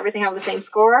 or did everything have the same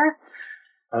score?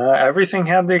 Everything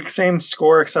had the same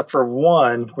score except for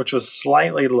one, which was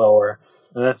slightly lower,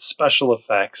 and that's special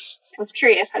effects. I was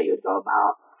curious how you would go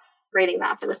about rating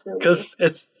that for this movie. Because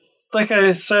it's, like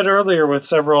I said earlier with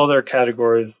several other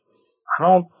categories, I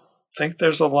don't think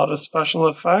there's a lot of special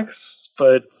effects,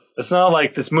 but it's not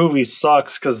like this movie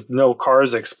sucks because no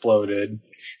cars exploded.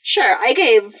 Sure, I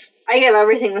gave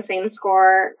everything the same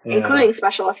score, including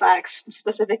special effects,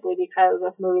 specifically because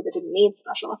that's a movie that didn't need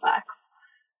special effects,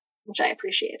 which I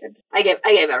appreciated. I gave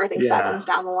everything 7s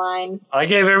down the line. I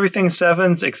gave everything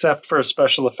 7s except for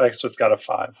special effects, which got a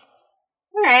 5.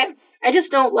 All right. I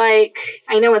just don't like,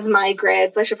 I know it's my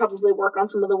grid, so I should probably work on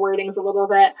some of the wordings a little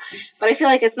bit, but I feel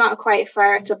like it's not quite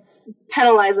fair to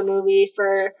penalize a movie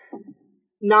for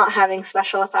not having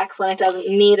special effects when it doesn't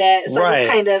need it. So I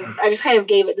just kind of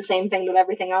gave it the same thing that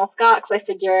everything else got, because I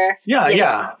figure...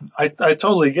 I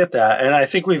totally get that. And I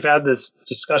think we've had this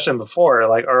discussion before.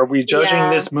 Like, are we judging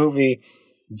this movie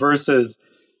versus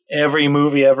every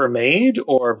movie ever made,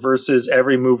 or versus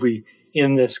every movie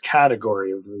in this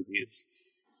category of movies?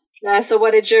 So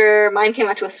what did mine came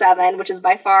out to a 7, which is not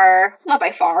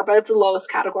by far, but it's the lowest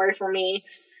category for me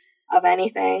of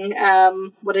anything.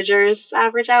 What did yours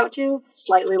average out to?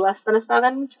 Slightly less than a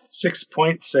 7?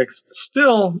 6.6.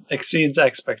 Still exceeds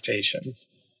expectations.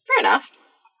 Fair enough.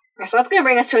 So that's going to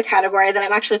bring us to a category that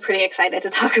I'm actually pretty excited to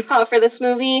talk about for this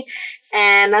movie,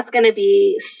 and that's going to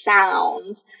be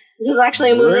sound. This is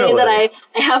actually a movie that I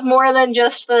have more than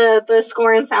just the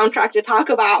score and soundtrack to talk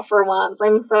about for once.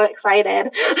 I'm so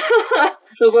excited.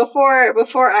 So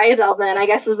before I delve in, I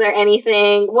guess, is there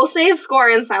anything... We'll save score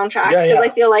and soundtrack, because I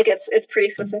feel like it's pretty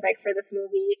specific for this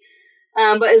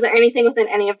movie. But is there anything within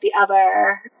any of the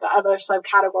other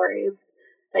subcategories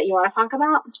that you want to talk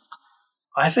about?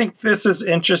 I think this is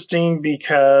interesting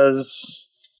because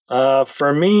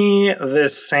for me,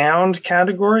 this sound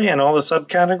category and all the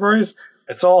subcategories,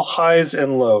 it's all highs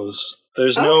and lows.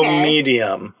 There's no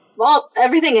medium. Well,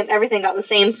 everything got the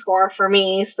same score for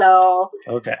me, so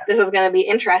this is going to be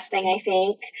interesting, I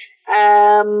think.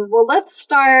 Well, let's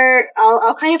start.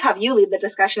 I'll kind of have you lead the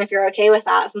discussion if you're okay with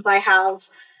that, since I have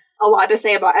a lot to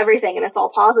say about everything and it's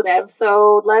all positive.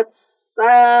 So let's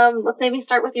maybe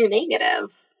start with your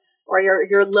negatives. Or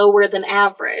you're lower than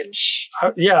average.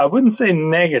 I wouldn't say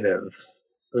negatives.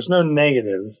 There's no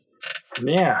negatives.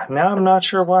 Yeah, now I'm not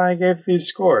sure why I gave these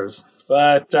scores.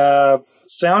 But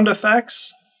sound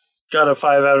effects, got a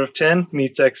 5 out of 10,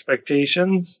 meets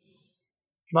expectations.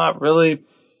 Not really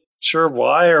sure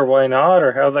why or why not,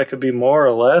 or how that could be more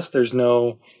or less. There's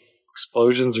no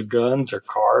explosions or guns or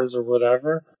cars or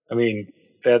whatever. I mean,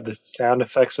 they had the sound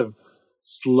effects of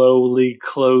slowly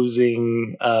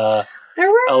closing...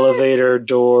 elevator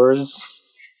doors.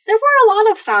 There were a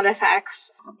lot of sound effects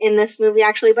in this movie,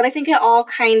 actually, but I think it all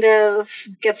kind of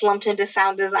gets lumped into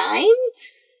sound design.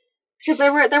 Because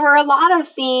there were a lot of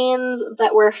scenes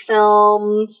that were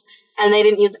filmed, and they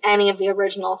didn't use any of the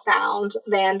original sound.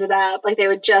 They ended up, they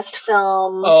would just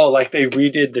film... Oh, like they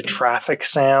redid the traffic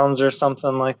sounds or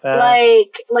something like that?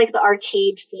 Like the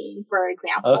arcade scene, for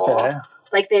example. Okay.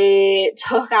 They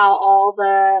took out all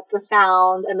the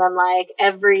sound, and then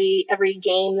every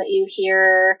game that you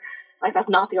hear, that's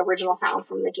not the original sound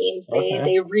from the games.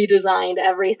 They redesigned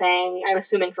everything. I'm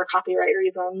assuming for copyright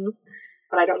reasons,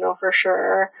 but I don't know for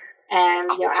sure. And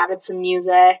added some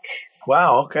music.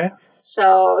 Wow. Okay.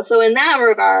 So in that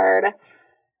regard,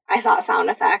 I thought sound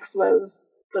effects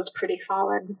was pretty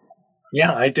solid.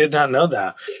 Yeah, I did not know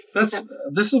that.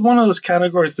 This is one of those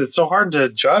categories that's so hard to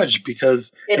judge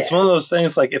because it's one of those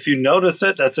things like if you notice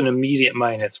it, that's an immediate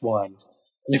 -1. And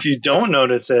if you don't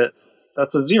notice it,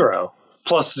 that's a 0.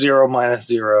 +0,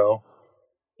 -0.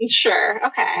 Sure.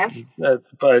 Okay.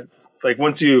 But like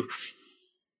once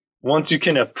you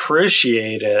can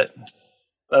appreciate it,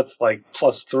 that's like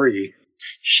 +3.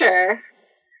 Sure.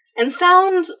 And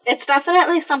sound, it's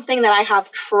definitely something that I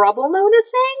have trouble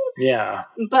noticing. Yeah.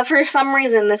 But for some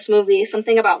reason, this movie,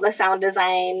 something about the sound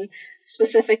design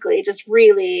specifically just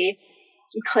really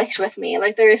clicked with me.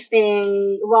 Like there's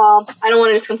well, I don't want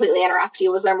to just completely interrupt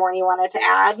you. Was there more you wanted to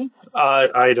add?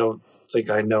 I don't think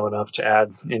I know enough to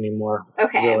add anymore.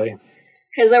 Okay. Really.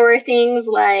 Because there were things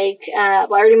like, I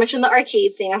already mentioned the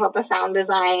arcade scene. I thought the sound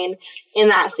design in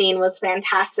that scene was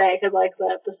fantastic because, like,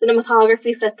 the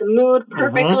cinematography set the mood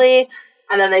perfectly,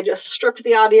 and then they just stripped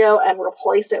the audio and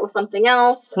replaced it with something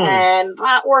else, and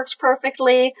that worked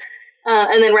perfectly.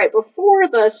 And then right before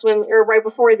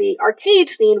the arcade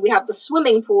scene, we have the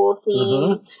swimming pool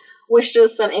scene, which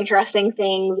does some interesting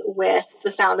things with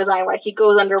the sound design. Like he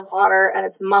goes underwater and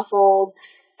it's muffled,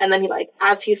 and then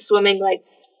as he's swimming, like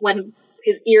when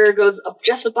his ear goes up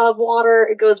just above water,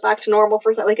 it goes back to normal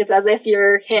for a second. Like it's as if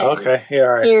you're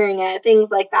hearing it. Things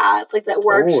like that. Like that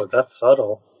worked. Oh, that's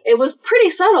subtle. It was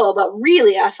pretty subtle, but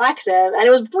really effective. And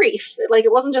it was brief. Like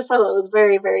it wasn't just subtle, it was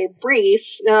very, very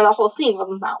brief. The whole scene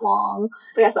wasn't that long.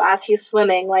 But yeah, so as he's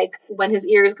swimming, like when his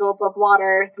ears go above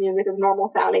water, the music is normal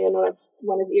sounding, and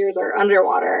when his ears are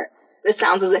underwater, it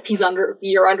sounds as if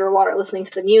you're underwater listening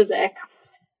to the music.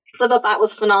 So I thought that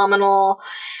was phenomenal.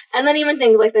 And then even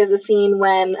things like there's a scene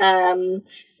when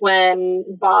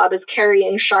Bob is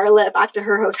carrying Charlotte back to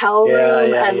her hotel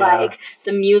room, like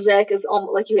the music is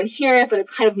almost like you can hear it, but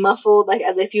it's kind of muffled, like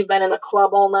as if you've been in a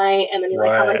club all night, and then you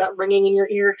have like that ringing in your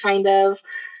ear, kind of.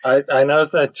 I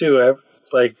noticed that too.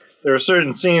 Like there were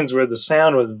certain scenes where the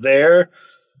sound was there,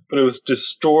 but it was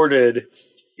distorted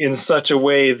in such a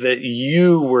way that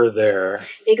you were there.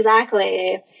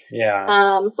 Exactly.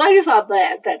 Yeah. So I just thought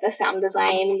that the sound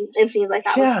design in scenes like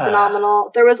that was phenomenal.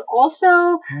 There was also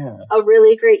a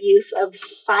really great use of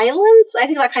silence. I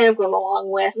think that kind of goes along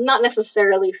with not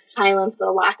necessarily silence, but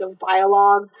a lack of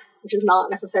dialogue, which is not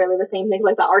necessarily the same thing.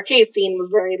 Like the arcade scene was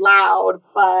very loud,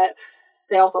 but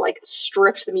they also like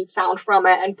stripped the sound from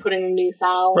it and put in a new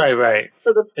sound. Right.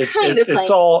 So that's it's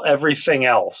all everything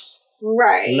else.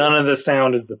 Right. None of the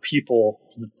sound is the people,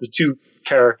 the two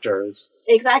characters.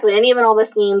 Exactly. And even all the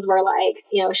scenes where, like,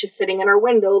 she's sitting in her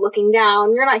window looking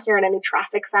down, you're not hearing any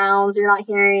traffic sounds, you're not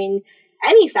hearing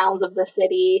any sounds of the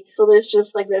city. So there's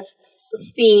just like this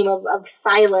theme of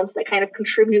silence that kind of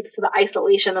contributes to the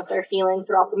isolation that they're feeling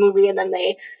throughout the movie. And then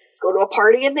they go to a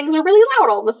party and things are really loud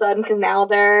all of a sudden because now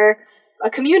they're a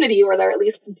community, or they're at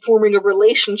least forming a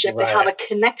relationship. Right. They have a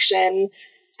connection,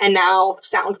 and now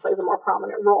sound plays a more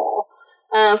prominent role.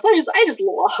 So I just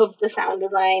love the sound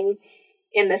design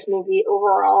in this movie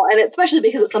overall, and especially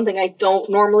because it's something I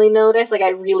don't normally notice. Like I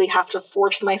really have to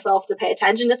force myself to pay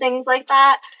attention to things like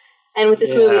that. And with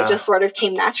this movie, it just sort of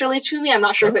came naturally to me. I'm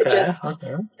not sure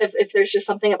if there's just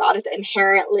something about it that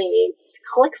inherently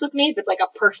clicks with me, if it's like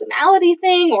a personality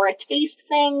thing or a taste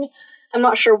thing. I'm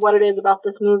not sure what it is about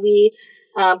this movie,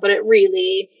 but it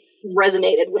really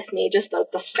resonated with me. Just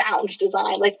the sound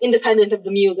design, like independent of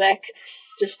the music,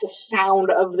 just the sound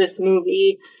of this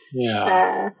movie.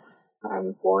 Yeah.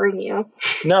 I'm boring you.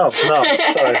 No, sorry.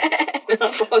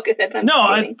 That's all good.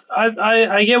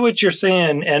 I get what you're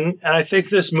saying, and I think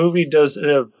this movie does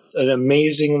an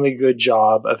amazingly good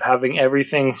job of having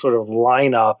everything sort of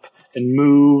line up and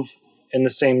move in the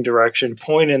same direction,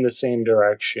 point in the same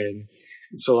direction.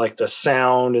 So like the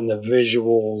sound and the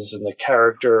visuals and the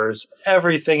characters,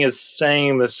 everything is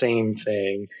saying the same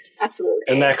thing. Absolutely.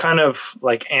 And that kind of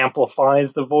like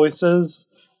amplifies the voices.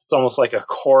 It's almost like a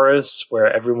chorus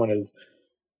where everyone is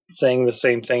saying the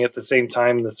same thing at the same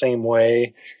time, in the same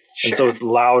way. Sure. And so it's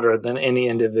louder than any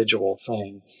individual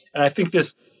thing. And I think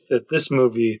this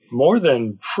movie, more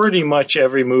than pretty much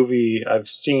every movie I've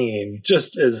seen,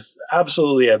 just is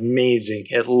absolutely amazing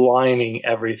at lining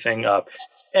everything up.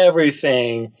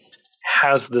 Everything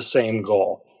has the same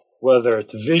goal, whether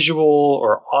it's visual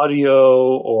or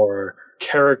audio or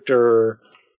character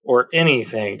or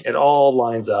anything. It all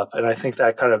lines up, and I think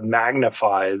that kind of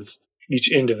magnifies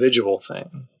each individual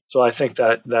thing. So I think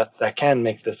that can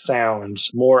make the sound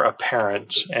more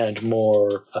apparent and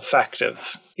more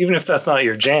effective. Even if that's not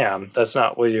your jam, that's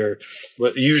not what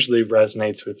usually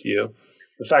resonates with you.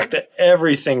 The fact that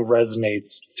everything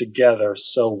resonates together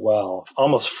so well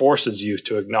almost forces you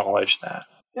to acknowledge that.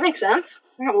 That makes sense.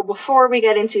 All right, well, before we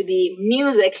get into the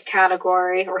music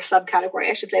category, or subcategory,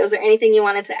 I should say, was there anything you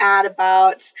wanted to add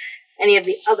about any of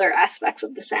the other aspects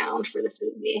of the sound for this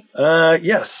movie?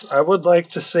 Yes, I would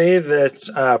like to say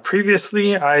that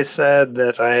previously I said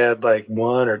that I had like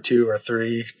 1 or 2 or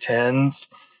 3 tens.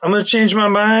 I'm going to change my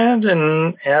mind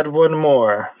and add one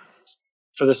more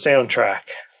for the soundtrack.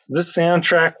 This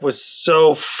soundtrack was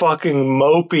so fucking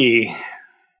mopey.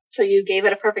 So you gave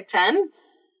it a perfect 10?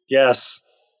 Yes,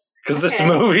 because this Okay.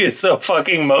 movie is so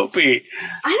fucking mopey.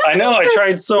 I I don't know, think I this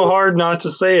tried so hard not to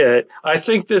say it. I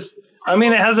think this, I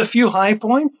mean, it has a few high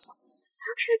points.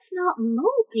 soundtrack's not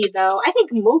mopey, though. I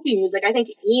think mopey music, I think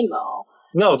emo.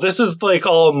 No, this is like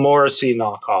all Morrissey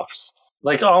knockoffs.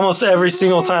 Like almost every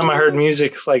single time I heard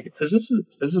music, it's like, is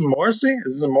this Morrissey?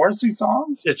 Is this a Morrissey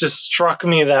song? It just struck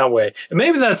me that way. And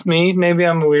maybe that's me. Maybe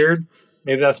I'm weird.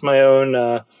 Maybe that's my own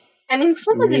I mean,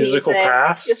 some of the musical music,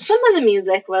 past. some of the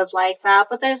music was like that,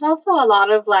 but there's also a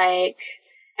lot of like,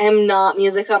 I'm not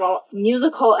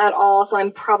musical at all, so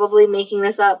I'm probably making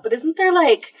this up. But isn't there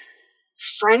like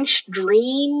French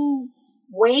Dream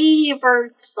Wave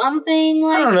or something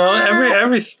like I don't know.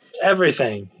 that?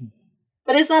 Everything.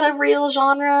 But is that a real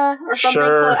genre or something?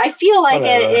 Sure. I feel like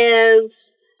Whatever. it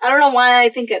is. I don't know why I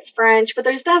think it's French, but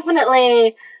there's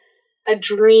definitely a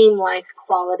dream-like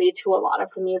quality to a lot of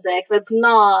the music that's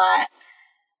not.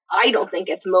 I don't think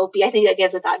it's mopey. I think it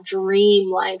gives it that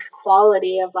dream-like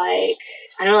quality of like,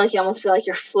 I don't know, like you almost feel like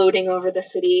you're floating over the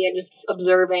city and just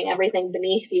observing everything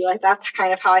beneath you. Like that's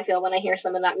kind of how I feel when I hear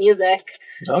some of that music.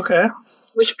 Okay.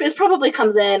 Which is probably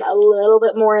comes in a little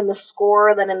bit more in the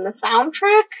score than in the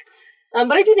soundtrack.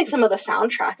 But I do think some of the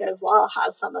soundtrack as well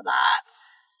has some of that,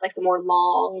 like the more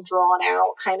long,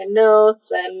 drawn-out kind of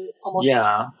notes and almost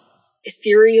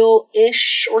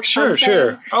ethereal-ish or something.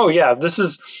 Sure. Oh yeah,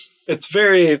 it's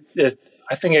very.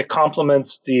 I think it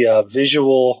complements the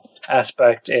visual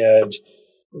aspect and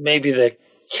maybe the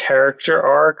character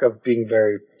arc of being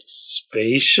very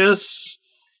spacious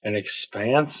and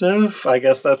expansive. I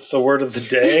guess that's the word of the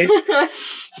day.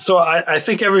 So I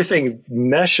think everything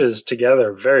meshes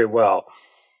together very well.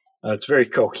 It's very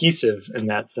cohesive in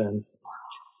that sense.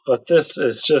 But this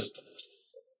is just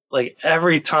like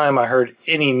every time I heard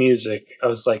any music, I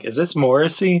was like, is this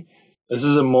Morrissey? This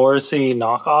is a Morrissey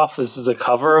knockoff? This is a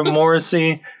cover of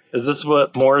Morrissey? Is this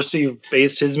what Morrissey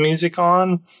based his music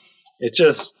on? It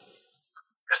just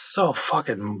is so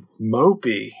fucking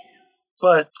mopey.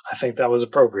 But I think that was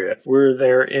appropriate. Were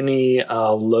there any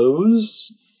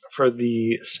lows for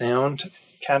the sound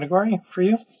category for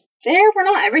you? There were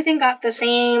not. Everything got the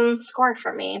same score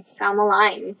for me down the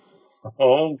line.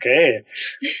 Okay.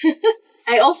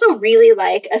 I also really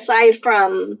like, aside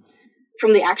from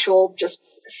the actual just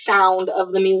sound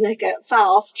of the music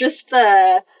itself, just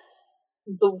the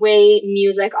way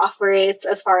music operates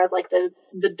as far as like the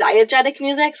diegetic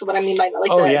music. So what I mean by that,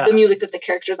 like the music that the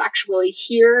characters actually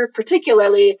hear,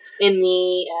 particularly in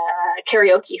the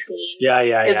karaoke scene,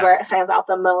 is where it stands out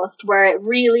the most, where it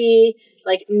really,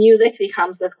 like, music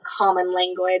becomes this common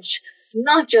language,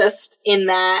 not just in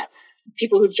that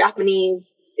people whose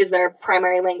Japanese is their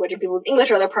primary language and people whose English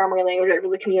are their primary language that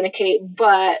really communicate,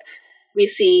 but we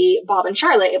see Bob and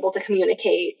Charlotte able to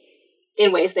communicate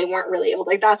in ways they weren't really able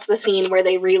to. Like, that's the scene where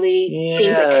they really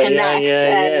seem to connect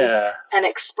and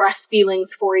express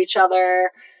feelings for each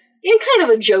other in kind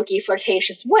of a jokey,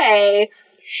 flirtatious way.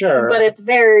 Sure. But it's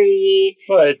very...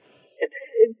 But...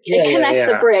 It connects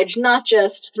a bridge, not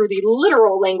just through the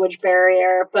literal language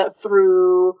barrier, but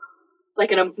through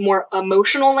like a more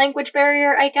emotional language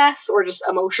barrier, I guess, or just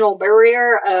emotional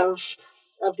barrier of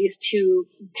these two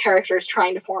characters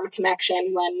trying to form a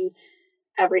connection when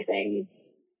everything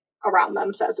around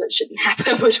them says it shouldn't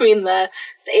happen, between the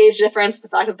age difference, the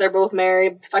fact that they're both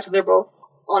married, the fact that they're both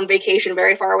on vacation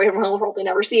very far away from home, probably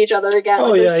never see each other again.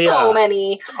 There's so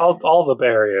many... All the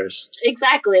barriers.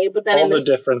 Exactly, but then all the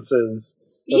differences.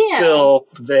 But still,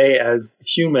 they as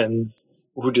humans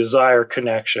who desire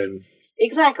connection.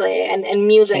 Exactly, and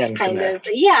music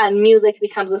and music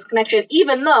becomes this connection,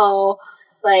 even though,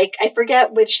 like, I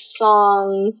forget which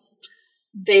songs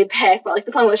they pick, but like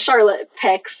the song that Charlotte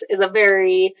picks is a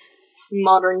very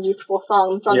modern, youthful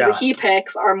song. The songs that he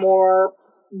picks are more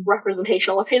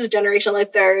representational of his generation.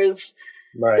 Like, there's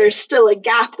still a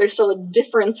gap, there's still a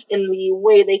difference in the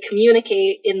way they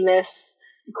communicate in this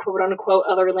quote-unquote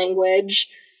other language,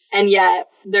 and yet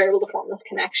they're able to form this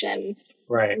connection.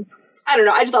 Right. I don't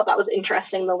know, I just thought that was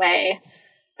interesting the way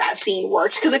that scene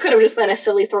worked, because it could have just been a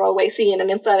silly throwaway scene, and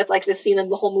instead it's like this scene that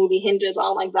the whole movie hinges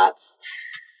on, like that's,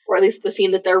 or at least the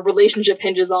scene that their relationship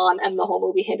hinges on, and the whole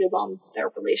movie hinges on their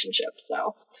relationship,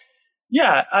 so.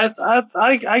 Yeah,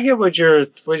 I get what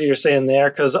you're saying there,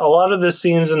 because a lot of the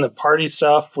scenes in the party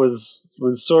stuff was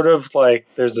sort of like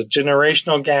there's a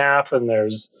generational gap, and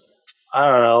there's, I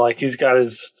don't know, like he's got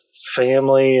his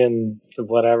family and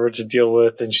whatever to deal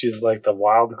with, and she's like the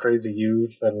wild crazy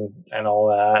youth and all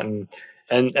that,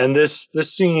 and this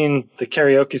scene, the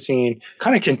karaoke scene,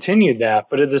 kind of continued that,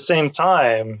 but at the same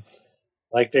time,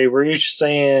 like they were each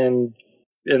saying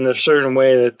in a certain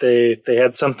way that they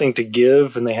had something to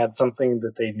give and they had something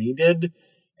that they needed,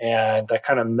 and that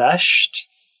kind of meshed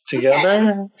together.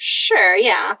 Okay. Sure,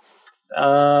 yeah.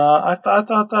 I thought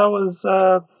that was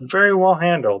very well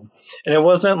handled, and it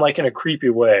wasn't like in a creepy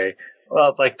way.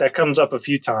 Well, like that comes up a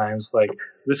few times. Like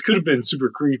this could have been super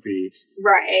creepy,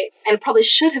 Right. And probably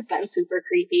should have been super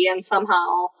creepy and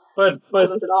somehow but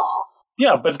wasn't at all.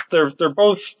 yeah, but they're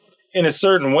both in a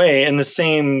certain way in the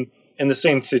same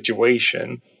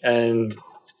situation, and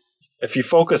if you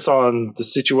focus on the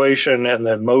situation and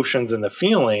the emotions and the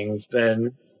feelings,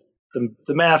 then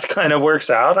the math kind of works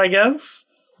out, I guess.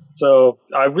 So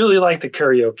I really like the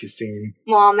karaoke scene.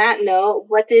 Well, on that note,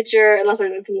 unless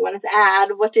there's anything you wanted to add,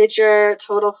 what did your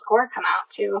total score come out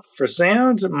to? For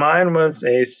sound, mine was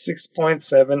a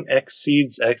 6.7,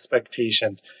 exceeds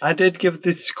expectations. I did give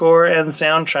the score and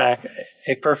soundtrack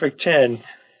a perfect 10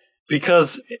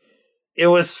 because it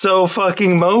was so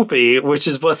fucking mopey, which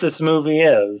is what this movie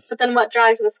is. But then what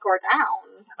drives the score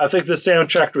down? I think the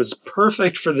soundtrack was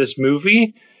perfect for this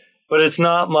movie, but it's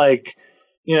not like,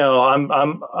 you know,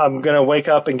 I'm gonna wake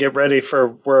up and get ready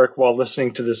for work while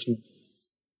listening to this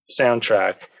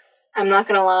soundtrack. I'm not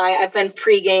gonna lie, I've been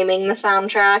pre-gaming the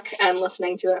soundtrack and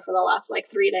listening to it for the last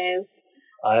 3 days.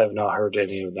 I have not heard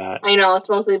any of that. I know, it's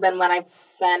mostly been when I've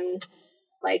been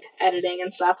editing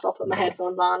and stuff, so I'll put my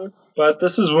headphones on. But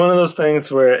this is one of those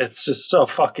things where it's just so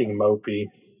fucking mopey.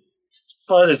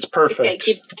 But it's perfect.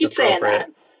 Okay, keep saying that.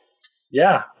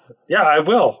 Yeah, I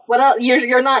will. What else?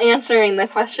 You're not answering the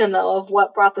question though of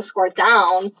what brought the score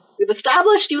down. We've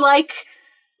established you like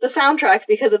the soundtrack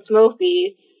because it's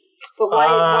mopey, but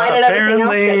why did everything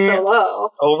else get so low?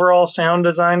 Overall sound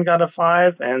design got a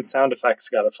 5, and sound effects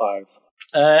got a 5.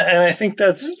 And I think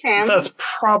that's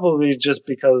probably just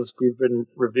because we've been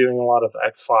reviewing a lot of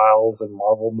X-Files and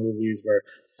Marvel movies where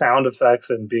sound effects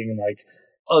and being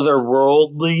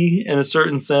otherworldly in a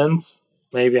certain sense.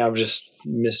 Maybe I'm just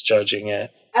misjudging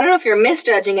it. I don't know if you're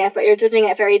misjudging it, but you're judging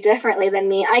it very differently than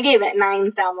me. I gave it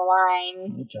 9s down the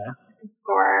line. Okay.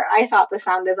 Score. I thought the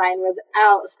sound design was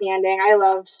outstanding. I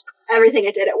loved everything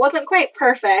it did. It wasn't quite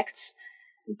perfect,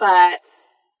 but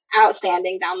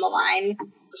outstanding down the line.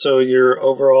 So your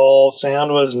overall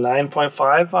sound was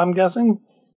 9.5, I'm guessing?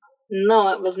 No,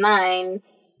 it was 9.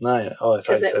 9. Oh, I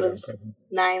thought you said it was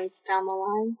 9s down the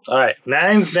line. All right,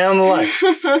 9s down the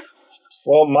line.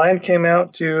 Well, mine came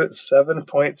out to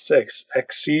 7.6,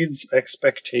 exceeds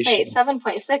expectations. Wait,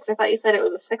 7.6? I thought you said it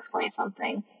was a 6 point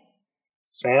something.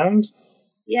 Sound?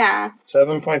 Yeah.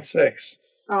 7.6.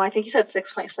 Oh, I think you said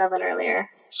 6.7 earlier.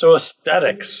 So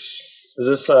aesthetics. Is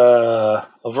this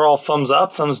overall thumbs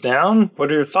up, thumbs down?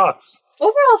 What are your thoughts?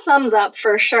 Overall thumbs up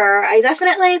for sure. I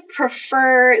definitely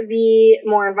prefer the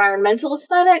more environmental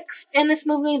aesthetics in this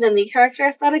movie than the character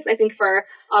aesthetics. I think for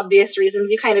obvious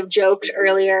reasons. You kind of joked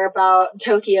earlier about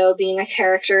Tokyo being a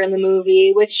character in the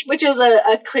movie, which is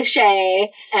a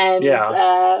cliche and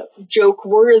joke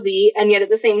worthy, and yet at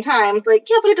the same time, it's like,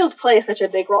 yeah, but it does play such a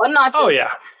big role, and not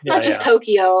just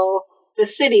Tokyo, the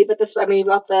city, but you've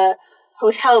got the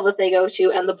hotel that they go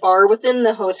to, and the bar within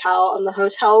the hotel, and the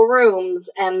hotel rooms,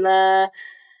 and the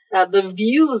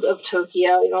views of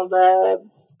Tokyo, the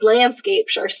landscape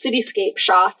or cityscape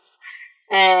shots,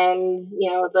 and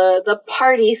the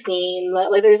party scene.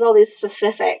 There's all these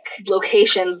specific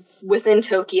locations within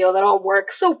Tokyo that all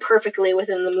work so perfectly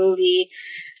within the movie.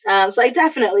 So I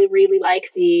definitely really like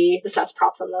the sets,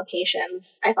 props, and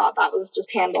locations. I thought that was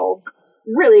just handled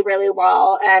really, really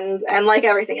well, and like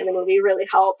everything in the movie, really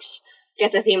helped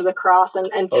get the themes across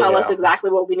and tell us exactly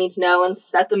what we need to know and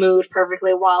set the mood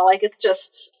perfectly well. It's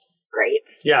just great.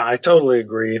 Yeah, I totally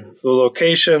agree. The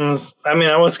locations, I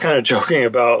was kind of joking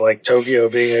about Tokyo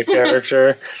being a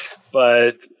character,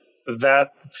 but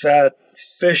that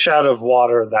fish out of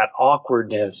water, that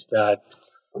awkwardness, that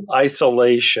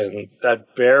isolation,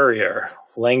 that barrier,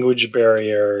 language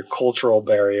barrier, cultural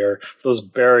barrier, those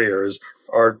barriers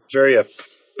are very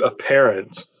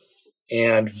apparent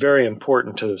and very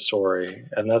important to the story,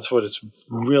 and that's what it's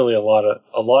really a lot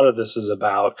of this is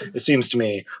about. It seems to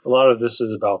me a lot of this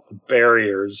is about the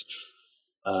barriers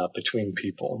between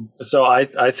people. So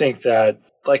I think that,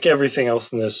 like everything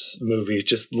else in this movie, it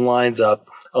just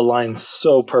aligns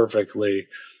so perfectly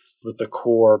with the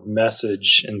core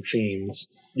message and themes.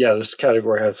 Yeah, this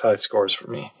category has high scores for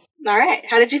me. All right.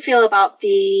 How did you feel about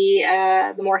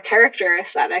the more character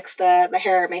aesthetics, the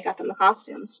hair, makeup, and the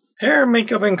costumes? Hair,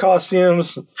 makeup, and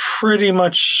costumes pretty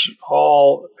much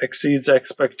all exceeds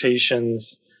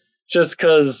expectations. Just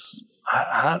because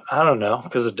I don't know,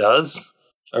 because it does,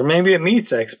 or maybe it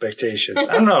meets expectations.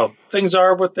 I don't know. Things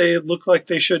are what they look like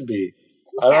they should be.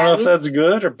 I don't know if that's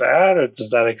good or bad, or does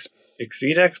that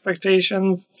exceed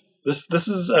expectations? This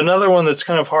is another one that's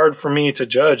kind of hard for me to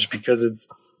judge because it's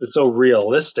so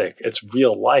realistic. It's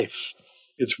real life.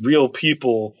 It's real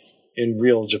people in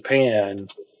real Japan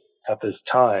at this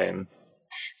time.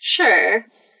 Sure.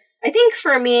 I think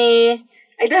for me,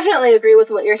 I definitely agree with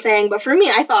what you're saying, but for me,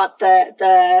 I thought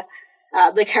the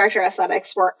character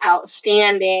aesthetics were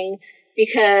outstanding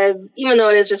because even though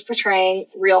it is just portraying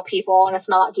real people and it's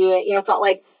not doing, it's not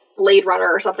like Blade Runner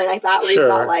or something like that where you've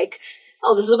got like,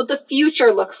 oh, this is what the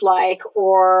future looks like,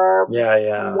 or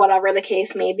whatever the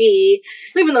case may be.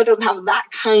 So even though it doesn't have that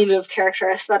kind of character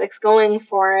aesthetics going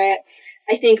for it,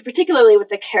 I think particularly with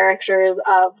the characters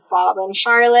of Bob and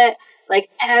Charlotte, like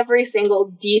every single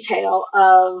detail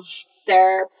of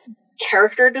their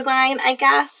character design, I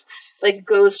guess, like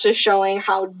goes to showing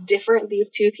how different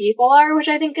these two people are, which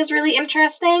I think is really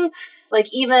interesting. Like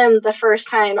even the first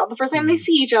time, not the first time they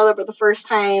see each other, but the first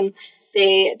time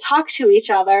they talk to each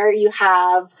other, you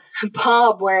have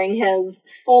Bob wearing his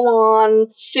full-on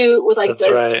suit with like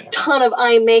ton of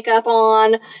eye makeup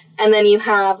on, and then you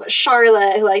have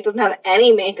Charlotte who like doesn't have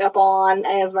any makeup on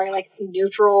and is wearing like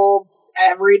neutral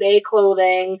everyday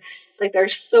clothing. Like they're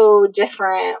so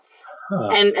different.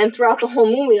 And throughout the whole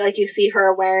movie, like you see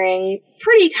her wearing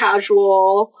pretty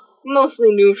casual, mostly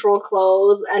neutral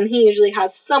clothes, and he usually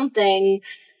has something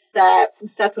that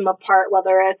sets him apart,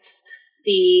 whether it's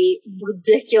the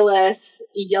ridiculous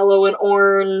yellow and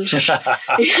orange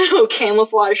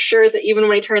camouflage shirt that even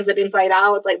when he turns it inside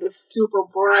out, it's like this super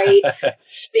bright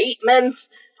statements.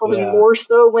 Probably more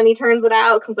so when he turns it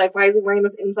out, because like, why is he wearing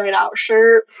this inside out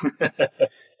shirt?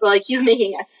 So like he's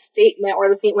making a statement. Or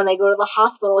the scene when they go to the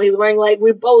hospital, he's wearing like,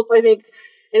 we both, I think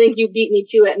you beat me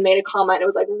to it and made a comment. It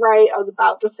was like, right, I was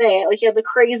about to say it. Like he had the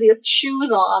craziest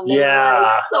shoes on. They were,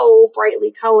 like, so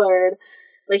brightly colored.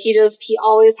 Like he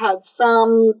always had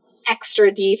some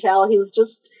extra detail. He was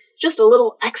just a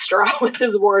little extra with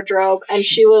his wardrobe, and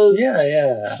she was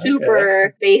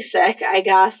super basic, I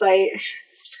guess.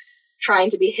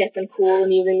 Trying to be hip and cool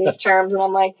and using these terms, and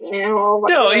I'm like,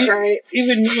 right.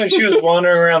 Even when she was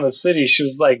wandering around the city, she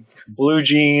was like blue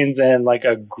jeans and like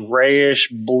a grayish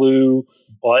blue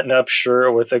button-up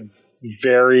shirt with a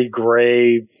very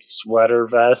gray sweater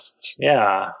vest.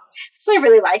 Yeah. So I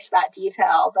really liked that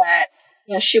detail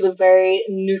that she was very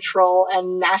neutral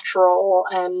and natural,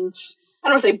 and I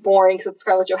don't want to say boring because it's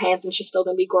Scarlett Johansson, she's still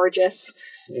going to be gorgeous.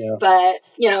 Yeah. But,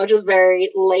 just very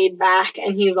laid back,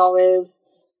 and he's always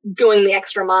going the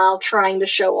extra mile, trying to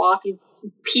show off. He's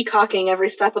peacocking every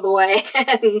step of the way.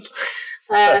 And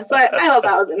so I thought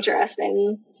that was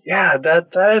interesting. Yeah,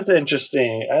 that is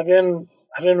interesting. I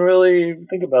didn't really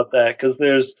think about that because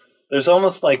there's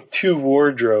almost like two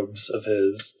wardrobes of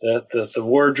his. The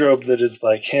wardrobe that is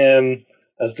like him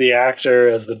as the actor,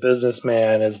 as the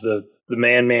businessman, as the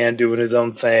man doing his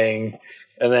own thing,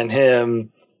 and then him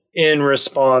in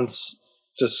response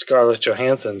to Scarlett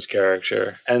Johansson's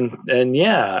character. And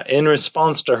yeah, in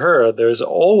response to her, there's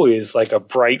always like a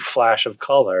bright flash of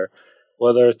color,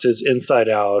 whether it's his inside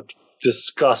out,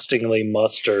 disgustingly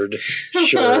mustard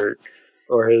shirt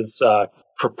or his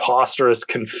preposterous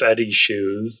confetti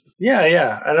shoes.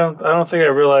 Yeah. I don't think I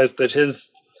realized that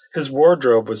his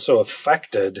wardrobe was so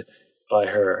affected by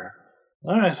her.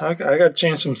 All right, I got to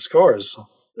change some scores.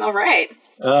 All right.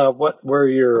 What were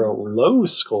your low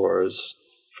scores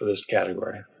for this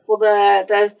category? Well,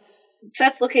 the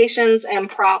sets, locations, and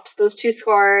props, those two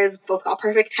scores both got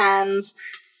perfect 10s.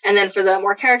 And then for the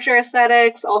more character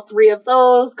aesthetics, all three of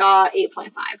those got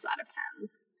 8.5s out of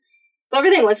 10s. So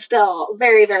everything was still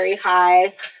very, very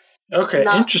high. Okay,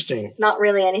 interesting. Not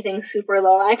really anything super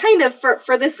low. I kind of,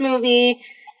 for this movie,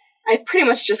 I pretty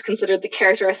much just considered the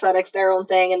character aesthetics their own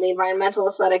thing and the environmental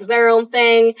aesthetics their own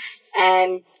thing,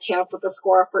 and came up with a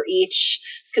score for each,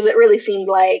 because it really seemed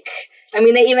like,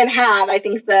 they even had, I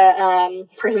think the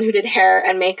person who did hair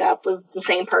and makeup was the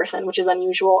same person, which is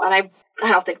unusual, and I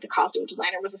don't think the costume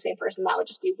designer was the same person. That would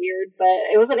just be weird, but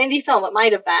it was an indie film. It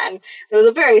might have been. It was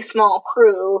a very small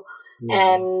crew,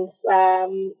 and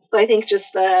so I think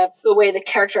just the way the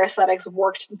character aesthetics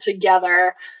worked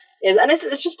together, and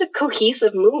it's just a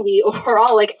cohesive movie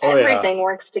overall. Like everything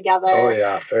works together. Oh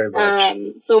yeah, very much.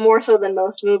 So more so than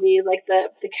most movies, like the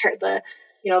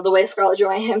the way Scarlett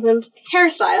Johansson's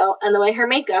hairstyle and the way her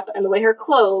makeup and the way her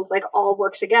clothes, like, all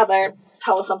work together,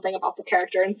 tell us something about the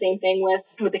character. And same thing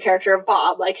with the character of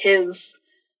Bob, like, his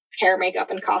hair, makeup,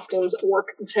 and costumes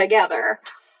work together.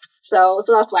 So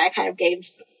that's why I kind of gave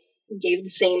the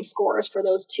same scores for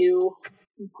those two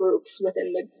groups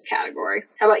within the category.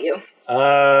 How about you?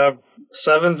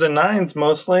 7s and 9s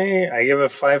mostly. I give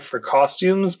it 5 for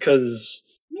costumes because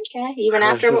okay, even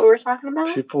after what we were talking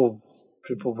about, people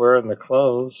wearing the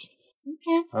clothes.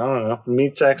 Okay, I don't know.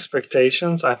 Meets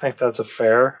expectations. I think that's a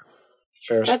fair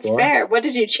score. That's fair. What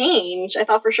did you change? I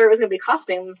thought for sure it was going to be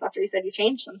costumes after you said you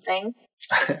changed something.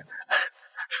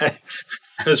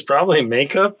 It was probably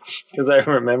makeup because I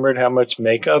remembered how much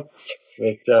makeup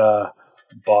that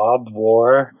Bob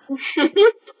wore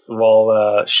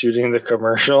while shooting the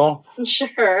commercial.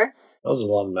 Sure. That was a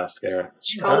lot of mascara.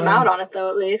 She called him out on it, though,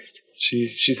 at least. She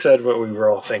said what we were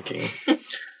all thinking.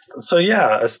 So,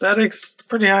 yeah, aesthetics,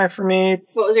 pretty high for me.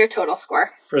 What was your total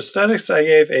score? For aesthetics, I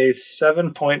gave a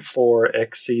 7.4,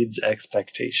 exceeds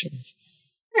expectations.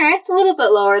 All right, it's a little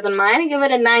bit lower than mine. I give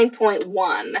it a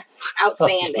 9.1.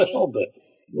 Outstanding. A little bit.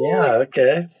 Yeah,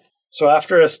 okay. So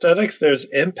after aesthetics, there's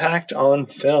impact on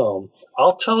film.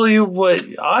 I'll tell you what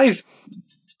I've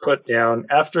put down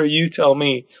after you tell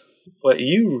me what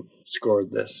you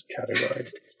scored this category.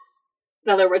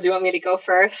 In other words, you want me to go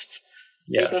first?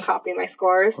 So yes. You can copy my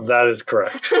scores? That is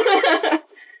correct.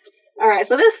 All right,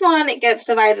 so this one, it gets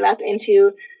divided up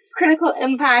into critical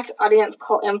impact, audience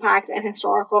cult impact, and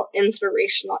historical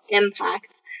inspirational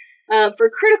impact. For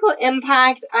critical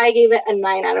impact, I gave it a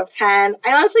 9 out of 10.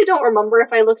 I honestly don't remember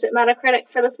if I looked at Metacritic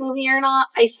for this movie or not.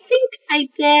 I think I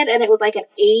did, and it was like an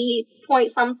 80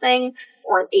 point something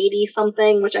or an 80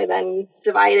 something, which I then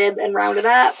divided and rounded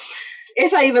up.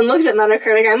 If I even looked at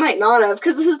Metacritic, I might not have,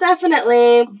 because this is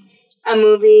definitely a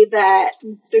movie that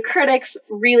the critics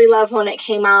really loved when it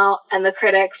came out, and the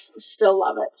critics still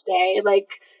love it today. Like,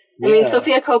 yeah. I mean,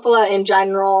 Sofia Coppola in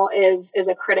general is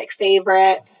a critic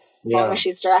favorite, as long as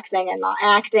she's directing and not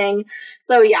acting.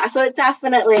 So yeah, so it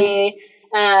definitely,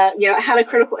 it had a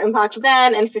critical impact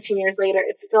then, and 15 years later,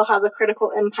 it still has a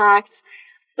critical impact.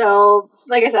 So,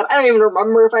 like I said, I don't even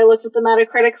remember if I looked at the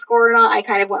Metacritic score or not. I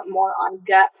kind of went more on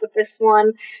gut with this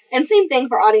one. And same thing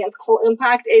for audience cult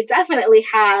impact. It definitely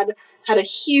had a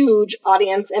huge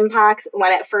audience impact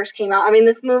when it first came out. I mean,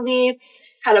 this movie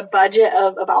had a budget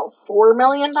of about $4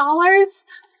 million.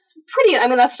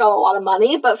 That's still a lot of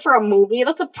money, but for a movie,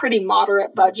 that's a pretty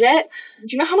moderate budget. Do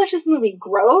you know how much this movie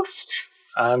grossed?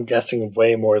 I'm guessing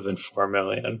way more than $4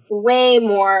 million. Way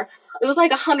more. It was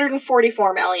like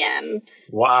 $144 million.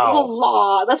 Wow. It was a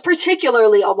lot. That's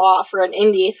particularly a lot for an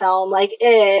indie film. Like,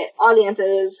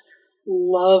 audiences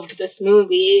loved this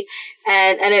movie,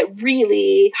 and it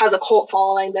really has a cult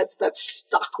following that's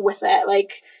stuck with it.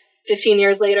 Like, 15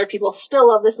 years later, people still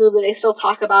love this movie. They still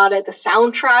talk about it. The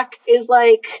soundtrack is,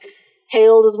 like,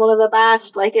 hailed as one of the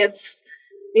best. Like, it's,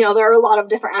 there are a lot of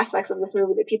different aspects of this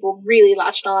movie that people really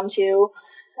latched on to.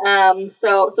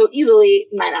 So easily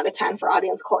 9 out of 10 for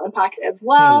audience cult impact as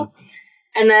well.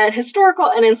 And then historical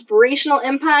and inspirational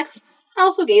impacts, I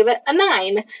also gave it a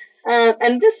 9.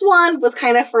 And this one was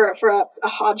kind of for a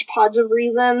hodgepodge of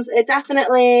reasons. It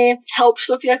definitely helped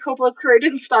Sofia Coppola's career. It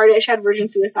didn't start it. She had Virgin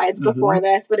Suicides before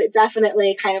this, but it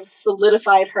definitely kind of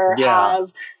solidified her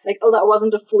as, like, oh, that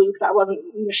wasn't a fluke.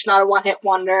 She's not a one-hit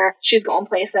wonder. She's going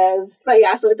places. But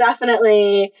yeah, so it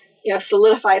definitely,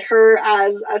 solidified her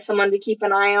as someone to keep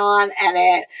an eye on, and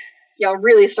it,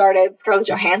 really started Scarlett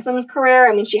Johansson's career.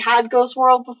 I mean, she had Ghost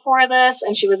World before this,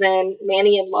 and she was in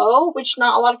Manny and Lo, which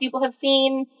not a lot of people have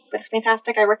seen, but it's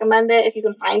fantastic. I recommend it if you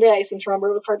can find it. I seem to remember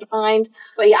it was hard to find.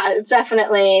 But yeah, it's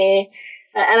definitely,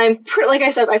 and like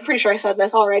I said, I'm pretty sure I said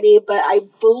this already, but I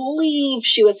believe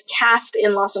she was cast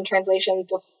in Lost in Translation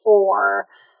before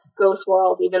Ghost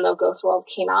World, even though Ghost World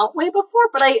came out way before,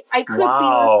 but I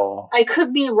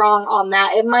could be wrong on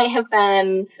that. It might have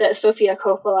been that Sofia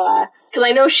Coppola, because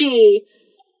I know she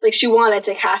wanted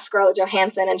to cast Scarlett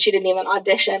Johansson, and she didn't even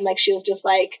audition. Like, she was just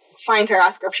like, find her,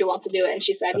 ask her if she wants to do it, and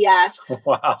she said yes.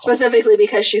 Wow. Specifically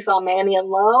because she saw Manny and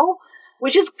Lo,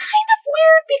 which is kind of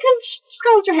weird because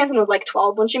Scarlett Johansson was like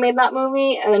 12 when she made that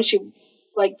movie, and then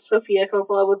Sofia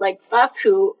Coppola was like, that's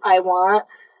who I want.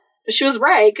 But she was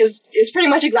right, because it's pretty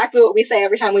much exactly what we say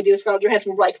every time we do Scarlett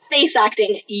Johansson. We're like, face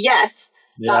acting, yes.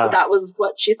 Yeah. That was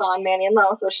what she saw in Manny and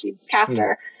Lo, so she cast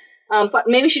her. So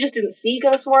maybe she just didn't see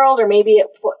Ghost World, or maybe it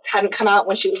hadn't come out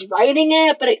when she was writing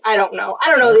it, but I don't know. I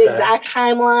don't know the exact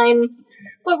timeline.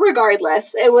 But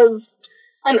regardless, it was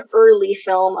an early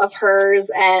film of hers,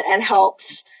 and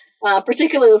helped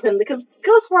particularly within, because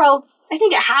Ghost World, I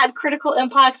think it had critical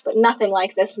impacts, but nothing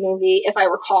like this movie, if I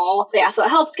recall. But yeah, so it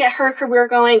helped get her career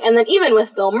going, and then even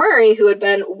with Bill Murray, who had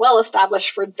been well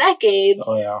established for decades,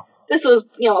 Oh, yeah. this was,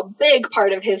 a big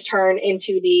part of his turn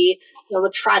into the,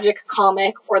 the tragic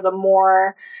comic, or the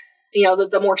more,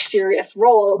 the more serious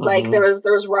roles. Like there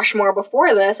was Rushmore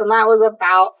before this, and that was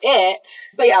about it.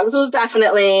 But yeah, this was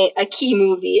definitely a key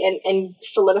movie and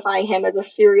solidifying him as a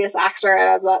serious actor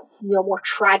and as a more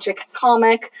tragic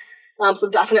comic. So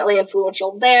definitely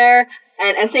influential there.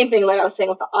 And same thing like I was saying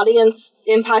with the audience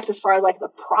impact as far as like the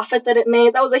profit that it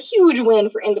made. That was a huge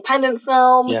win for independent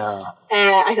film. Yeah.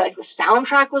 And I feel like the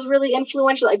soundtrack was really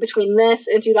influential, like between this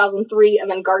in 2003 and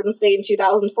then Garden State in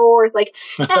 2004. It's like,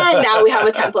 and now we have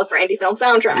a template for indie film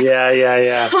soundtracks.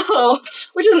 Yeah. So,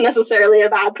 which isn't necessarily a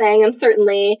bad thing. And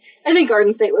certainly, I think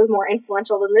Garden State was more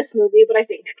influential than this movie, but I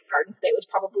think Garden State was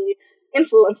probably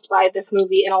influenced by this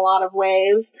movie in a lot of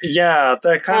ways. Yeah,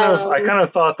 that I kind of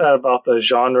thought that about the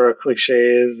genre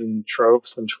cliches and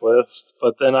tropes and twists,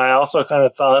 but then I also kind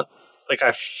of thought, like,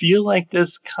 I feel like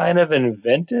this kind of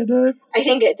invented it. I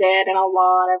think it did in a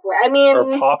lot of ways. I mean,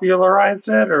 or popularized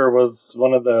it, or was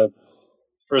one of the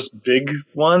first big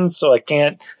ones. So I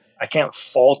can't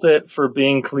fault it for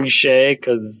being cliche,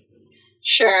 because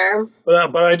sure.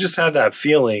 But I just had that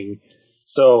feeling.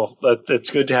 So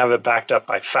it's good to have it backed up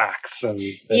by facts and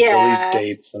release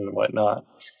dates and whatnot.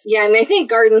 Yeah, I mean, I think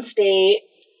Garden State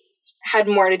had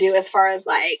more to do as far as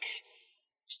like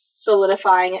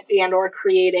solidifying and or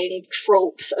creating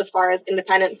tropes as far as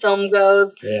independent film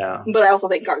goes. Yeah. But I also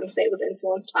think Garden State was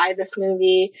influenced by this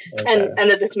movie, and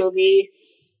that this movie,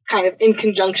 kind of in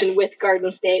conjunction with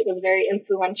Garden State, was very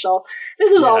influential.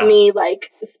 This is all me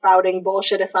like spouting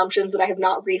bullshit assumptions that I have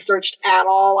not researched at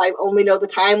all. I only know the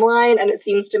timeline, and it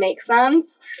seems to make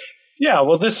sense. Yeah,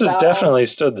 well, this has definitely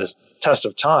stood the test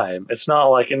of time. It's not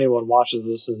like anyone watches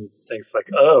this and thinks like,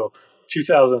 oh,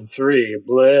 2003,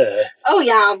 bleh. Oh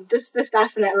yeah, this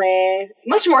definitely,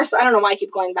 much more so. I don't know why I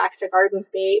keep going back to Garden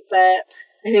State, but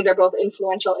I think they're both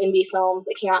influential indie films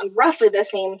that came out in roughly the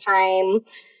same time.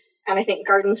 And I think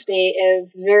Garden State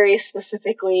is very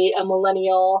specifically a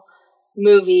millennial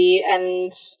movie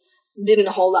and didn't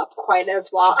hold up quite as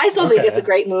well. I still think it's a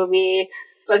great movie,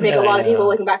 but I think a lot of people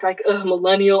looking back are like, ugh,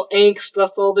 millennial angst,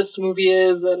 that's all this movie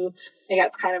is, and I think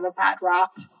that's kind of a bad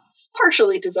rap. It's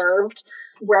partially deserved,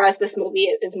 whereas this movie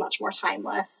is much more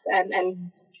timeless,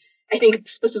 and I think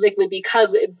specifically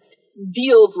because it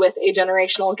deals with a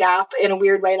generational gap in a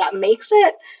weird way that makes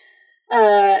it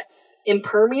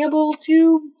impermeable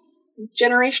to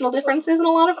generational differences in a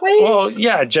lot of ways. Well,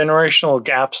 yeah, generational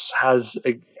gaps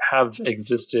have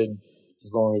existed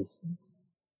as long as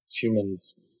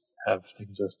humans have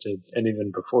existed, and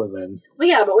even before then. Well,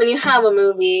 yeah, but when you have a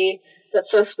movie that's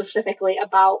so specifically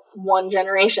about one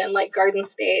generation, like Garden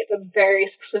State, that's very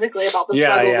specifically about the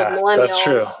struggles of millennials. That's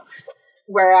true.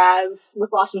 Whereas with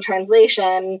Lost in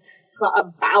Translation, it's not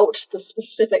about the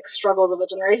specific struggles of a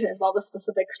generation, it's about the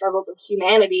specific struggles of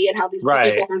humanity and how these two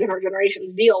people from different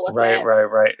generations deal with it.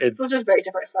 Right. It's just very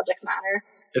different subject matter.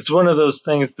 It's one of those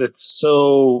things that's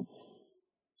so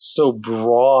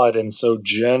broad and so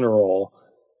general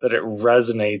that it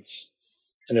resonates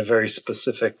in a very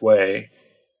specific way.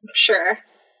 Sure.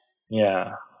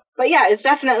 Yeah. But yeah, it's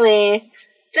definitely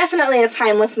a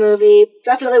timeless movie.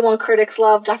 Definitely one critics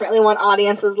love. Definitely one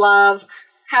audiences love.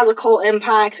 Has a cult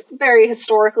impact. Very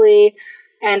historically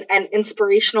and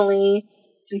inspirationally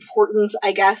important,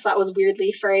 I guess. That was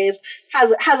weirdly phrased.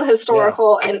 Has a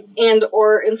historical and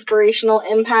or inspirational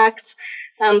impact.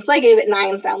 So I gave it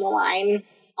 9s down the line.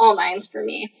 All 9s for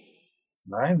me.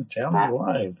 9s down the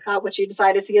line. What you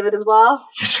decided to give it as well?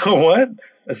 You know what?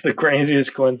 That's the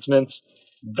craziest coincidence.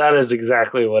 That is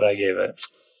exactly what I gave it.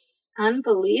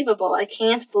 Unbelievable. I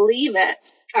can't believe it.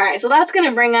 All right, so that's going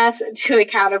to bring us to a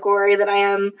category that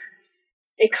I am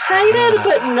excited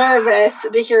but nervous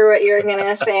to hear what you're going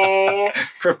to say.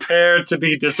 Prepare to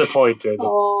be disappointed.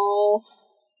 Oh,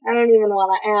 I don't even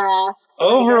want to ask.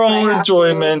 Overall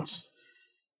enjoyment.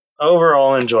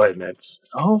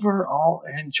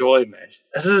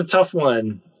 This is a tough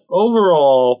one.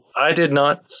 Overall, I did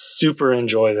not super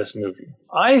enjoy this movie.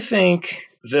 I think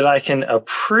that I can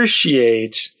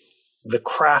appreciate the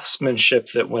craftsmanship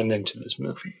that went into this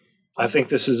movie. I think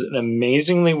this is an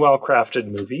amazingly well-crafted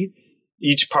movie.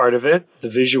 Each part of it, the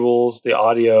visuals, the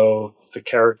audio, the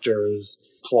characters,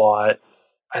 plot,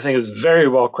 I think is very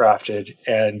well-crafted.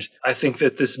 And I think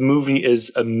that this movie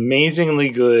is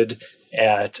amazingly good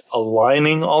at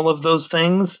aligning all of those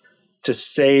things to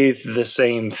say the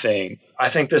same thing. I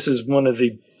think this is one of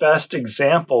the best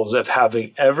examples of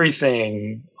having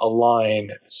everything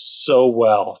align so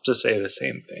well to say the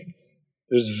same thing.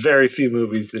 There's very few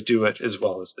movies that do it as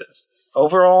well as this.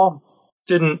 Overall,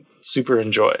 didn't super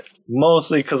enjoy it.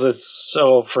 Mostly because it's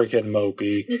so freaking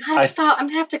mopey. You gotta stop. I'm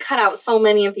gonna have to cut out so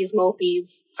many of these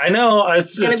mopies. I know.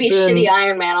 It's gonna be shitty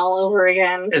Iron Man all over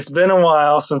again. It's been a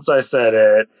while since I said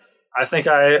it. I think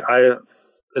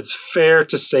it's fair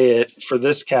to say it for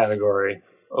this category.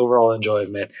 Overall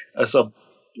enjoyment.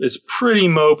 It's pretty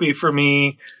mopey for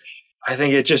me. I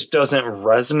think it just doesn't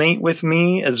resonate with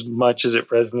me as much as it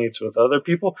resonates with other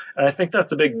people. And I think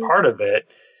that's a big part of it.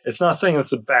 It's not saying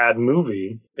it's a bad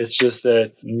movie. It's just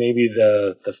that maybe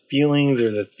the feelings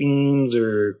or the themes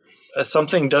or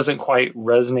something doesn't quite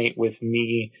resonate with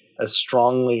me as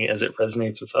strongly as it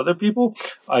resonates with other people.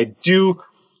 I do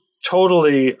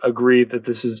totally agree that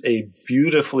this is a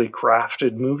beautifully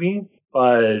crafted movie,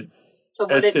 but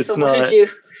what did you...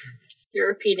 You're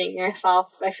repeating yourself.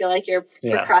 I feel like you're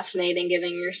procrastinating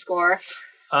giving your score.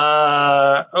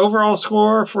 Overall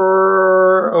score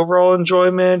for overall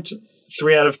enjoyment,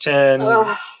 3 out of 10.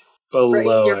 Ugh,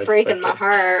 below. You're breaking my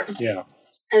heart. Yeah.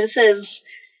 And this is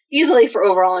easily for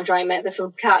overall enjoyment. This has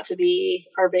got to be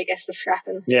our biggest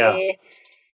discrepancy. Yeah.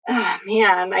 Oh,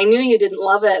 man, I knew you didn't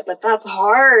love it, but that's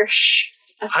harsh.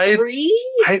 A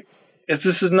 3?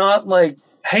 This is not like,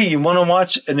 hey, you want to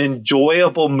watch an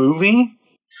enjoyable movie?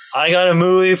 I got a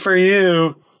movie for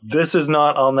you. This is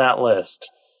not on that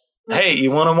list. Hey, you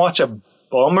want to watch a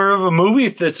bummer of a movie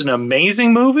that's an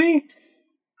amazing movie?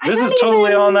 This is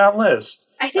totally on that list.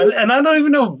 And I don't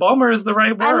even know if bummer is the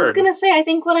right word. I was going to say, I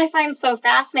think what I find so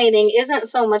fascinating isn't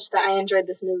so much that I enjoyed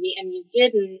this movie and you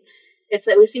didn't. It's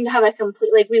that we seem to have a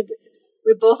complete, like, we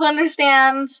both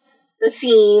understand the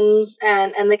themes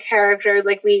and the characters.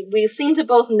 Like, we seem to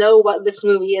both know what this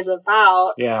movie is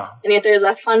about. Yeah. And yet there's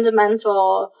a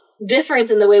fundamental difference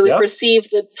in the way we perceive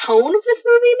the tone of this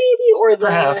movie, maybe, or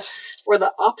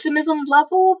the optimism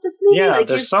level of this movie. Yeah, like,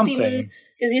 there's something.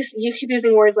 Because you keep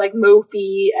using words like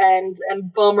mopey and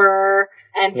bummer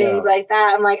and things like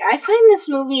that. I'm like, I find this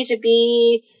movie to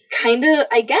be kind of,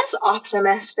 I guess,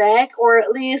 optimistic, or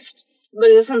at least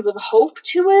there's a sense of hope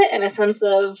to it and a sense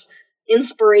of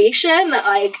inspiration that,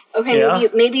 like, okay,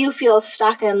 maybe you feel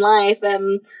stuck in life,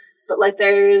 but like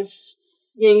there's,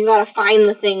 you gotta find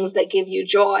the things that give you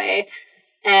joy,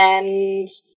 and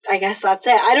I guess that's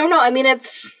it. I don't know. I mean,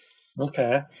 it's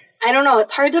okay. I don't know.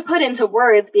 It's hard to put into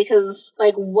words because,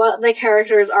 like, what the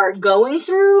characters are going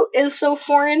through is so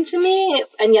foreign to me,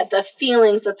 and yet the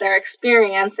feelings that they're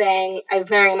experiencing, I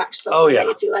very much so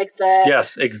relate to. Like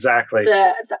yes, exactly.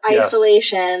 The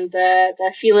isolation,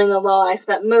 the feeling alone. I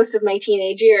spent most of my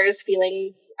teenage years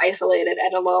feeling isolated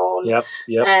and alone.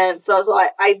 Yep. And so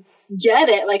I get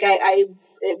it. Like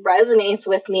it resonates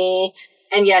with me,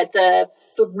 and yet the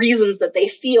reasons that they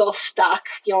feel stuck.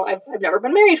 I've never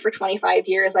been married for 25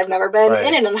 years. I've never been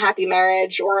in an unhappy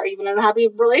marriage or even an unhappy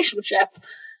relationship.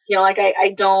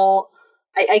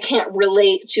 I can't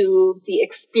relate to the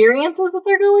experiences that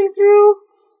they're going through,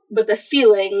 but the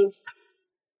feelings,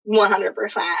 100%.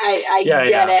 I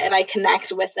get it and I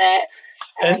connect with it.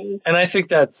 And I think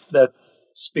that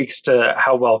speaks to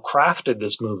how well crafted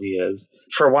this movie is.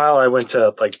 For a while I went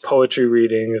to like poetry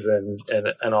readings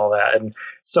and all that, and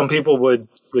some people would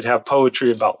have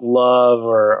poetry about love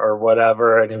or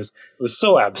whatever, and it was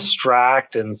so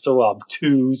abstract and so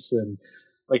obtuse, and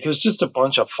like it was just a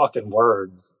bunch of fucking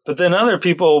words. But then other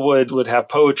people would have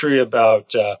poetry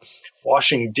about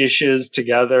washing dishes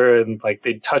together, and like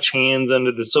they'd touch hands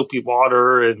under the soapy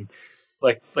water, and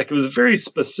like it was very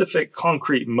specific,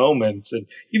 concrete moments. And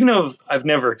even though I've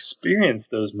never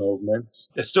experienced those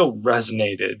moments, it still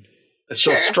resonated. It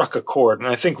still struck a chord. And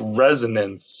I think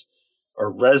resonance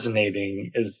or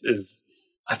resonating is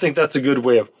I think that's a good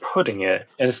way of putting it.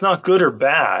 And it's not good or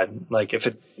bad. Like if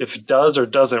it does or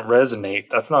doesn't resonate,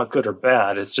 that's not good or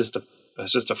bad. It's just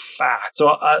a fact. So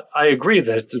I agree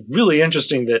that it's really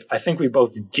interesting that I think we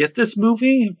both get this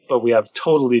movie, but we have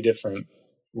totally different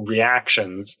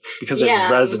reactions because it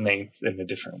resonates in a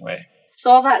different way.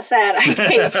 So all that said,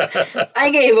 I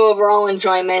gave overall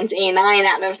enjoyment a 9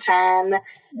 out of 10.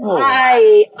 Oh.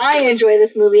 I enjoy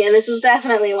this movie, and this is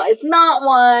definitely it's not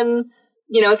one,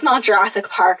 it's not Jurassic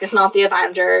Park, it's not the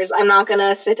Avengers. I'm not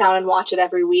gonna sit down and watch it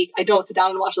every week. I don't sit down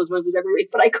and watch those movies every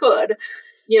week, but I could.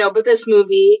 But this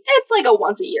movie, it's like a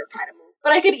once a year kind of movie.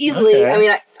 But I could easily, I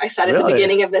mean, I said at the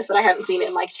beginning of this that I hadn't seen it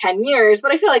in like 10 years,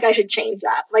 but I feel like I should change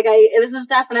that. Like, this is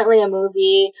definitely a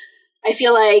movie. I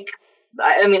feel like,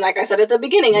 I mean, like I said at the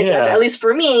beginning, at least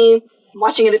for me,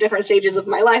 watching it at different stages of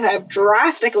my life, I have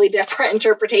drastically different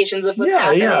interpretations of what's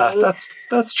happening. Yeah,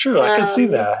 that's true. I can see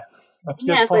that. That's a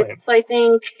good point. So I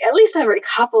think at least every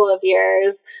couple of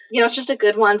years, it's just a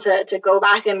good one to go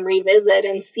back and revisit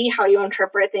and see how you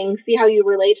interpret things, see how you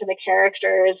relate to the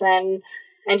characters, and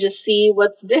just see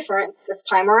what's different this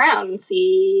time around, and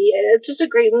see, it's just a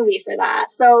great movie for that.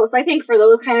 So I think for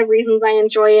those kind of reasons I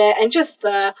enjoy it, and just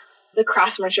the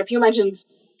craftsmanship. You mentioned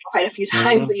quite a few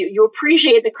times that you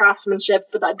appreciate the craftsmanship,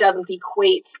 but that doesn't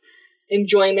equate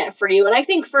enjoyment for you. And I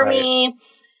think for me,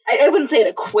 I wouldn't say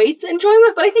it equates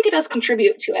enjoyment, but I think it does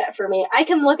contribute to it for me. I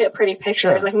can look at pretty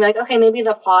pictures. I can be like, okay, maybe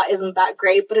the plot isn't that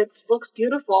great, but it looks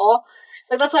beautiful.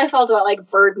 Like, that's how I felt about, like,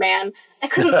 Birdman. I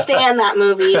couldn't stand that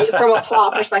movie from a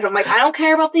plot perspective. I'm like, I don't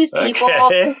care about these people.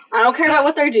 Okay. I don't care about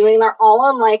what they're doing. They're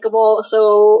all unlikable.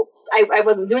 So I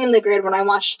wasn't doing the grid when I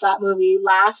watched that movie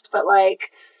last, but,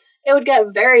 like, it would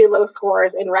get very low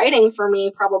scores in writing for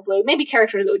me, probably. Maybe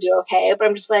characters it would do okay, but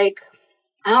I'm just like,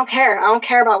 I don't care. I don't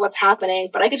care about what's happening,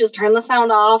 but I could just turn the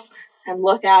sound off and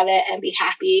look at it and be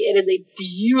happy. It is a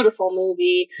beautiful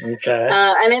movie. Okay.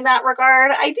 And in that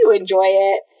regard, I do enjoy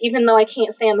it, even though I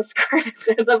can't stand the script.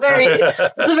 It's a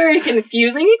very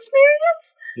confusing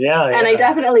experience. Yeah. And I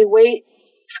definitely weight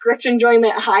script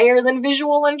enjoyment higher than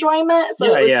visual enjoyment,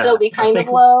 so it would still be kind of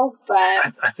low.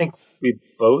 But I think we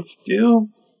both do.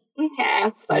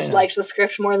 Okay. So I just liked the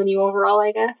script more than you overall,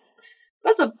 I guess.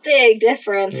 That's a big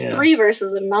difference. 3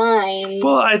 versus a 9.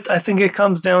 Well, I think it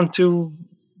comes down to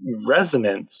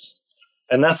resonance.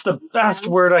 And that's the best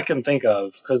word I can think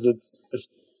of, because it's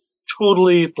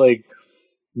totally, like,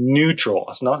 neutral.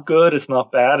 It's not good, it's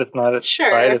not bad, it's not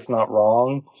right, it's not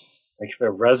wrong. Like, if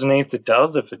it resonates, it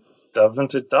does. If it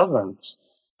doesn't, it doesn't.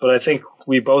 But I think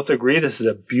we both agree this is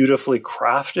a beautifully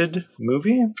crafted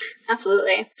movie.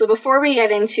 Absolutely. So before we get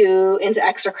into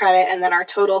extra credit and then our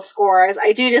total scores,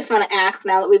 I do just want to ask,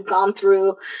 now that we've gone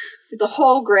through the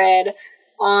whole grid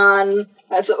on,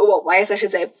 I guess I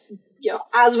should say,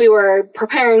 as we were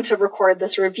preparing to record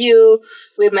this review,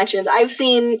 we had mentioned I've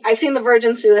seen the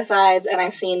Virgin Suicides, and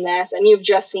I've seen this, and you've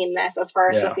just seen this as far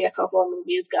as Sofia Coppola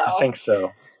movies go. I think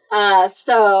so.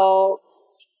 So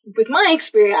with my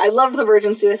experience, I loved The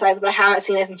Virgin Suicides, but I haven't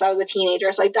seen it since I was a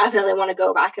teenager, so I definitely want to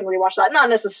go back and rewatch that. Not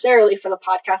necessarily for the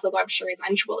podcast, although I'm sure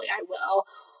eventually I will.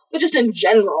 But just in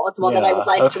general, it's one that I would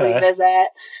like to revisit. I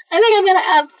think I'm going to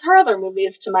add her other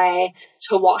movies to my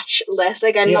to-watch list.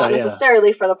 Again, not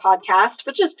necessarily for the podcast,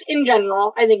 but just in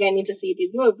general, I think I need to see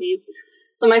these movies.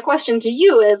 So my question to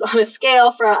you is, on a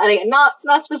scale from, and again,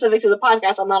 not specific to the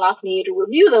podcast, I'm not asking you to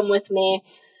review them with me,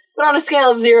 but on a scale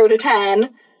of 0 to 10,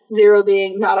 0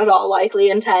 being not at all likely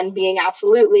and 10 being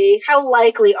absolutely, how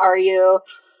likely are you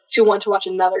to want to watch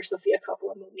another Sofia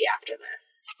Coppola movie after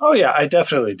this? Oh yeah, I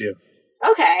definitely do.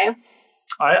 Okay.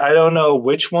 I don't know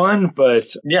which one, but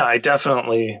yeah, I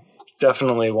definitely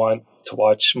want to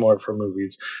watch more of her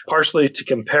movies. Partially to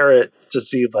compare it to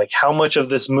see, like, how much of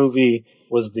this movie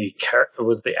was the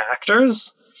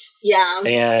actors. Yeah.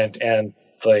 And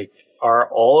like, are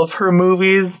all of her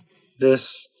movies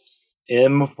this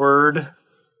M-word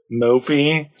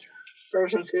mopey?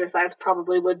 Virgin Suicides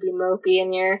probably would be mopey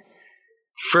in your...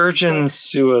 Virgin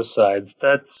Suicides.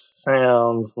 That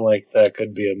sounds like that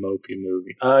could be a mopey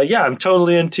movie. Yeah, I'm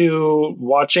totally into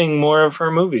watching more of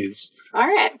her movies. All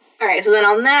right. So then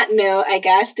on that note, I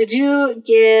guess, did you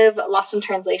give Lost in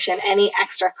Translation any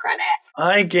extra credit?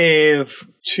 I gave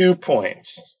 2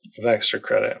 points of extra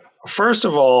credit. First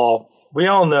of all, we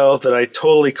all know that I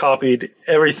totally copied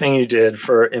everything you did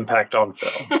for Impact on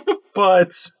Film.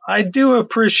 But I do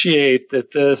appreciate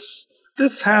that this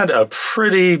had a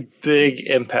pretty big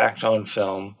impact on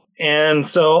film. And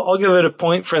so I'll give it a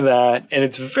point for that. And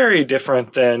it's very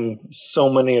different than so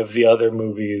many of the other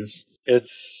movies.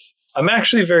 I'm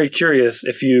actually very curious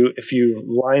if you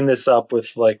line this up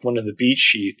with, like, one of the beat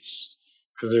sheets,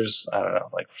 because there's, I don't know,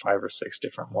 like 5 or 6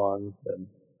 different ones. And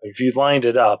if you lined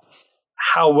it up,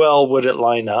 how well would it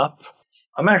line up?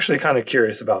 I'm actually kind of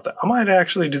curious about that. I might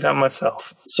actually do that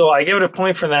myself. So I gave it a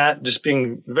point for that, just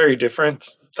being very different.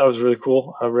 That was really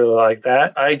cool. I really like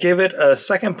that. I gave it a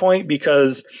second point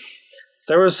because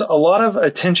there was a lot of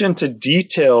attention to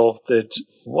detail that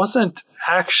wasn't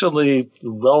actually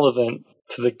relevant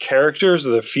to the characters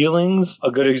or the feelings.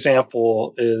 A good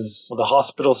example is the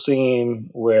hospital scene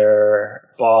where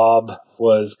Bob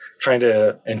was trying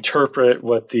to interpret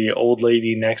what the old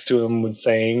lady next to him was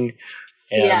saying.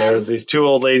 And there was these 2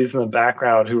 old ladies in the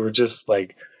background who were just,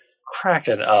 like,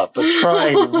 cracking up, but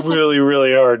trying really,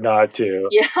 really hard not to.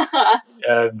 Yeah.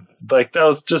 And, like, that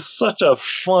was just such a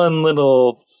fun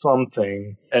little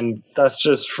something. And that's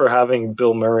just for having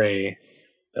Bill Murray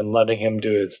and letting him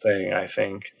do his thing, I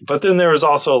think. But then there was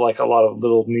also like a lot of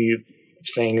little neat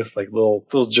things, like little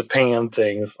Japan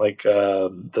things, like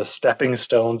the stepping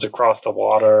stones across the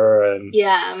water, and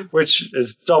Yeah. which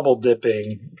is double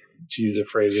dipping, to use a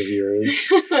phrase of yours,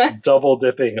 double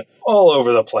dipping all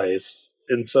over the place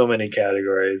in so many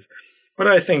categories. But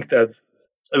I think it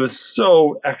was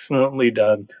so excellently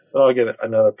done that I'll give it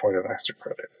another point of extra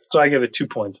credit. So I give it 2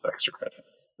 points of extra credit.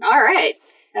 All right.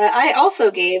 I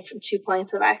also gave 2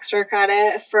 points of extra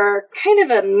credit for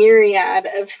kind of a myriad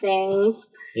of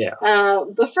things. Yeah.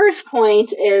 The first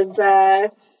point is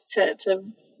to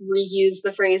reuse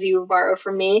the phrase you borrowed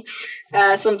from me.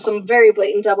 Some very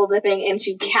blatant double dipping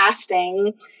into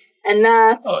casting, and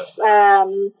that's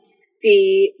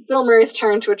Bill Murray's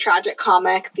turn to a tragic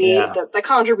comic. The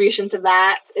contribution to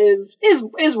that is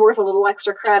worth a little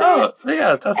extra credit. Oh,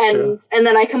 yeah, that's true. And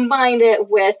then I combined it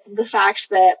with the fact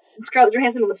that Scarlett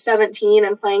Johansson was 17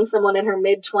 and playing someone in her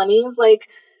mid-20s. Like,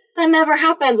 that never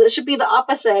happens. It should be the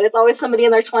opposite. It's always somebody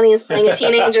in their 20s playing a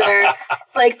teenager.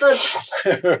 Like, that's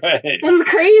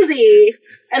crazy.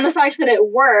 And the fact that it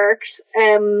worked,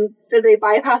 that they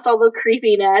bypassed all the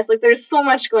creepiness. Like, there's so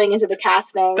much going into the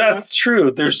casting. That's true.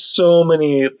 There's so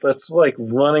many. That's like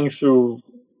running through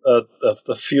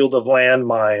the field of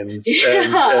landmines.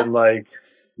 Yeah. And like,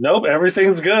 nope,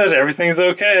 everything's good. Everything's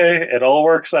okay. It all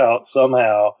works out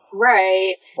somehow.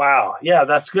 Right. Wow. Yeah,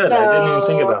 that's good. So, I didn't even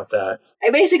think about that.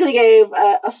 I basically gave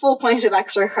a full point of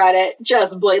extra credit,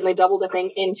 just blatantly double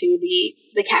dipping into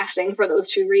the casting for those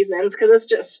 2 reasons, because it's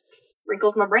just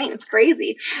wrinkles my brain. It's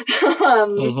crazy.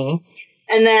 And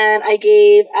then I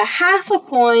gave a half a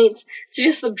point to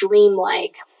just the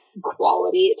dreamlike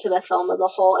quality to the film as a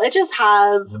whole. It just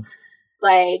has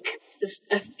like this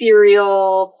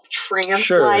ethereal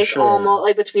trance-like almost,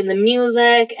 like between the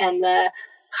music and the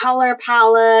color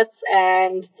palettes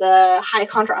and the high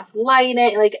contrast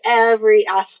lighting, like every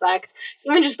aspect,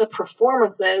 even just the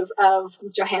performances of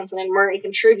Johansson and Murray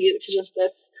contribute to just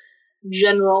this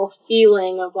general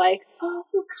feeling of like, oh,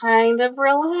 this is kind of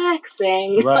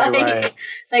relaxing. Right.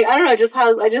 Like, I don't know,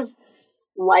 I just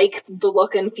like the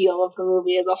look and feel of the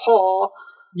movie as a whole.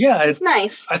 Yeah, it's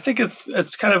nice. I think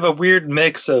it's kind of a weird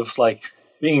mix of like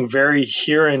being very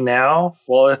here and now,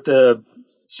 while at the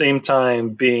same time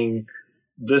being,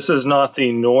 this is not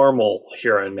the normal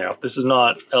here and now. This is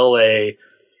not LA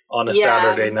on a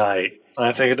Saturday night.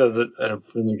 I think it does a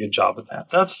really good job with that.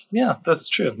 That's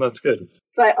true. That's good.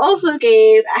 So I also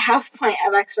gave a half point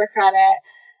of extra credit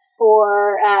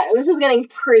for, this is getting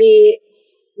pretty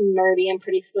nerdy and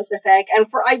pretty specific, and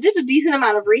I did a decent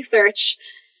amount of research,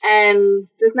 and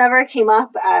this never came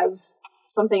up as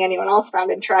something anyone else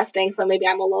found interesting, so maybe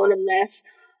I'm alone in this,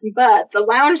 but the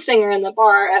lounge singer in the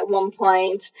bar at one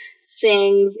point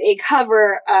sings a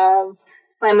cover of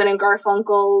Simon and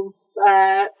Garfunkel's,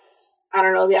 I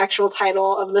don't know the actual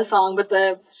title of the song, but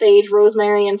the Sage,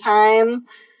 Rosemary, and Thyme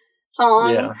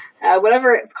song,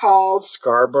 whatever it's called.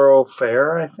 Scarborough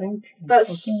Fair, I think? That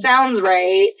sounds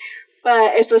right.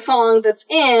 But it's a song that's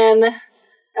in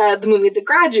the movie The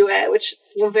Graduate, which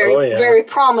very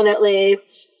prominently.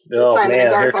 Simon and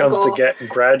Garfunkel. Here comes the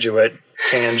Graduate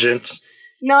tangent.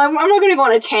 No, I'm not going to go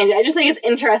on a tangent. I just think it's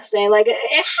interesting. Like,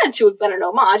 it had to have been an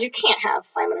homage. You can't have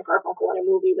Simon and Garfunkel in a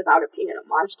movie without it being an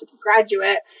homage to The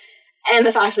Graduate. And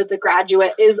the fact that The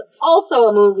Graduate is also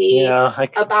a movie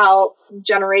about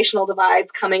generational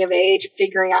divides, coming of age,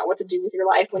 figuring out what to do with your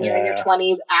life when you're in your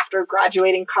 20s after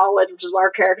graduating college, which is what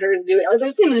our characters do. Like, there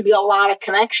seems to be a lot of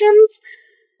connections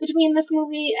between this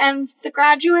movie and The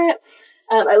Graduate,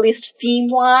 at least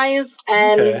theme-wise,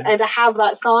 and to have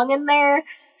that song in there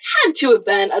had to have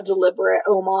been a deliberate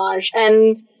homage,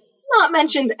 and not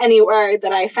mentioned anywhere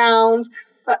that I found.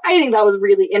 But I think that was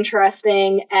really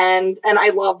interesting, and I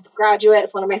love The Graduate.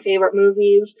 It's one of my favorite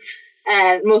movies,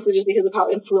 and mostly just because of how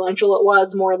influential it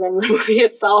was more than the movie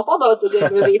itself, although it's a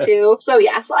good movie too. So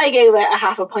I gave it a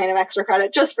half a point of extra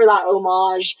credit just for that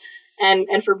homage,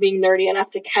 and for being nerdy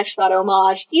enough to catch that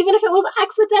homage, even if it was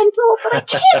accidental, but it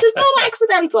can't have been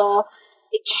accidental.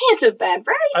 It can't have been,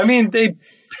 right? I mean, they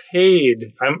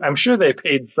paid, I'm sure they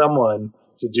paid someone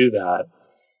to do that.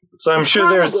 So I'm sure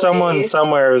there's someone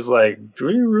somewhere who's like, do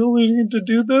we really need to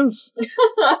do this?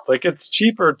 Like, it's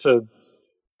cheaper to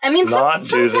not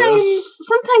do this.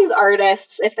 Sometimes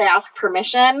artists, if they ask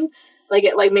permission, like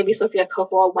maybe Sofia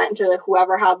Coppola went to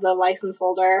whoever had the license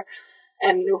holder,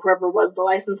 and whoever was the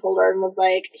license holder, and was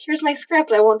like, here's my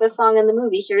script, I want this song in the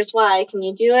movie, here's why, can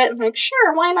you do it? And I'm like,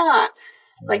 sure, why not?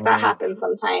 Like, that happens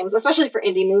sometimes, especially for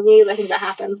indie movies. I think that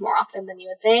happens more often than you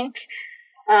would think.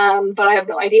 But I have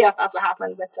no idea if that's what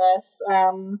happened with this.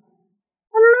 I don't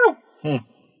know.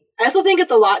 I also think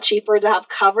it's a lot cheaper to have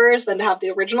covers than to have the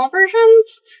original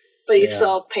versions, but you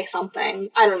still pay something.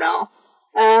 I don't know.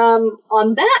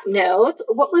 On that note,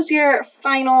 what was your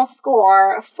final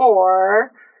score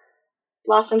for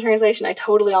Lost in Translation? I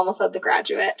totally almost said The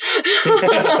Graduate.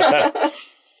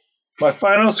 My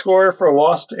final score for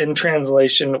Lost in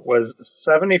Translation was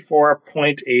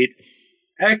 74.8,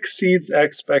 exceeds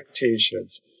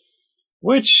expectations.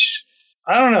 Which,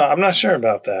 I don't know, I'm not sure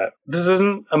about that. This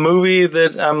isn't a movie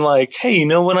that I'm like, hey, you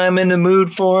know what I'm in the mood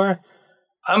for?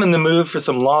 I'm in the mood for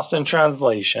some Lost in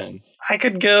Translation. I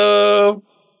could go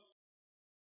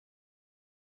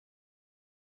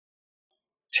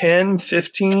 10,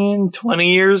 15,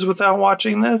 20 years without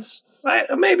watching this.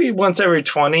 Maybe once every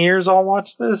 20 years I'll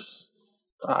watch this.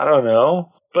 I don't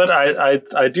know. But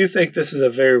I do think this is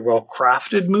a very well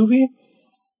crafted movie.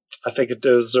 I think it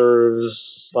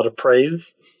deserves a lot of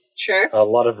praise. Sure. A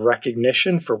lot of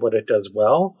recognition for what it does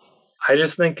well. I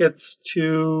just think it's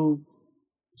too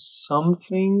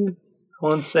something. I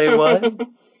won't say what.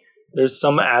 There's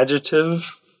some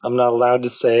adjective I'm not allowed to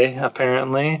say,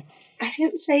 apparently. I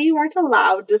didn't say you weren't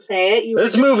allowed to say it.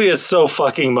 This movie is so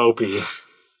fucking mopey. A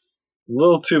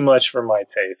little too much for my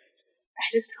taste.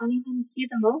 I just don't even see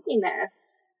the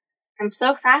mopiness. I'm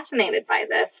so fascinated by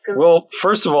this. Well,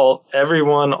 first of all,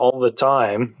 everyone all the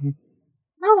time.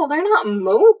 No, they're not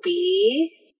mopey.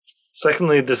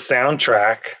 Secondly, the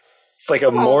soundtrack. It's like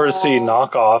a Morrissey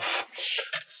knockoff.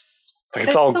 Like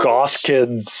it's all goth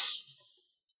kids.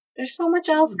 There's so much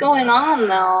else going on,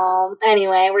 though.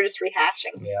 Anyway, we're just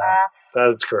rehashing stuff. That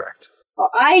is correct. Well,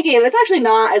 it's actually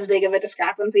not as big of a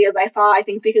discrepancy as I thought. I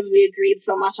think because we agreed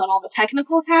so much on all the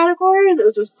technical categories, it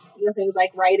was just things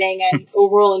like writing and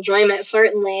overall enjoyment,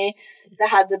 certainly, that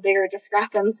had the bigger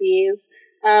discrepancies.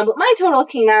 But my total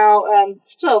came out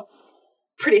still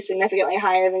pretty significantly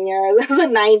higher than yours. It was a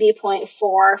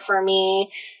 90.4 for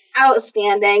me.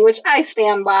 Outstanding, which I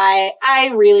stand by.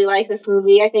 I really like this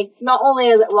movie. I think not only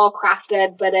is it well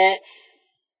crafted, but it,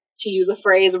 to use a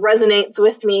phrase, resonates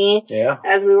with me,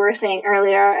 as we were saying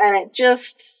earlier, and it's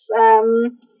just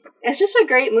a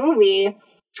great movie. I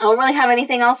don't really have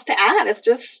anything else to add. It's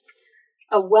just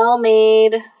a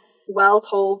well-made,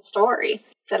 well-told story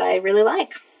that I really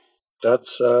like.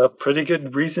 That's a pretty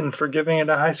good reason for giving it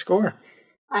a high score.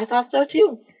 I thought so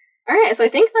too. All right, so I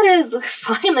think that is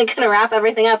finally going to wrap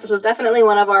everything up. This is definitely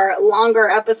one of our longer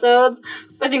episodes,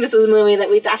 but I think this is a movie that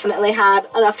we definitely had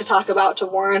enough to talk about to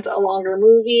warrant a longer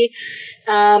movie,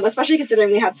 especially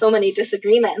considering we had so many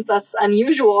disagreements. That's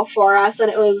unusual for us,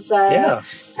 and it was a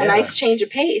nice change of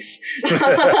pace.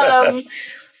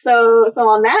 So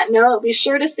on that note, be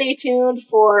sure to stay tuned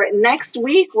for next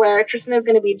week, where Tristan is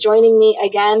going to be joining me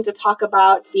again to talk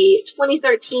about the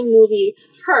 2013 movie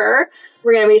Her.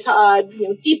 We're going to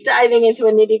be deep diving into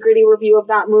a nitty-gritty review of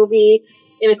that movie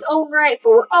in its own right,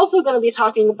 but we're also going to be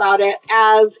talking about it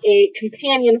as a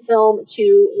companion film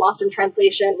to Lost in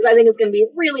Translation, which I think is going to be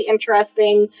really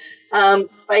interesting.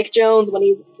 Spike Jonze, when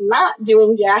he's not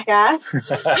doing Jackass,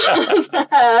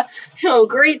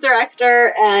 great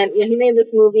director, and he made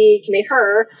this movie, he made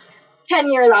Her,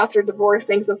 10 years after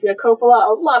divorcing Sofia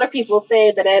Coppola. A lot of people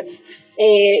say that it's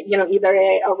either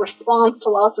a response to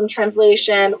Lost in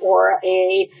Translation or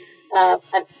an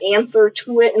answer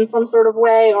to it in some sort of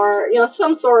way, or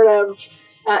some sort of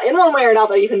in one way or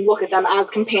another. You can look at them as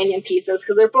companion pieces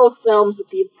because they're both films that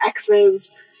these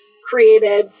exes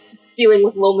created, dealing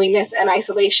with loneliness and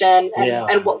isolation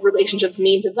and what relationships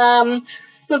mean to them.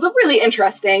 So it's a really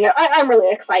interesting. I'm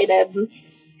really excited,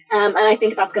 and I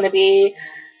think that's going to be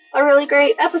a really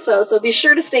great episode. So be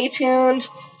sure to stay tuned.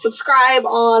 Subscribe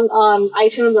on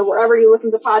iTunes or wherever you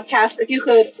listen to podcasts. If you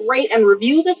could rate and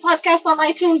review this podcast on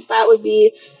iTunes, that would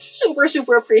be super,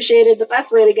 super appreciated. The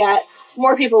best way to get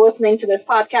more people listening to this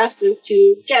podcast is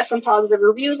to get some positive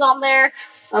reviews on there.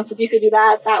 So if you could do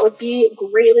that, that would be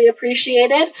greatly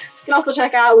appreciated. You can also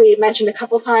check out, we mentioned a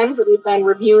couple times that we've been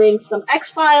reviewing some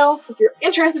X-Files. If you're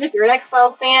interested, if you're an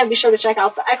X-Files fan, be sure to check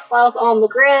out the X-Files on the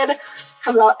Grid. It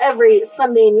comes out every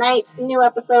Sunday night, new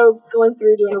episodes, going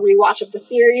through doing a rewatch of the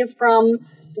series from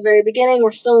the very beginning.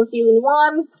 We're still in season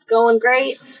 1. It's going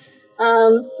great.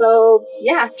 So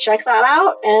yeah, check that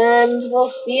out, and we'll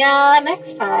see ya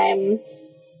next time.